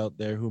folks out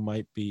there who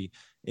might be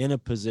in a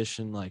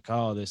position like,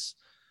 oh, this,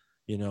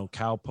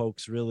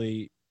 cowpoke's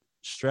really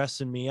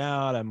stressing me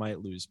out. I might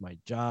lose my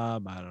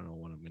job. I don't know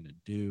what I'm going to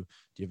do. Do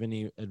you have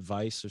any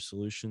advice or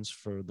solutions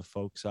for the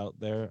folks out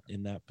there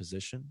in that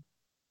position?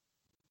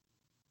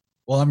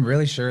 Well, I'm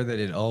really sure that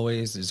it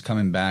always is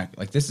coming back.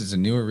 Like, this is a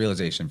newer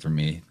realization for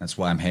me. That's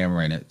why I'm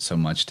hammering it so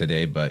much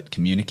today. But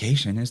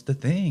communication is the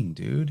thing,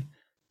 dude.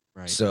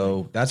 Right.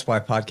 So that's why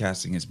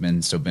podcasting has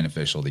been so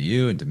beneficial to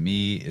you and to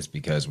me, is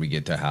because we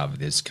get to have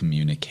this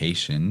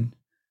communication,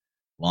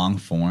 long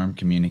form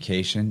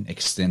communication,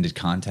 extended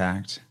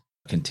contact,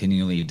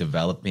 continually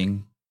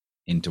developing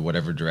into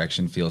whatever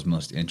direction feels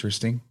most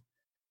interesting.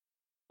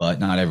 But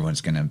not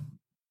everyone's going to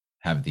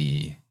have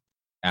the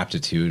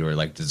aptitude or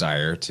like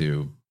desire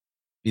to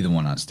be the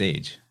one on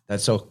stage.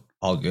 That's so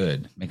all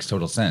good. Makes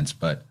total sense.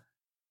 But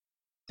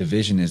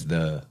division is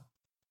the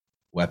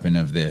weapon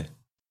of the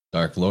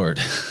Dark Lord.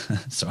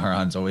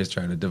 Sauron's always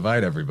trying to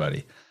divide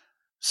everybody.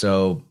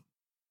 So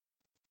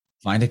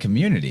find a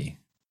community.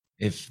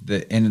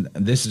 And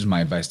this is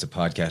my advice to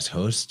podcast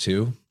hosts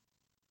too.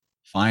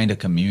 Find a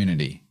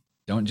community.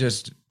 Don't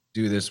just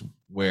do this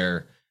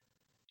where,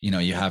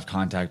 you have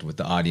contact with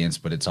the audience,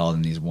 but it's all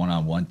in these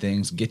one-on-one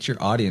things. Get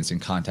your audience in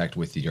contact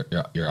with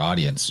your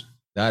audience.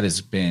 That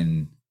has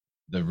been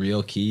the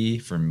real key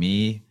for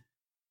me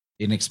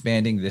in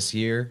expanding this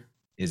year,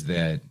 is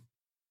that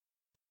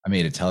I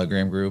made a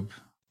Telegram group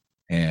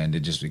and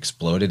it just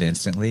exploded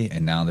instantly.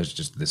 And now there's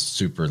just this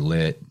super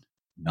lit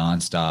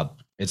nonstop.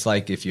 It's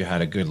like if you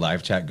had a good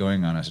live chat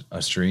going on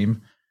a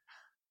stream,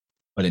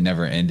 but it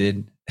never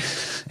ended.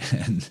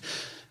 And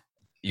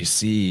you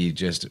see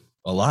just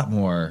a lot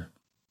more,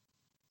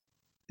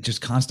 just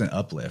constant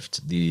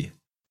uplift. The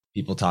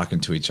people talking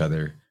to each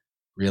other,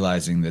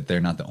 realizing that they're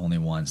not the only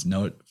ones.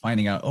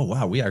 Finding out, oh,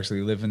 wow, we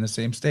actually live in the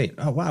same state.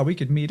 Oh, wow, we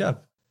could meet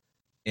up.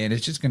 And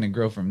it's just going to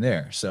grow from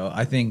there. So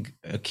I think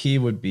a key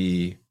would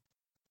be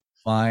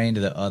find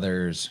the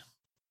others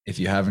if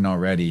you haven't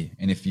already.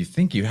 And if you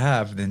think you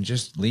have, then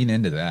just lean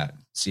into that,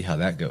 see how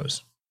that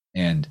goes.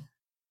 And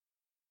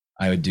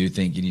I do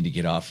think you need to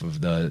get off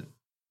of the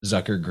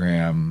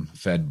Zuckergram,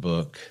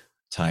 Fedbook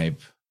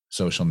type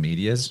social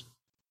medias.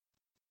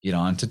 Get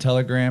on to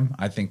Telegram.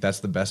 I think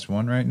that's the best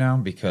one right now,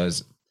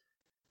 because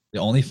the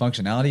only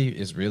functionality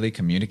is really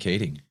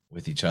communicating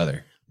with each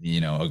other.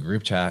 A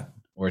group chat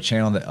or a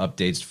channel that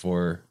updates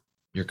for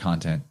your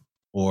content,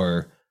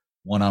 or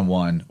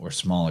one-on-one or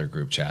smaller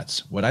group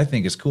chats. What I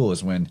think is cool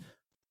is when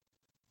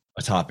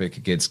a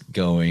topic gets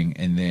going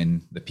and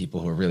then the people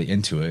who are really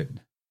into it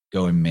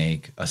go and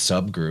make a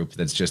subgroup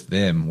that's just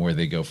them, where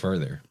they go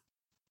further.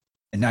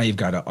 And now you've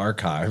got an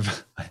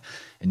archive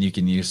and you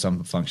can use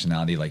some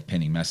functionality like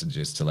pinning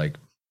messages to like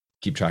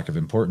keep track of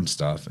important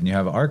stuff. And you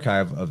have an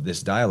archive of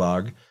this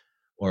dialogue,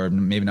 or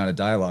maybe not a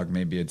dialogue,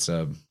 maybe it's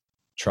a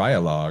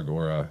trialogue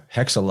or a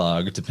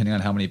hexalog, depending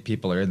on how many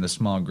people are in the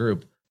small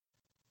group,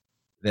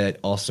 that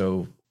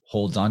also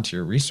holds onto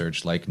your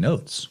research like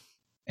notes.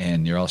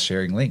 And you're all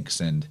sharing links,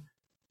 and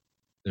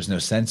there's no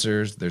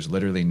censors. There's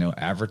literally no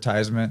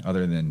advertisement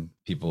other than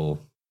people,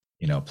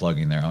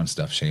 plugging their own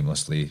stuff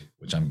shamelessly,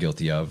 which I'm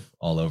guilty of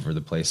all over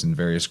the place in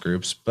various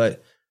groups.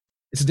 But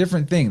it's a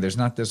different thing. There's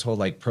not this whole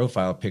like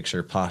profile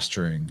picture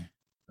posturing.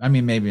 I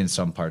mean, maybe in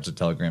some parts of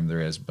Telegram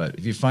there is, but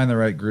if you find the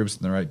right groups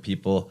and the right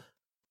people,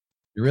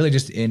 you're really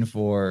just in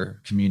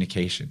for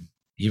communication,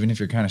 even if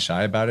you're kind of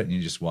shy about it and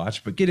you just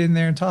watch. But get in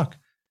there and talk.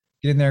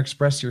 Get in there,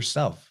 express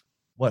yourself.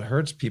 What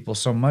hurts people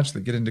so much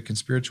that get into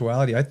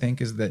conspirituality, I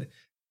think, is that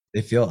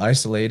they feel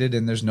isolated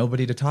and there's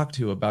nobody to talk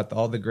to about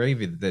all the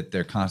gravy that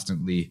they're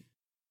constantly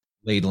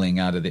ladling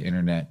out of the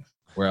internet,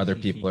 where other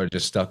people are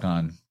just stuck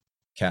on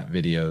cat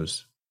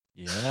videos.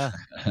 Yeah,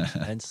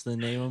 hence the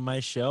name of my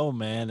show,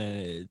 man.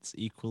 And it's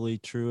equally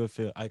true if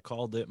I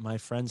called it My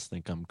Friends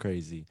Think I'm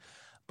Crazy.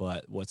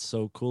 But what's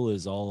so cool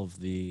is all of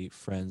the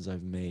friends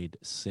I've made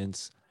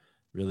since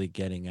really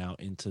getting out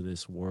into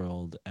this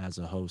world as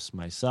a host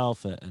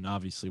myself, and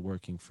obviously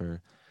working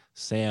for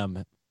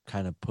Sam,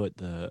 kind of put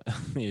the,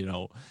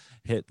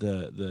 hit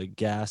the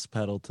gas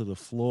pedal to the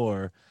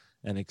floor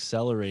and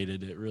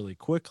accelerated it really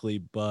quickly.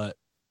 But,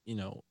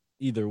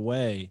 either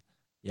way,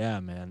 yeah,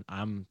 man,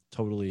 I'm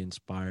totally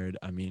inspired.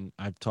 I mean,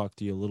 I've talked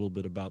to you a little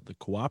bit about the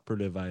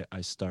cooperative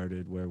I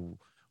started, where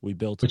we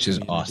built, which is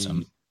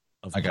awesome,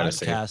 of I gotta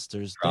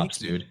podcasters. say, props,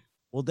 dude.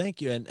 Well,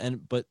 thank you.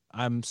 But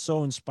I'm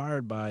so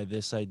inspired by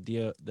this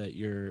idea that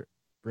you're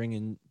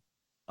bringing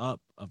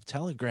up of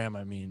Telegram.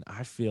 I mean,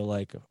 I feel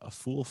like a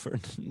fool for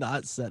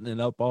not setting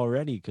it up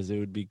already, because it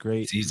would be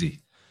great. It's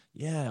easy.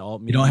 Yeah.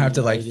 You don't have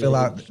to like fill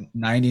out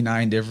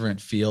 99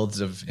 different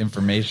fields of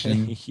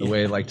information the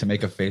way like to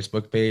make a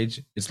Facebook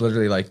page. It's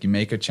literally like you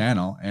make a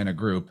channel and a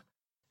group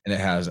and it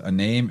has a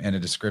name and a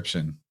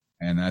description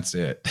and that's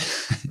it.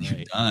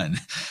 You're done.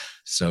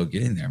 So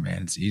get in there,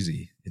 man. It's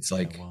easy. It's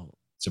like,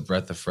 it's a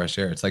breath of fresh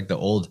air. It's like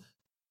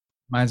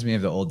reminds me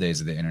of the old days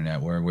of the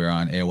internet where we were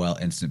on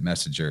AOL Instant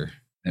Messenger.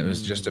 It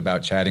was just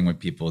about chatting with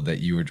people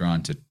that you were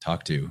drawn to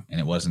talk to. And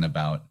it wasn't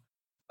about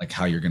like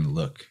how you're going to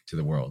look to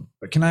the world.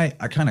 But I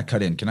kind of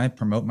cut in. Can I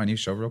promote my new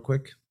show real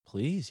quick?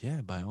 Please.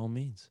 Yeah, by all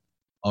means.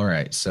 All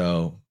right.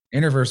 So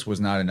Interverse was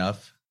not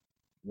enough.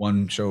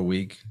 One show a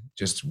week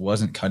just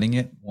wasn't cutting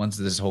it once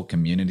this whole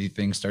community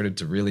thing started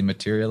to really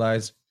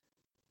materialize.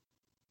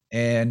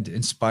 And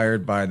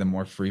inspired by the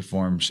more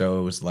freeform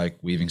shows like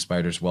Weaving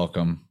Spiders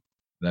Welcome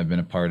that I've been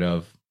a part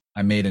of,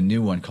 I made a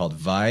new one called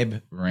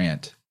Vibe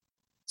Rant.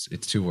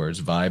 It's 2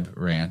 words, Vibe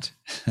Rant.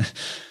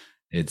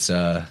 It's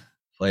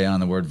play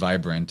on the word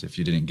vibrant, if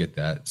you didn't get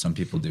that. Some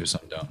people do,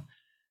 some don't.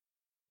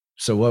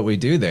 So what we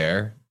do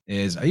there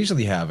is I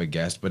usually have a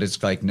guest, but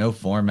it's like no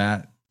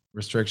format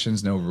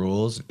restrictions, no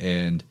rules.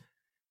 And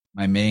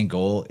my main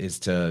goal is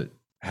to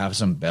have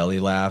some belly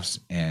laughs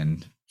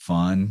and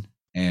fun.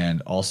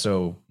 And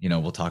also,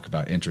 we'll talk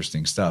about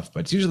interesting stuff, but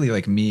it's usually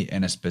like me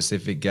and a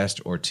specific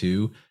guest or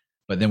 2.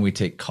 But then we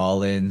take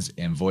call-ins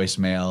and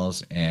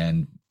voicemails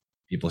and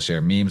people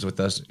share memes with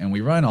us. And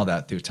we run all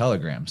that through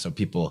Telegram. So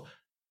people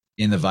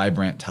in the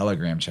Vibrant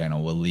Telegram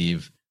channel will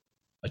leave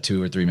a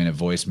 2 or 3 minute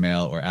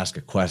voicemail or ask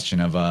a question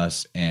of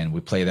us. And we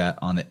play that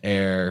on the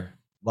air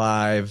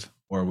live,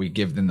 or we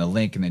give them the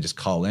link and they just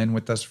call in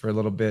with us for a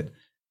little bit.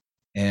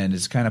 And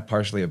it's kind of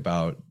partially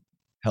about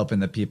helping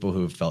the people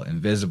who have felt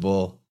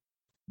invisible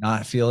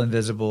not feel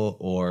invisible,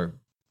 or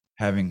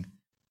having,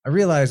 I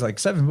realized like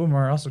Seven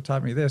Boomer also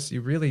taught me this.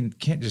 You really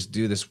can't just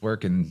do this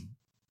work and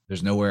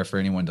there's nowhere for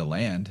anyone to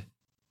land.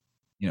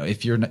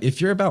 If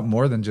you're about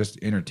more than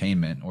just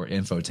entertainment or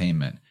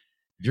infotainment,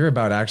 if you're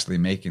about actually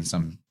making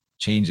some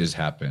changes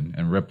happen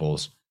and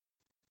ripples,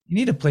 you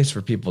need a place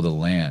for people to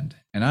land.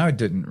 And I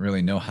didn't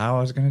really know how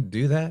I was going to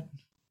do that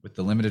with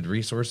the limited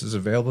resources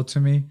available to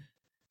me.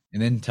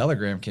 And then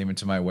Telegram came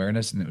into my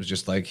awareness and it was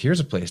just like, here's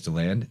a place to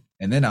land.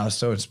 And then I was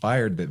so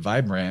inspired that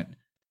Vibrant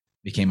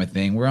became a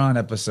thing. We're on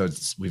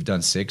episodes, we've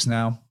done 6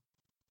 now.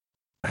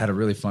 I had a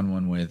really fun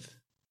one with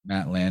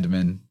Matt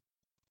Landman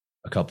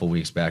a couple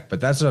weeks back, but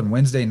that's on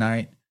Wednesday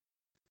night,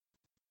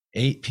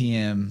 8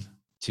 p.m.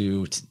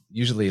 to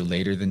usually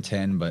later than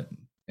 10, but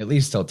at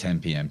least till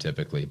 10 p.m.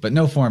 typically, but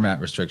no format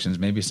restrictions.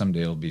 Maybe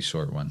someday it'll be a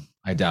short one.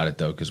 I doubt it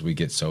though, because we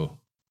get so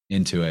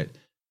into it.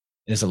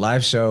 It's a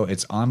live show.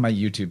 It's on my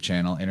YouTube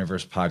channel,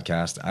 Interverse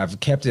Podcast.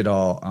 I've kept it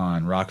all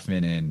on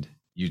Rockfin and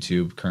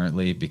YouTube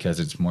currently because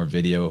it's more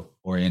video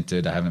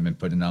oriented. I haven't been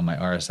putting it on my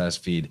RSS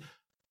feed.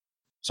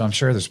 So I'm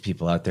sure there's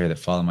people out there that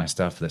follow my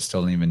stuff that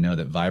still don't even know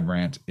that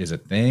Vibrant is a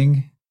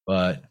thing,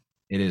 but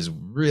it is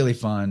really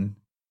fun.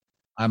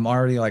 I'm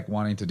already like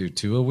wanting to do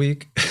 2 a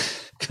week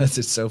because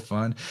it's so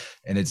fun.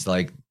 And it's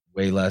like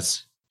way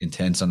less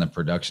intense on the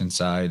production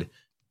side.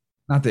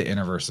 Not that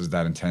Interverse is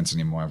that intense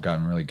anymore. I've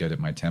gotten really good at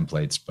my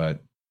templates, but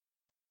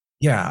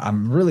yeah,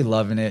 I'm really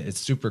loving it.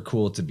 It's super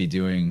cool to be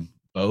doing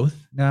both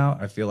now.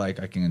 I feel like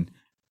I can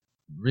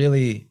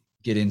really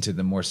get into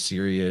the more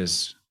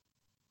serious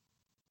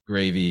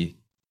gravy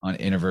on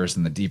Interverse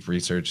and the deep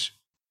research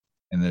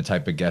and the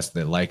type of guests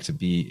that like to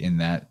be in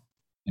that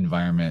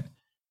environment,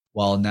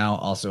 while now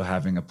also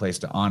having a place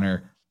to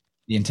honor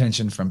the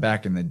intention from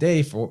back in the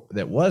day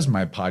that was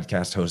my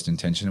podcast host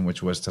intention,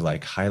 which was to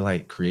like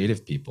highlight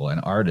creative people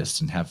and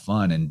artists and have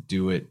fun and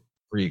do it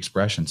free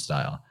expression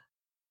style.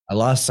 I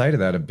lost sight of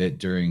that a bit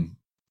during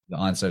the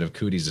onset of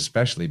Cooties,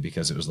 especially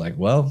because it was like,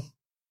 well,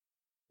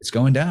 it's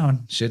going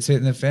down. Shit's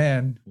hitting the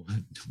fan.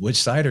 Which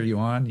side are you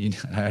on?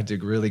 I had to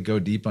really go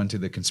deep onto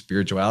the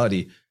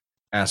conspirituality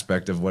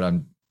aspect of what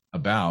I'm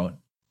about.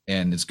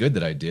 And it's good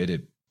that I did.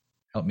 It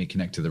helped me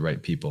connect to the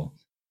right people.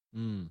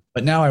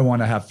 But now I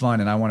want to have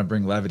fun and I want to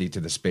bring levity to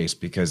the space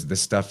because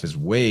this stuff is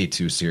way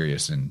too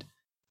serious and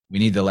we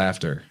need the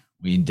laughter.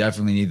 We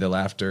definitely need the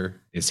laughter.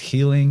 It's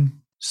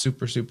healing,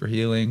 super, super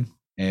healing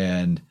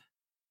and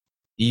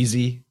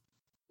easy,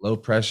 low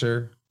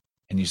pressure.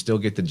 And you still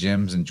get the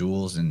gems and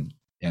jewels and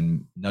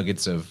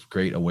nuggets of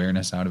great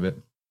awareness out of it.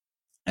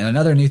 And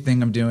another new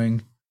thing I'm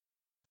doing,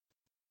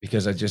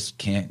 because I just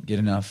can't get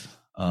enough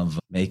of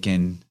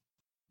making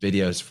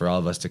videos for all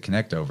of us to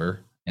connect over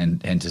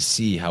and to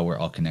see how we're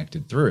all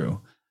connected through,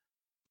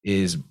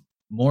 is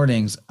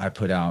mornings I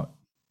put out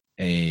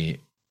a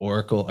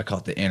oracle. I call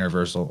it the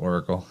Interversal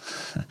Oracle.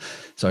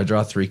 So I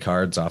draw 3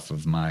 cards off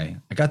of I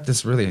got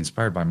this really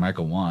inspired by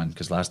Michael Wan,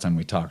 because last time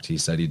we talked, he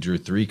said he drew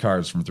 3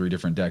 cards from 3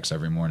 different decks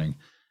every morning.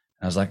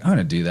 I was like, I'm going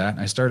to do that.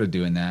 And I started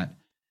doing that.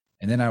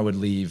 And then I would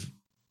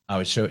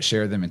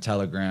share them in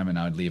Telegram, and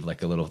I would leave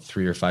like a little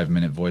 3 or 5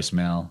 minute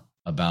voicemail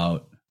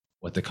about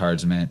what the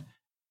cards meant.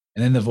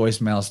 And then the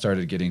voicemail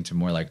started getting to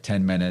more like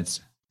 10 minutes.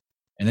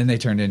 And then they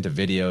turned into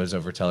videos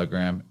over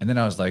Telegram. And then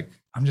I was like,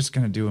 I'm just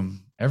going to do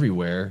them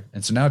everywhere.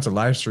 And so now it's a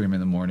live stream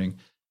in the morning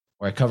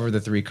where I cover the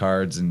 3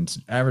 cards and it's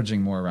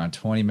averaging more around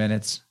 20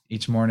 minutes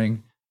each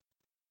morning.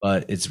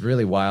 But it's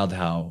really wild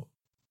how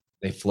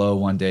they flow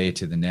one day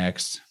to the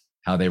next,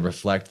 how they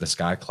reflect the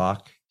sky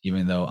clock,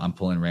 even though I'm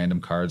pulling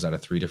random cards out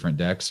of 3 different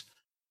decks,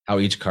 how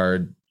each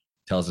card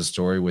tells a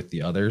story with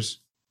the others,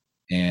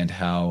 and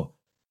how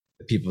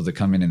the people that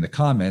come in the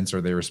comments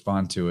or they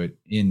respond to it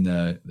in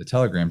the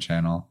Telegram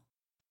channel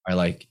are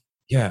like,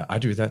 yeah, I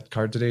drew that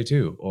card today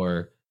too.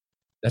 Or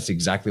that's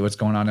exactly what's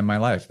going on in my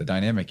life, the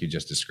dynamic you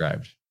just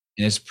described.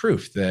 And it's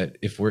proof that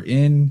if we're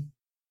in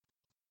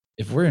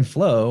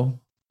flow,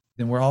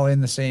 then we're all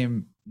in the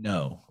same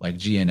know, like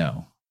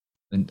GNO.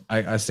 And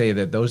I say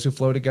that those who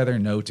flow together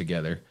know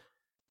together.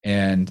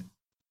 And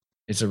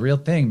it's a real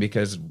thing,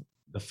 because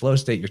the flow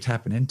state you're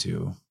tapping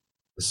into,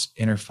 this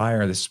inner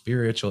fire, the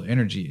spiritual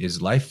energy,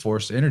 is life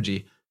force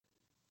energy.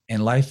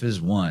 And life is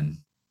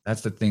one.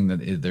 That's the thing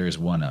that there is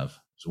one of.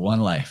 It's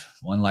one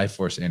life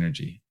force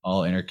energy,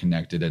 all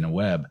interconnected in a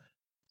web.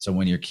 So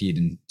when you're keyed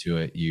into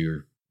it,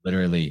 you're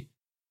literally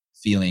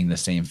feeling the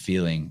same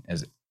feeling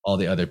as all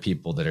the other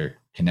people that are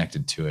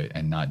connected to it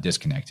and not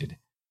disconnected.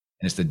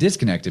 And it's the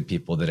disconnected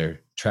people that are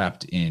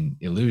trapped in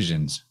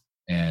illusions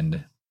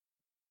and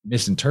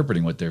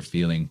misinterpreting what they're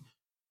feeling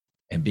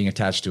and being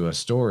attached to a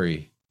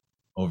story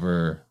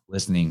over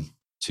listening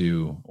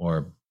to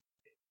or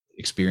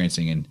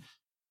experiencing and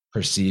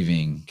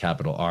perceiving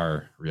capital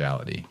R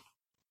reality.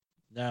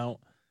 Now,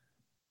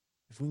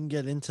 if we can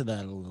get into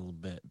that a little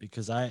bit,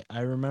 because I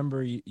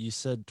remember you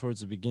said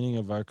towards the beginning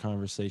of our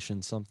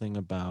conversation something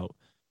about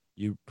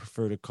you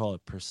prefer to call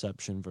it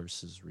perception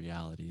versus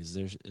reality.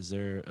 Is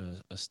there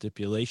a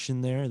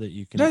stipulation there that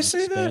you can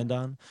expand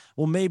on?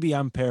 Well, maybe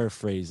I'm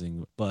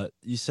paraphrasing, but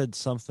you said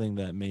something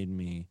that made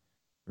me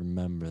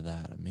remember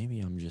that. Maybe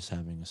I'm just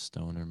having a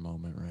stoner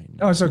moment right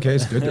now. No, it's okay.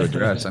 It's good to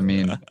address. I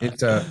mean,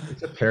 it's a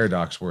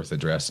paradox worth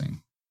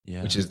addressing,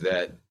 which is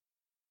that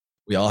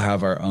we all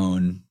have our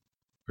own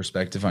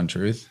perspective on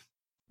truth.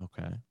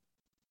 Okay.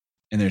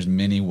 And there's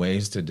many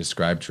ways to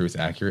describe truth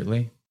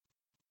accurately,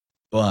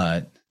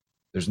 but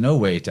there's no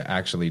way to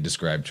actually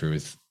describe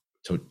truth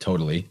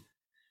totally.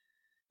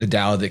 The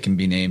Tao that can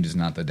be named is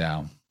not the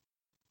Tao.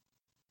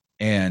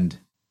 And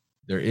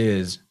there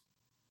is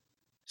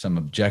some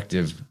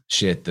objective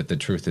shit that the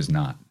truth is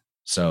not.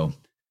 So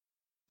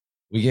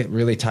we get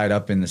really tied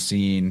up in the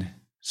scene,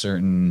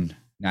 certain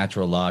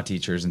natural law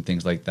teachers and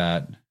things like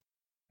that.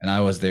 And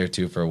I was there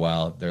too for a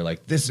while. They're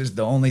like, this is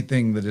the only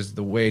thing that is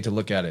the way to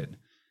look at it.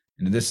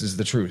 And this is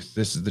the truth.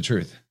 This is the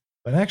truth.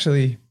 But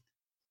actually,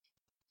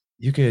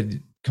 you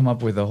could come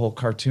up with a whole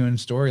cartoon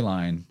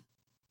storyline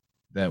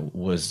that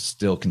was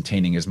still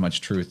containing as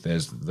much truth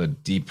as the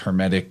deep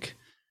hermetic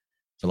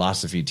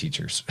philosophy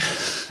teachers.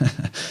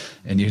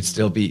 And you'd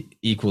still be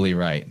equally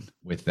right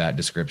with that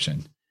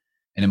description.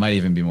 And it might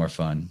even be more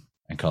fun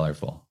and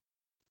colorful.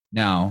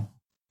 Now,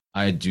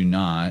 I do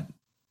not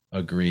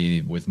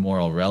agree with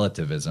moral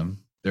relativism.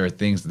 There are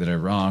things that are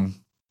wrong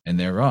and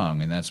they're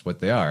wrong, and that's what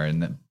they are.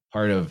 And that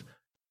part of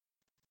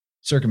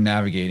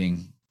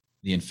circumnavigating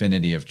the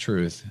infinity of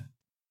truth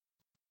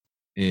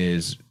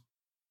is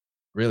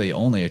really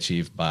only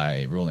achieved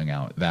by ruling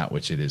out that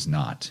which it is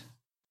not.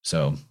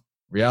 So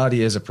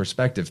reality is a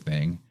perspective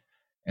thing,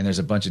 and there's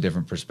a bunch of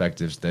different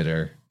perspectives that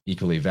are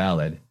equally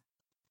valid.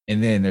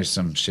 And then there's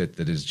some shit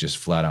that is just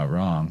flat out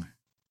wrong.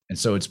 And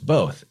so it's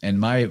both. And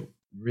my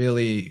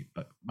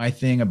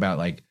thing about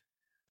like,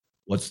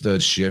 what's the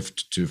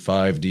shift to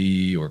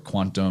 5D or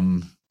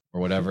quantum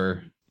or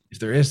whatever, if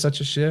there is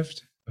such a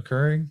shift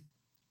occurring,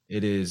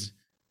 it is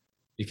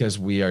because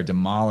we are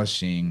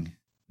demolishing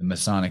the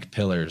Masonic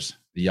pillars,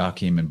 the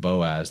Joachim and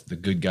Boaz, the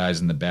good guys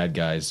and the bad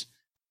guys.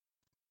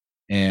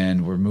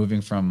 And we're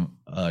moving from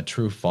a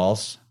true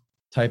false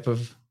type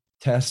of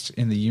test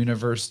in the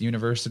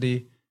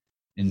university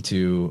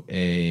into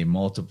a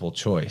multiple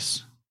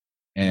choice.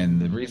 And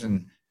the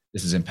reason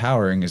this is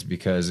empowering is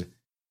because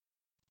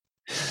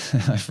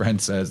my friend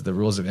says the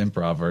rules of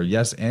improv are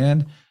yes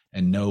and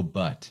no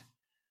but.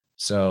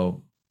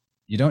 So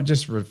you don't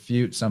just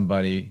refute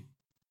somebody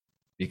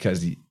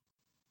because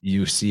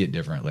you see it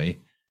differently.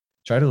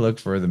 Try to look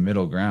for the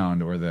middle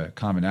ground or the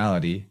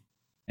commonality.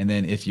 And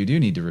then if you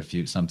do need to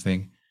refute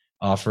something,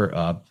 offer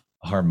up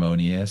a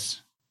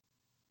harmonious,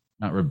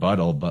 not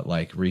rebuttal, but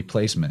like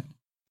replacement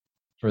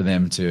for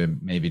them to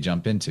maybe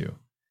jump into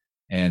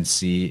and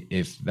see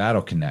if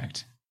that'll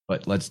connect.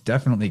 But let's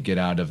definitely get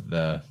out of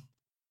the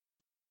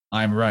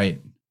I'm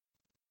right,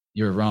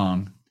 you're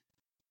wrong.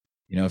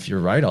 You know, if you're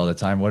right all the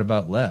time, what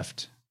about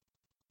left?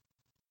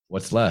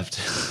 What's left?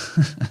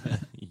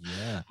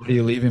 Yeah. What are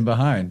you leaving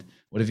behind?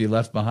 What have you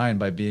left behind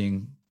by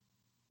being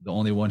the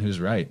only one who's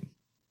right?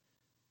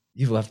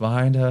 You've left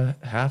behind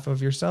half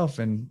of yourself,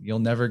 and you'll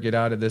never get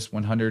out of this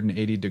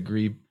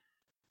 180-degree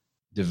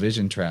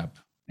division trap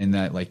in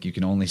that, like, you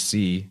can only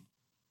see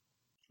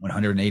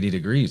 180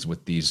 degrees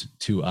with these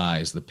two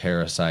eyes, the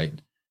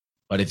parasite.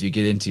 But if you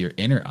get into your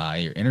inner eye,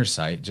 your inner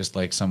sight, just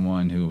like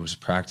someone who's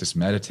practiced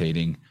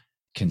meditating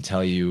can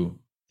tell you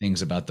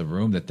things about the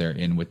room that they're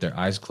in with their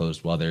eyes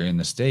closed while they're in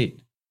the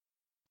state,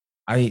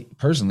 I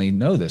personally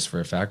know this for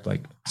a fact.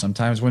 Like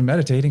sometimes when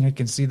meditating, I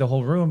can see the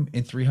whole room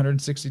in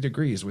 360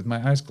 degrees with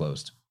my eyes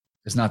closed.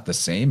 It's not the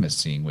same as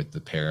seeing with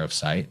the pair of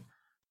sight,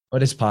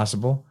 but it's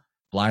possible.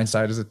 Blind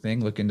sight is a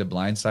thing. Look into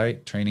blind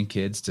sight, training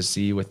kids to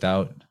see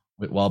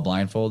while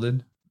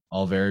blindfolded,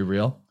 all very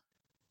real.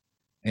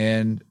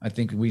 And I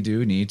think we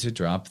do need to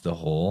drop the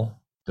whole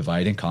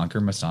divide and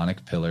conquer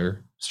Masonic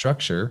pillar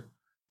structure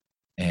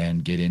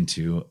and get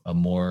into a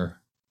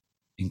more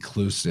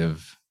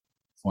inclusive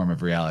form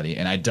of reality.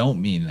 And I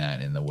don't mean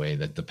that in the way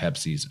that the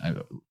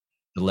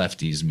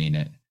lefties mean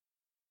it.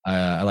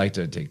 I like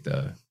to take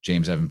the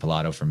James Evan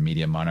Pilato from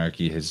Media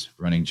Monarchy, his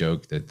running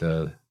joke that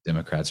the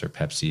Democrats are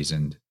Pepsis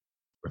and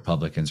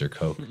Republicans are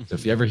Coke. So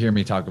if you ever hear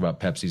me talk about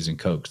Pepsis and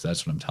Cokes,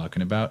 that's what I'm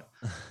talking about.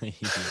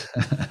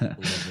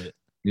 Love it.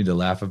 Need to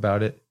laugh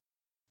about it.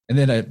 And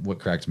then what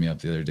cracked me up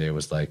the other day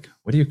was like,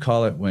 what do you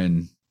call it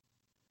when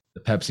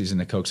the Pepsis and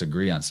the Cokes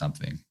agree on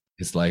something?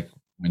 It's like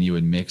when you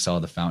would mix all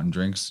the fountain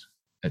drinks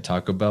at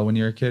Taco Bell when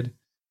you were a kid.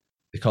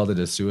 They called it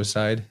a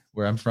suicide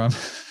where I'm from.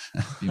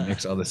 You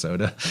mix all the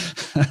soda.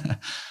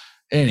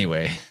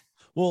 Anyway,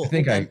 well, I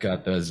think I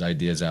got those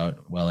ideas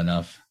out well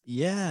enough.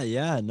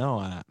 Yeah. No,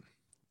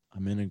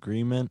 I'm in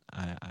agreement.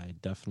 I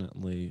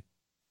definitely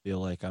feel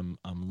like I'm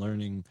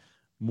learning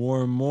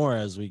more and more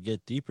as we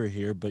get deeper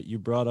here. But you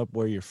brought up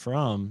where you're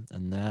from,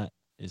 and that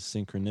is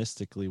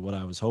synchronistically what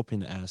I was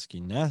hoping to ask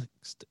you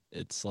next.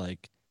 It's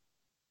like,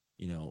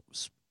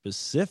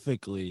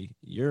 specifically,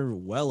 you're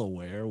well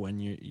aware when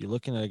you're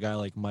looking at a guy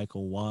like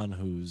Michael Wan,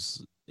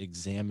 who's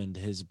examined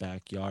his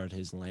backyard,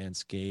 his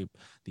landscape,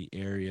 the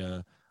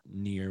area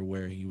near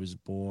where he was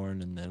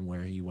born, and then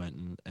where he went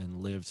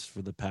and lived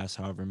for the past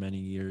however many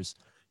years.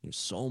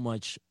 So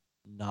much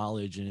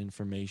knowledge and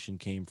information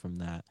came from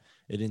that.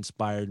 It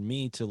inspired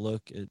me to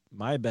look at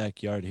my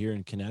backyard here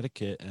in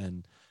Connecticut,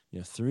 and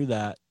through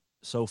that,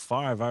 so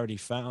far I've already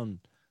found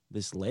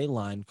this ley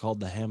line called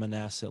the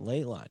Hammonasset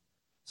Ley Line.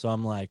 So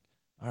I'm like,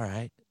 all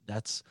right,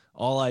 that's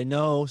all I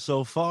know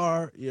so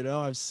far.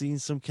 I've seen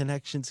some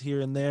connections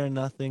here and there,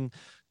 nothing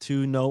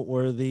too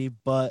noteworthy,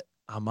 but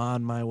I'm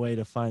on my way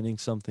to finding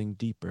something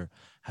deeper.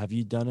 Have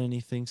you done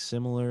anything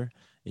similar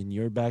in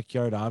your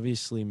backyard?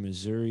 Obviously,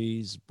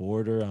 Missouri's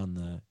border on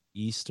the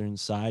eastern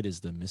side is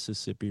the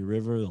Mississippi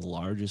River, the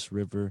largest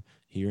river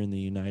here in the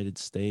United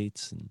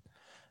States. And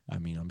I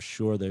mean, I'm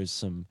sure there's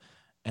some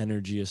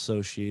energy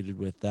associated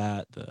with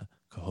that. The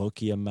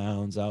Cahokia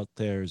Mounds out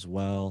there as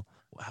well.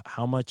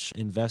 How much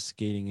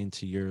investigating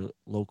into your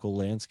local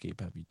landscape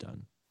have you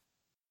done?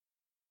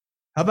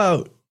 How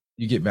about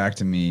you get back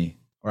to me,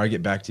 or I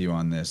get back to you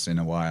on this in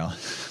a while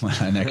when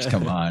I next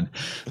come on,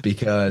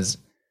 because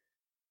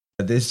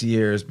this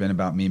year has been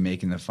about me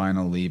making the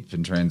final leap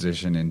and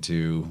transition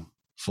into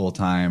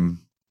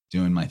full-time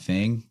doing my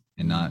thing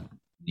and not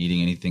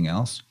needing anything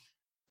else.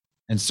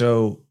 And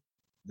so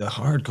the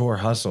hardcore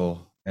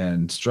hustle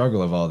and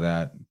struggle of all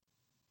that,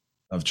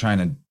 of trying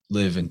to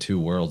live in two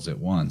worlds at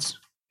once,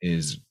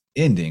 is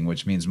ending,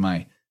 which means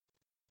my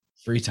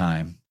free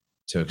time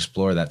to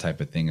explore that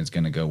type of thing is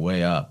going to go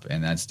way up.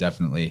 And that's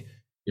definitely,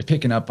 you're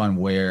picking up on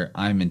where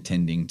I'm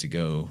intending to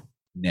go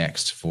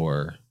next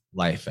for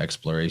life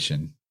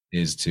exploration,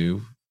 is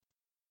to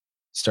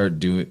start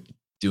doing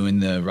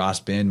the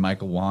Ross Bin,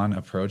 Michael Wan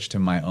approach to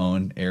my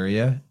own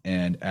area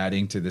and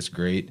adding to this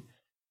great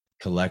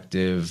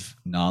collective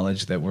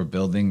knowledge that we're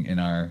building in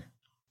our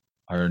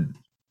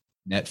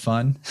net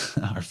fun,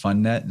 our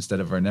fun net instead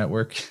of our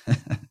network.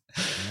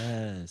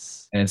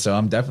 Yes. And so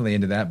I'm definitely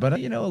into that. But, a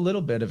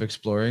little bit of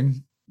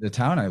exploring the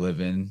town I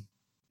live in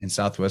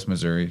Southwest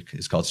Missouri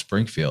is called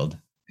Springfield.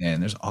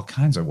 And there's all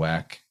kinds of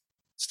whack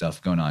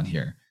stuff going on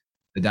here.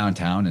 The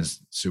downtown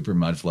is super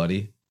mud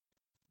floody.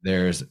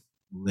 There's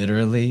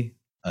literally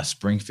a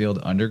Springfield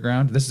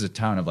underground. This is a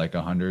town of like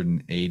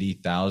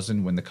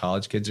 180,000 when the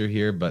college kids are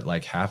here, but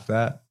like half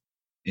that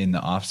in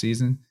the off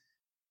season.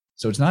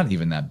 So it's not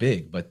even that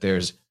big, but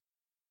there's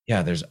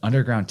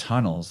underground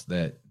tunnels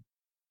that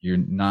you're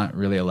not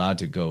really allowed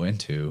to go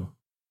into.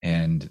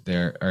 And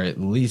there are at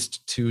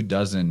least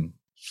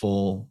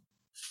 24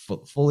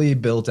 fully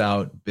built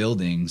out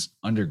buildings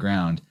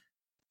underground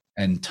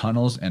and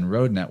tunnels and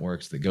road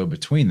networks that go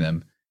between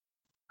them.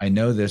 I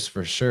know this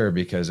for sure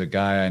because a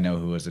guy I know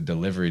who was a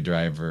delivery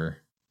driver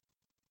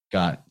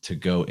got to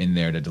go in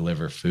there to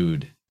deliver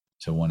food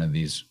to one of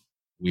these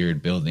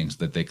weird buildings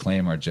that they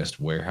claim are just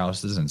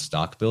warehouses and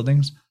stock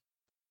buildings.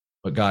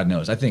 But God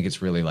knows, I think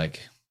it's really like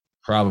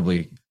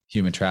probably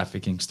human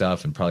trafficking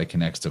stuff and probably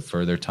connects to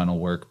further tunnel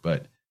work,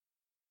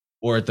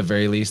 or at the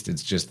very least,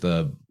 it's just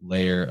the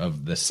layer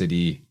of the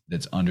city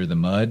that's under the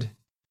mud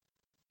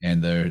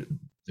and there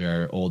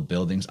are old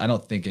buildings. I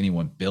don't think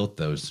anyone built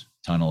those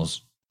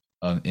tunnels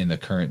in the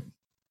current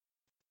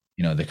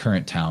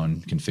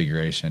town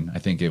configuration. I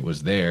think it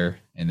was there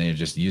and they're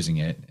just using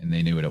it and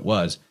they knew what it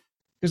was,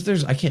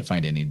 because I can't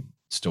find any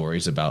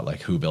stories about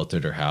like who built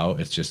it or how.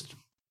 It just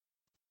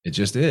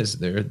is.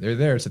 They're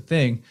there. It's a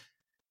thing.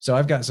 So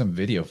I've got some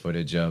video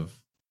footage of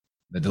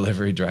the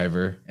delivery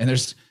driver, and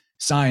there's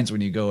signs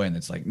when you go in.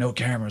 It's like no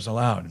cameras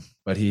allowed,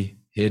 but he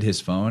hid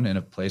his phone in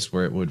a place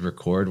where it would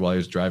record while he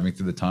was driving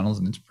through the tunnels.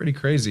 And it's pretty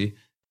crazy.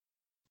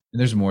 And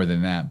there's more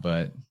than that,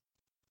 but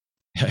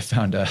I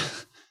found I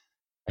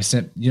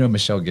sent,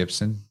 Michelle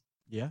Gibson.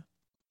 Yeah.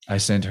 I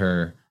sent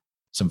her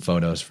some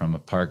photos from a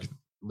park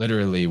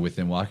literally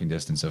within walking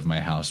distance of my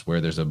house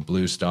where there's a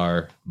Blue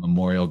Star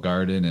Memorial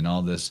Garden and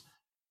all this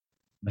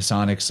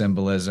Masonic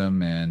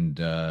symbolism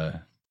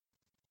and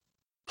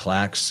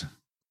plaques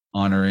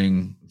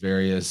honoring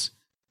various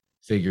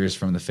figures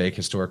from the fake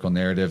historical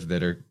narrative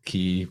that are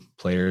key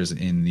players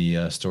in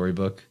the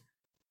storybook.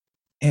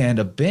 And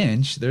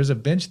there's a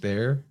bench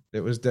there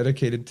that was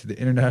dedicated to the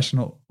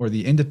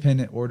the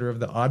Independent Order of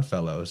the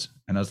Oddfellows.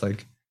 And I was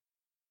like,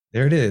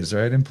 there it is,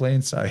 right in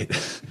plain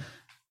sight.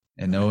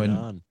 And no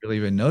one really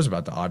even knows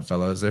about the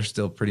Oddfellows. They're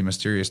still pretty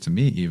mysterious to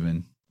me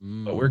even.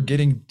 But we're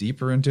getting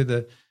deeper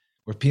into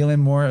we're peeling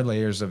more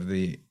layers of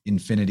the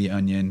infinity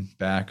onion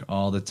back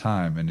all the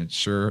time. And it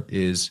sure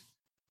is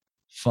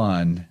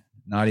fun,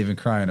 not even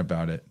crying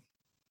about it.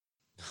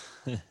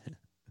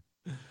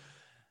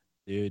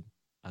 Dude,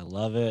 I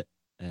love it.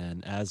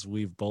 And as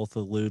we've both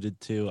alluded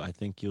to, I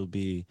think you'll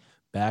be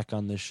back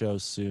on the show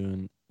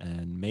soon.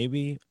 And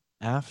maybe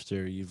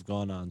after you've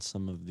gone on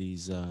some of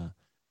these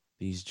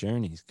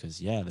journeys, because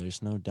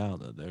there's no doubt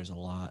that there's a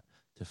lot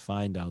to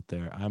find out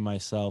there. I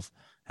myself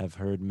have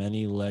heard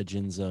many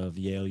legends of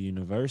Yale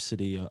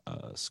University,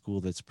 a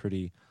school that's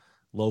pretty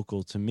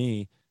local to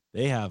me.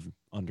 They have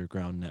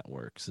underground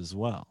networks as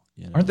well.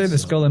 Aren't they the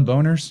Skull and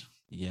Boners?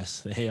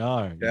 Yes, they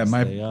are. Yeah,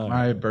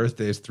 my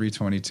birthday is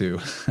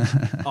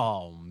 3/22.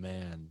 Oh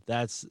man,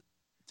 that's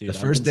the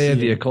first day of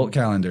the occult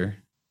calendar.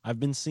 I've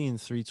been seeing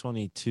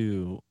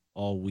 3/22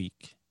 all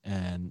week,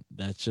 and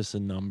that's just a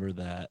number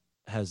that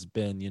has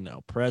been,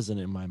 present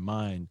in my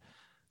mind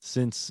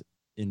since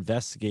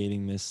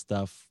investigating this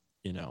stuff,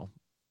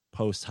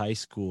 post high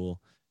school,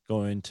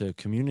 going to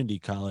community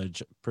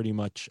college pretty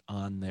much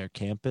on their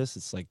campus.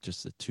 It's like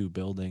just a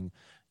 2-building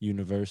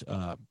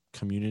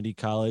community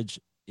college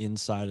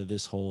inside of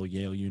this whole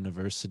Yale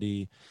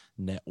University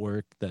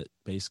network that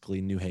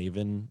basically New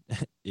Haven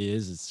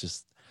is. It's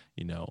just,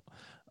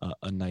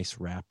 a nice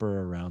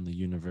wrapper around the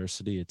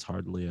university. It's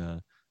hardly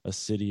a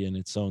city in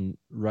its own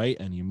right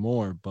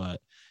anymore,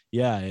 but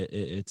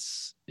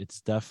it's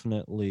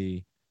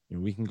definitely,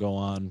 we can go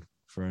on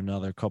for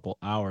another couple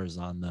hours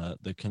on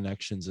the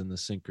connections and the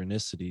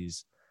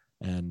synchronicities,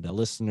 and the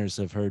listeners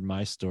have heard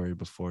my story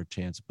before,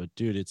 Chance, but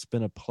dude, it's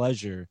been a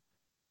pleasure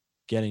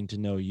getting to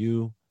know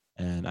you,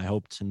 and I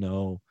hope to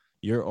know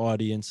your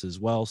audience as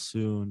well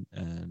soon,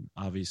 and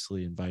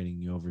obviously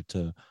inviting you over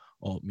to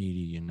Alt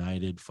Media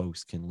United.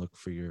 Folks can look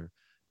for your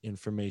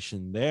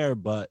information there,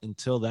 but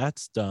until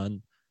that's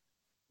done,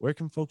 where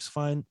can folks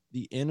find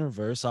the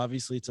Interverse?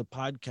 Obviously, it's a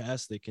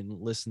podcast. They can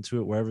listen to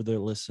it wherever they're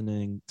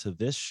listening to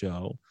this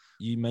show.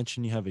 You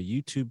mentioned you have a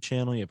YouTube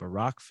channel, you have a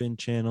Rockfin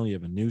channel, you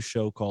have a new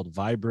show called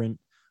Vibrant.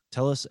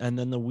 Tell us, and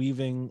then the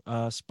Weaving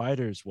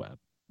Spiders web,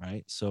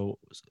 right? So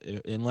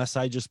unless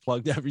I just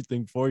plugged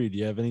everything for you, do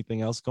you have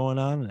anything else going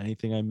on?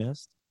 Anything I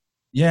missed?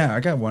 Yeah,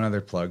 I got one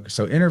other plug.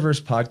 So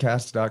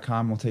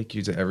interversepodcast.com will take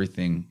you to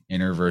everything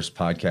Interverse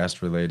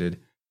podcast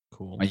related.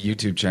 Cool. My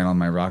YouTube channel and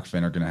my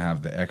Rockfin are going to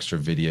have the extra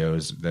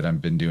videos that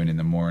I've been doing in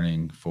the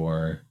morning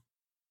for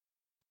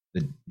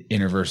the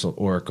Universal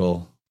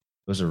Oracle.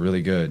 Those are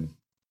really good,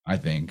 I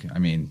think. I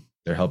mean,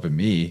 they're helping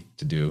me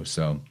to do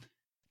so.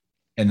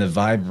 And the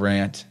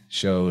Vibrant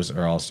shows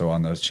are also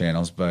on those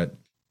channels, but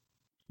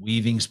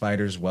Weaving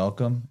Spiders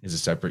Welcome is a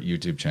separate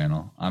YouTube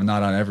channel. I'm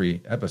not on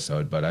every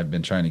episode, but I've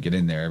been trying to get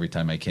in there every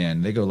time I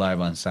can. They go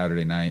live on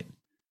Saturday night.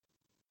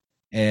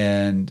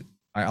 And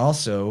I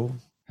also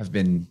have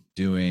been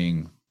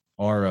doing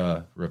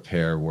aura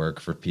repair work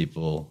for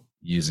people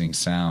using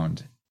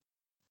sound.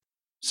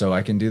 So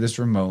I can do this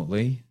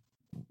remotely.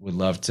 Would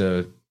love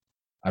to.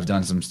 I've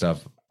done some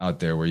stuff out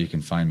there where you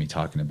can find me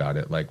talking about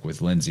it, like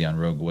with Lindsay on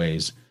Rogue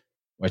Ways.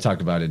 I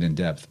talk about it in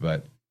depth,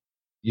 but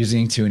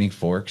using tuning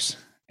forks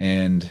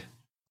and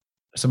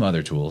some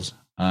other tools,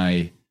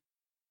 I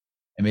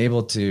am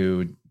able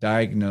to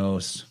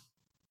diagnose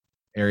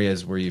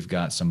areas where you've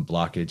got some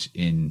blockage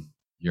in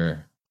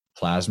your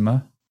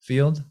plasma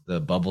field, the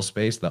bubble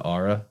space, the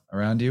aura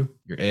around you,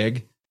 your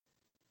egg,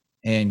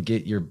 and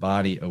get your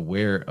body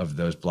aware of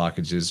those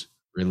blockages,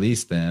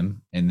 release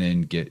them, and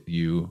then get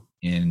you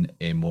in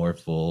a more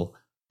full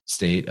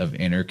state of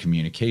inner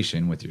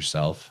communication with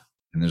yourself.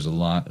 And there's a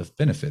lot of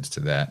benefits to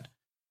that.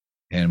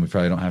 And we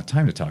probably don't have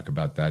time to talk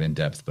about that in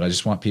depth, but I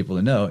just want people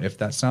to know if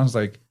that sounds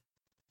like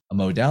a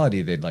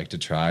modality they'd like to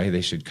try,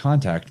 they should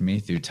contact me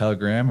through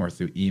Telegram or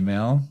through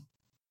email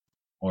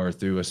or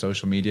through a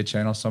social media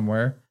channel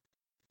somewhere.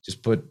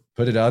 Just put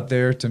it out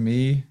there to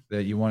me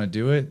that you want to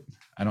do it.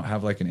 I don't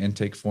have like an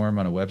intake form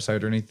on a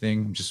website or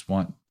anything.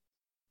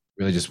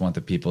 Really just want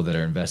the people that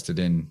are invested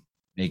in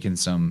making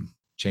some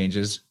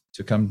changes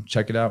to come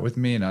check it out with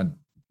me. And I'd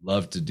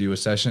love to do a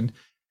session.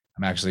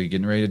 I'm actually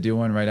getting ready to do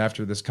one right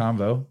after this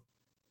convo.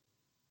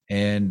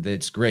 And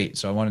it's great.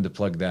 So I wanted to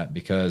plug that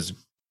because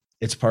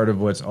it's part of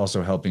what's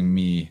also helping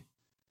me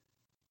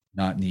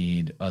not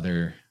need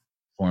other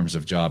forms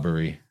of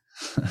jobbery.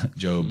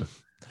 Job,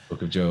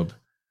 Book of Job.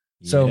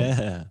 So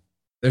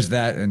there's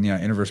that, and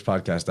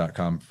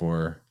innerversepodcast.com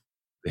for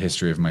the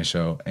history of my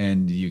show.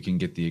 And you can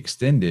get the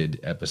extended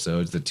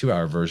episodes, the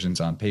 2-hour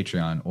versions on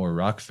Patreon or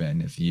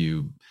Rockfin if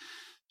you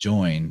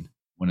join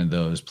one of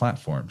those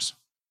platforms.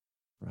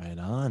 Right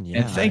on. Yeah.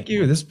 And thank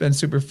you. This has been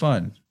super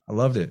fun. I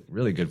loved it.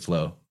 Really good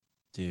flow.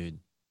 Dude.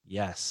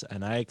 Yes.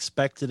 And I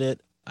expected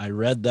it. I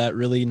read that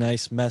really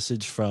nice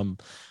message from,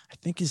 I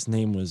think his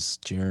name was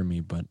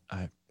Jeremy, but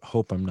I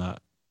hope I'm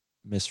not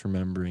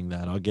misremembering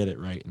that. I'll get it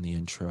right in the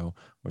intro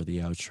or the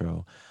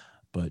outro.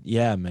 But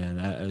yeah, man,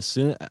 as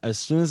soon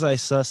as I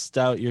sussed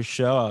out your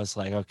show, I was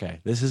like, okay,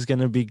 this is going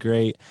to be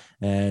great.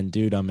 And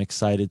dude, I'm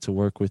excited to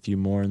work with you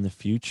more in the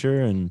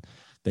future. And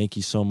thank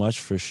you so much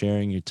for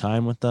sharing your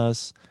time with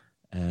us.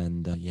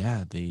 And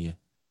the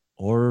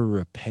aura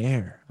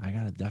repair, I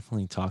got to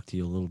definitely talk to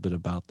you a little bit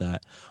about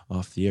that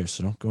off the air.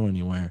 So don't go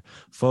anywhere.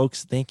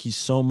 Folks, thank you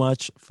so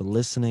much for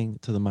listening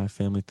to the My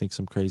Family Thinks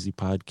I'm Crazy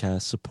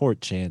podcast. Support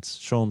Chance,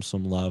 show him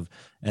some love.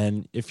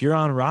 And if you're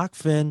on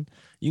Rockfin,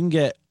 you can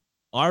get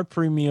our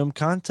premium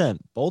content,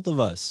 both of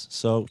us.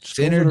 So just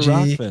go over to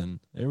Rockfin.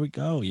 There we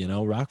go.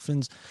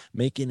 Rockfin's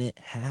making it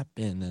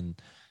happen.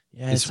 And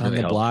yeah, it's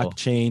really on the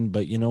blockchain,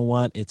 but you know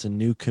what? It's a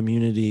new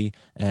community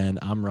and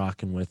I'm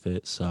rocking with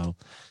it. So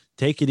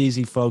take it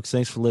easy, folks.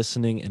 Thanks for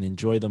listening and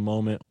enjoy the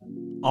moment.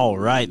 All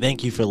right.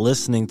 Thank you for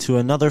listening to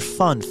another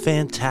fun,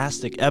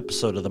 fantastic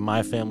episode of the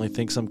My Family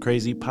Thinks I'm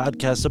Crazy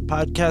podcast, a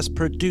podcast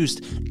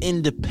produced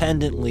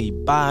independently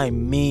by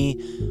me,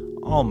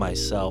 all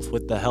myself,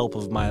 with the help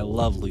of my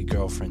lovely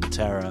girlfriend,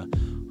 Tara,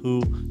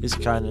 who is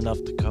kind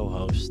enough to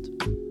co-host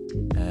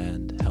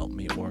and help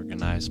me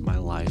organize my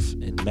life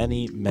in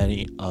many,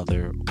 many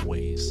other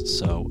ways.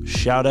 So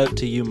shout out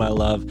to you, my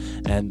love,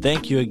 and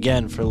thank you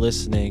again for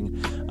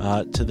listening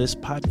to this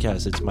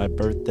podcast. It's my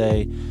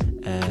birthday,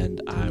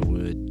 and I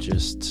would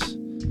just,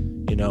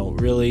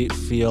 really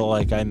feel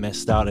like I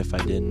missed out if I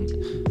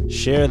didn't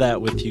share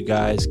that with you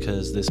guys,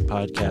 because this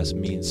podcast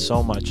means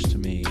so much to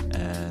me,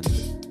 and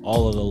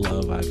all of the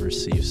love I've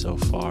received so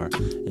far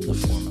in the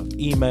form of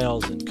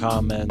emails and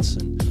comments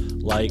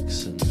and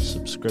likes and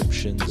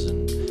subscriptions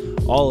and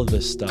all of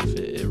this stuff,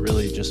 it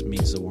really just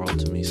means the world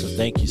to me. So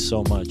thank you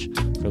so much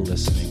for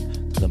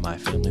listening to the My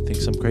Family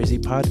Thinks I'm Crazy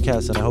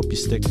podcast, and I hope you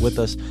stick with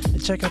us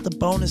and check out the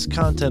bonus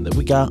content that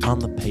we got on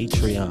the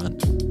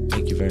Patreon.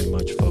 Thank you very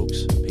much,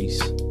 folks.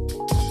 Peace.